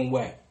their own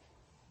way.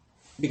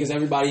 Because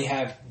everybody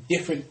have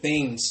different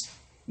things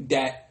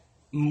that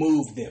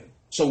move them.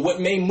 So what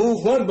may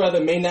move one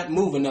brother may not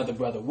move another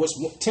brother. What's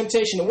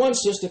temptation to one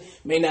sister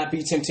may not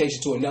be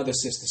temptation to another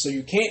sister. So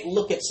you can't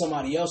look at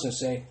somebody else and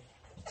say,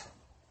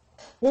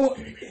 well,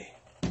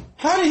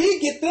 how did he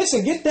get this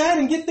and get that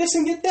and get this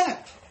and get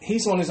that?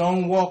 He's on his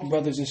own walk,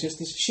 brothers and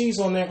sisters. She's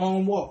on their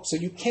own walk. So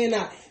you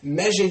cannot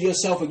measure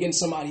yourself against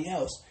somebody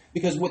else.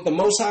 Because what the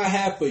Most High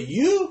had for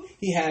you,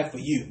 He had for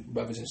you,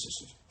 brothers and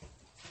sisters.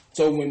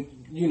 So when,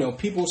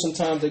 people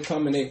sometimes they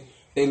come and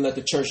they let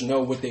the church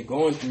know what they're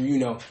going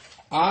through,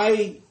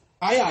 I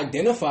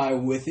identify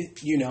with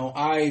it,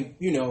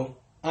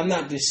 I'm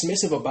not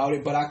dismissive about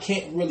it, but I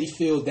can't really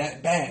feel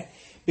that bad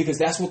because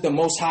that's what the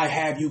Most High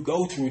have you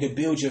go through to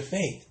build your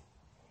faith.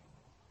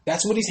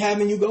 That's what He's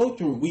having you go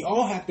through. We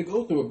all have to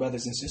go through it,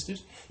 brothers and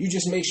sisters. You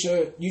just make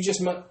sure, you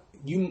just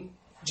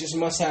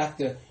must have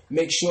to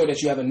make sure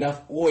that you have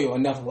enough oil,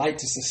 enough light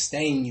to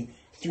sustain you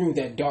through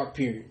that dark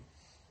period,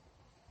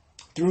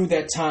 through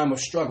that time of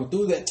struggle,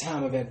 through that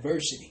time of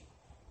adversity.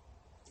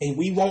 And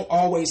we won't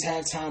always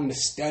have time to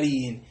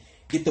study and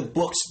get the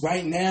books.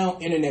 Right now,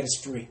 internet is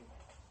free.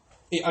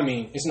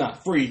 It's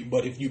not free,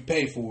 but if you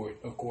pay for it,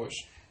 of course.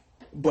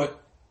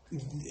 But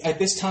at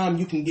this time,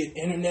 you can get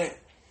internet.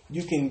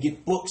 You can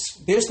get books.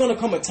 There's going to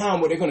come a time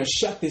where they're going to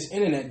shut this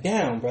internet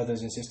down,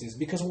 brothers and sisters.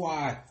 Because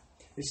why?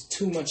 There's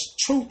too much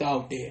truth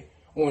out there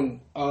on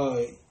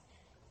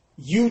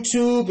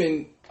YouTube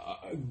and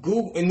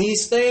Google and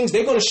these things.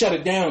 They're going to shut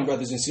it down,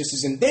 brothers and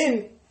sisters. And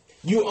then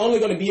you're only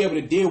going to be able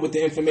to deal with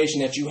the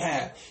information that you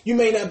have. You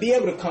may not be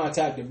able to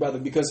contact your brother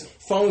because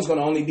phone's going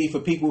to only be for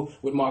people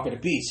with mark of the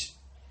beast.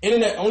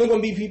 Internet only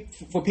going to be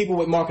for people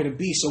with mark of the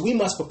beast. So we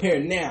must prepare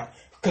now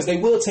because they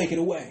will take it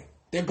away.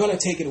 They're going to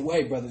take it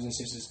away, brothers and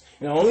sisters.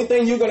 And the only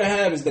thing you're going to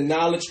have is the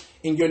knowledge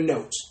in your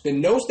notes. The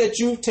notes that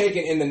you've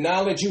taken and the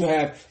knowledge you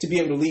have to be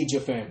able to lead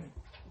your family.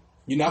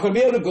 You're not going to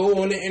be able to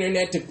go on the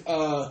internet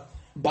to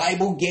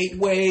Bible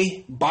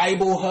Gateway,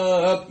 Bible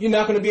Hub. You're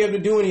not going to be able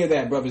to do any of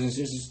that, brothers and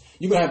sisters.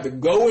 You're going to have to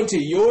go into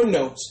your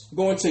notes,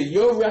 go into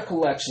your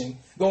recollection,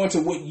 go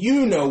into what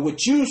you know,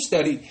 what you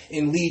studied,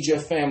 and lead your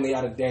family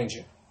out of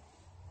danger.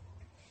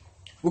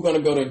 We're going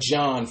to go to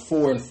John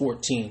 4 and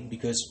 14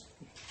 because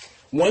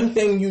one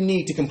thing you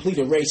need to complete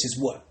a race is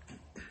what?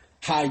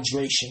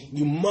 Hydration.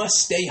 You must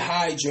stay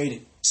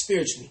hydrated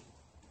spiritually.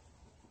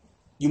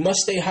 You must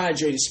stay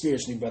hydrated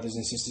spiritually, brothers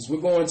and sisters. We're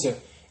going to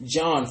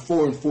John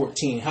 4 and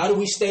 14. How do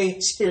we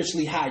stay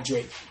spiritually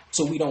hydrated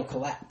so we don't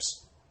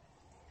collapse?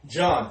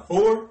 John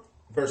 4,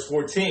 verse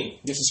 14.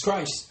 This is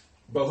Christ.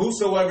 But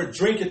whosoever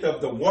drinketh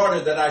of the water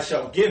that I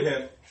shall give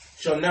him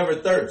shall never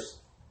thirst.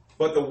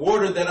 But the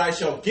water that I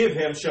shall give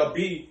him shall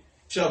be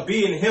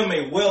in him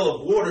a well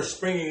of water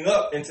springing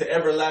up into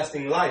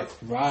everlasting life.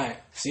 Right.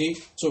 See?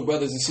 So,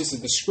 brothers and sisters,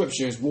 the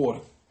scripture is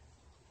water.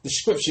 The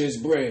scripture is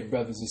bread,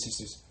 brothers and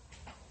sisters.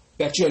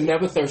 That you'll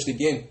never thirst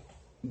again.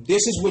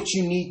 This is what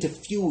you need to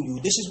fuel you.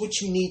 This is what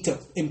you need to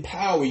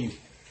empower you.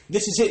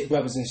 This is it,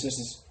 brothers and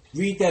sisters.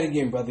 Read that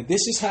again, brother.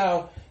 This is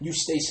how you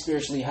stay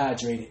spiritually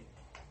hydrated.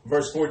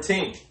 Verse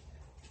 14.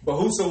 But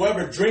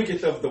whosoever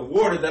drinketh of the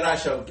water that I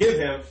shall give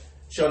him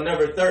shall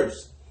never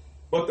thirst.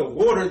 But the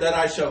water that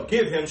I shall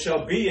give him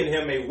shall be in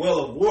him a well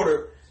of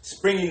water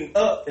springing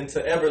up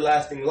into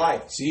everlasting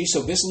life. See,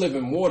 so this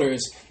living water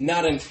is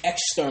not an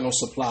external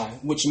supply,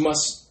 which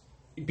must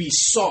be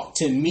sought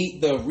to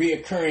meet the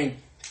reoccurring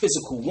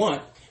physical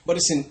want, but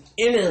it's an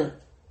inner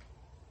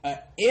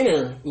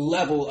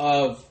level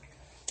of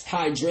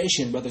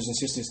hydration, brothers and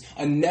sisters,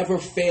 a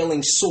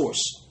never-failing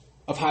source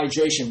of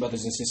hydration,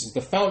 brothers and sisters,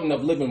 the fountain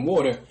of living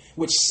water,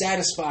 which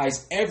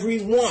satisfies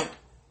every want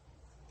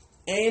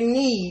and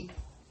need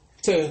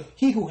to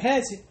he who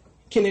has it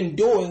can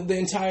endure the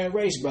entire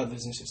race,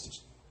 brothers and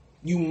sisters.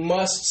 You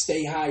must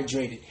stay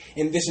hydrated.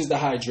 And this is the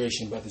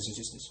hydration, brothers and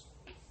sisters.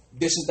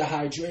 This is the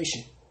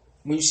hydration.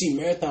 When you see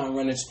marathon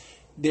runners,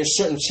 there's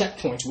certain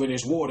checkpoints where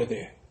there's water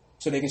there.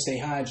 So they can stay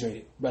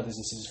hydrated, brothers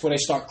and sisters, before they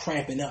start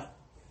cramping up.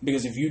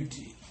 Because if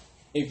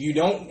you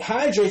don't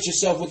hydrate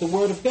yourself with the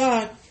word of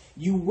God,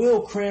 you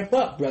will cramp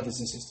up, brothers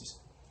and sisters.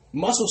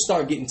 Muscles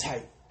start getting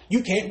tight.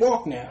 You can't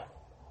walk now.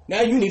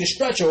 Now you need a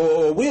stretcher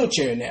or a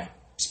wheelchair now.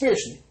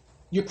 Spiritually,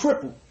 you're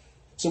crippled.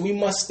 So we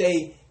must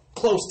stay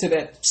close to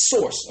that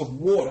source of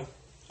water,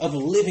 of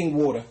living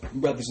water,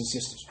 brothers and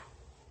sisters.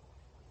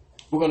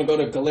 We're going to go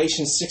to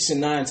Galatians 6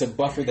 and 9 to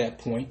buffer that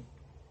point.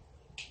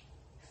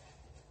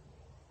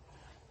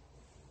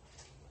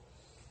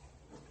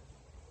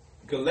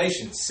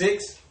 Galatians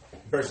 6,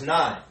 verse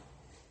 9.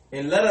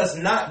 And let us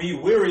not be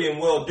weary in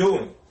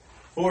well-doing,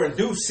 for in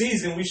due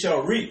season we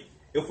shall reap,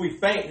 if we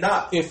faint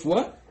not. If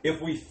what? If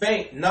we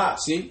faint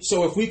not. See,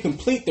 so if we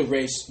complete the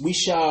race, we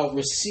shall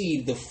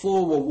receive the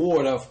full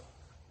reward of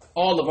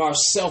all of our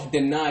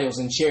self-denials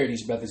and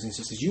charities, brothers and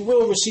sisters. You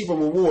will receive a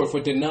reward for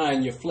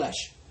denying your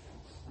flesh.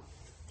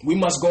 We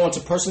must go on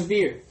to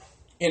persevere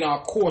in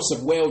our course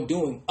of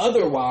well-doing.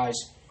 Otherwise,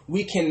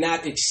 we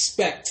cannot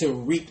expect to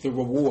reap the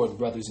reward,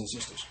 brothers and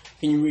sisters.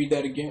 Can you read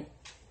that again?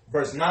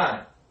 Verse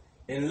 9.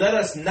 And let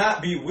us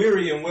not be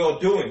weary in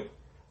well-doing,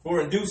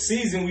 for in due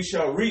season we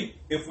shall reap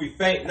if we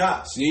faint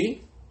not.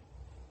 See?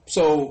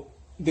 So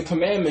the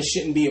commandments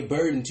shouldn't be a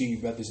burden to you,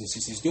 brothers and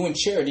sisters. Doing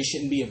charity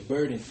shouldn't be a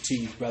burden to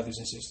you, brothers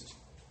and sisters.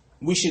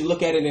 We should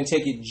look at it and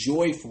take it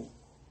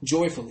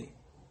joyfully.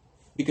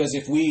 Because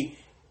if we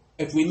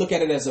look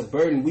at it as a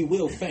burden, we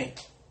will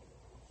faint.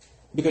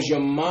 Because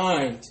your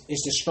mind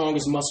is the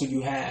strongest muscle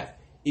you have.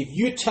 If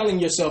you're telling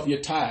yourself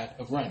you're tired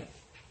of running,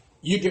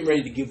 you get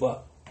ready to give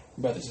up,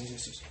 brothers and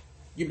sisters.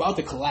 You're about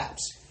to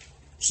collapse.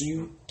 So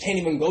you can't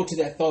even go to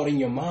that thought in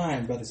your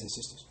mind, brothers and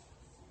sisters.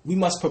 We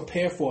must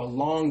prepare for a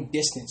long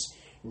distance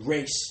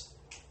race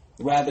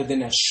rather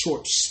than a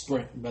short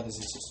sprint, brothers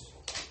and sisters.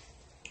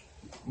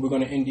 We're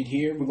going to end it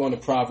here. We're going to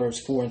Proverbs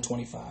 4 and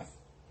 25.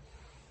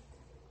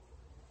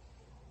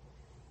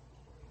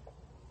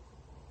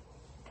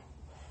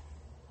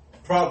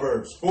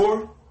 Proverbs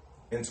 4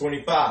 and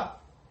 25.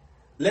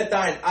 Let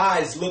thine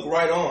eyes look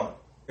right on,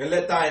 and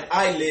let thine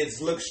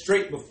eyelids look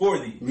straight before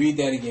thee. Read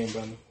that again,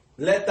 brother.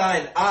 Let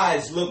thine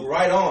eyes look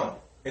right on,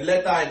 and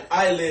let thine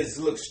eyelids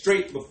look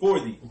straight before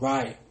thee.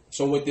 Right.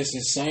 So what this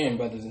is saying,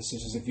 brothers and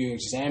sisters, if you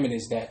examine,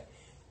 is that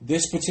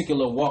this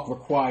particular walk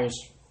requires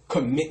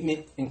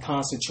commitment and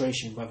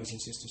concentration, brothers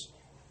and sisters.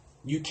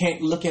 You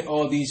can't look at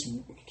all these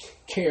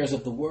cares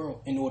of the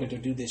world in order to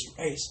do this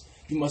race.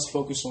 You must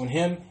focus on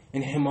Him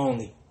and Him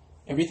only.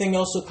 Everything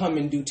else will come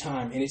in due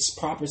time in its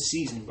proper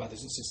season,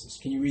 brothers and sisters.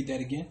 Can you read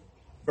that again?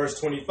 Verse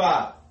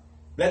 25.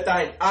 Let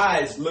thine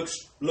eyes look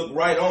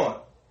right on,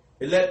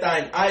 and let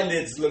thine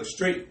eyelids look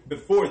straight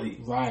before thee.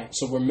 Right.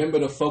 So remember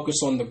to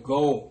focus on the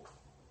goal.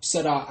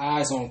 Set our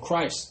eyes on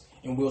Christ,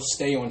 and we'll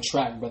stay on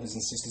track, brothers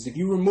and sisters. If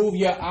you remove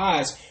your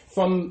eyes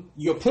from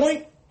your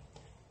point,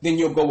 then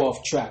you'll go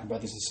off track,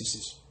 brothers and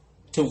sisters.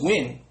 To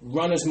win,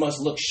 runners must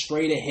look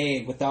straight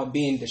ahead without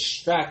being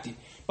distracted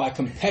by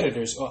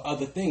competitors or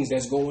other things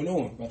that's going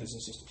on, brothers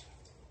and sisters.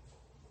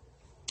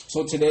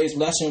 So today's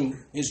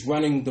lesson is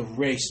running the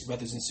race,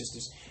 brothers and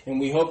sisters. And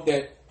we hope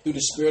that through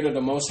the Spirit of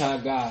the Most High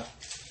God,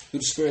 through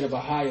the Spirit of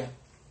Ahaya,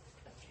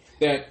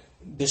 that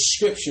the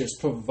Scriptures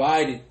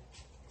provided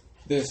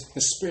the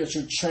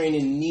spiritual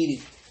training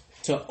needed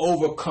to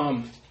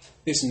overcome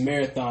this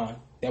marathon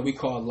that we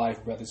call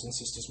life, brothers and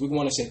sisters. We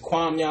want to say,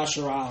 Kwam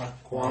Yasharala.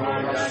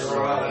 Kwam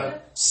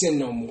Yasharala. Sin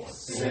no more.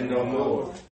 Sin no more.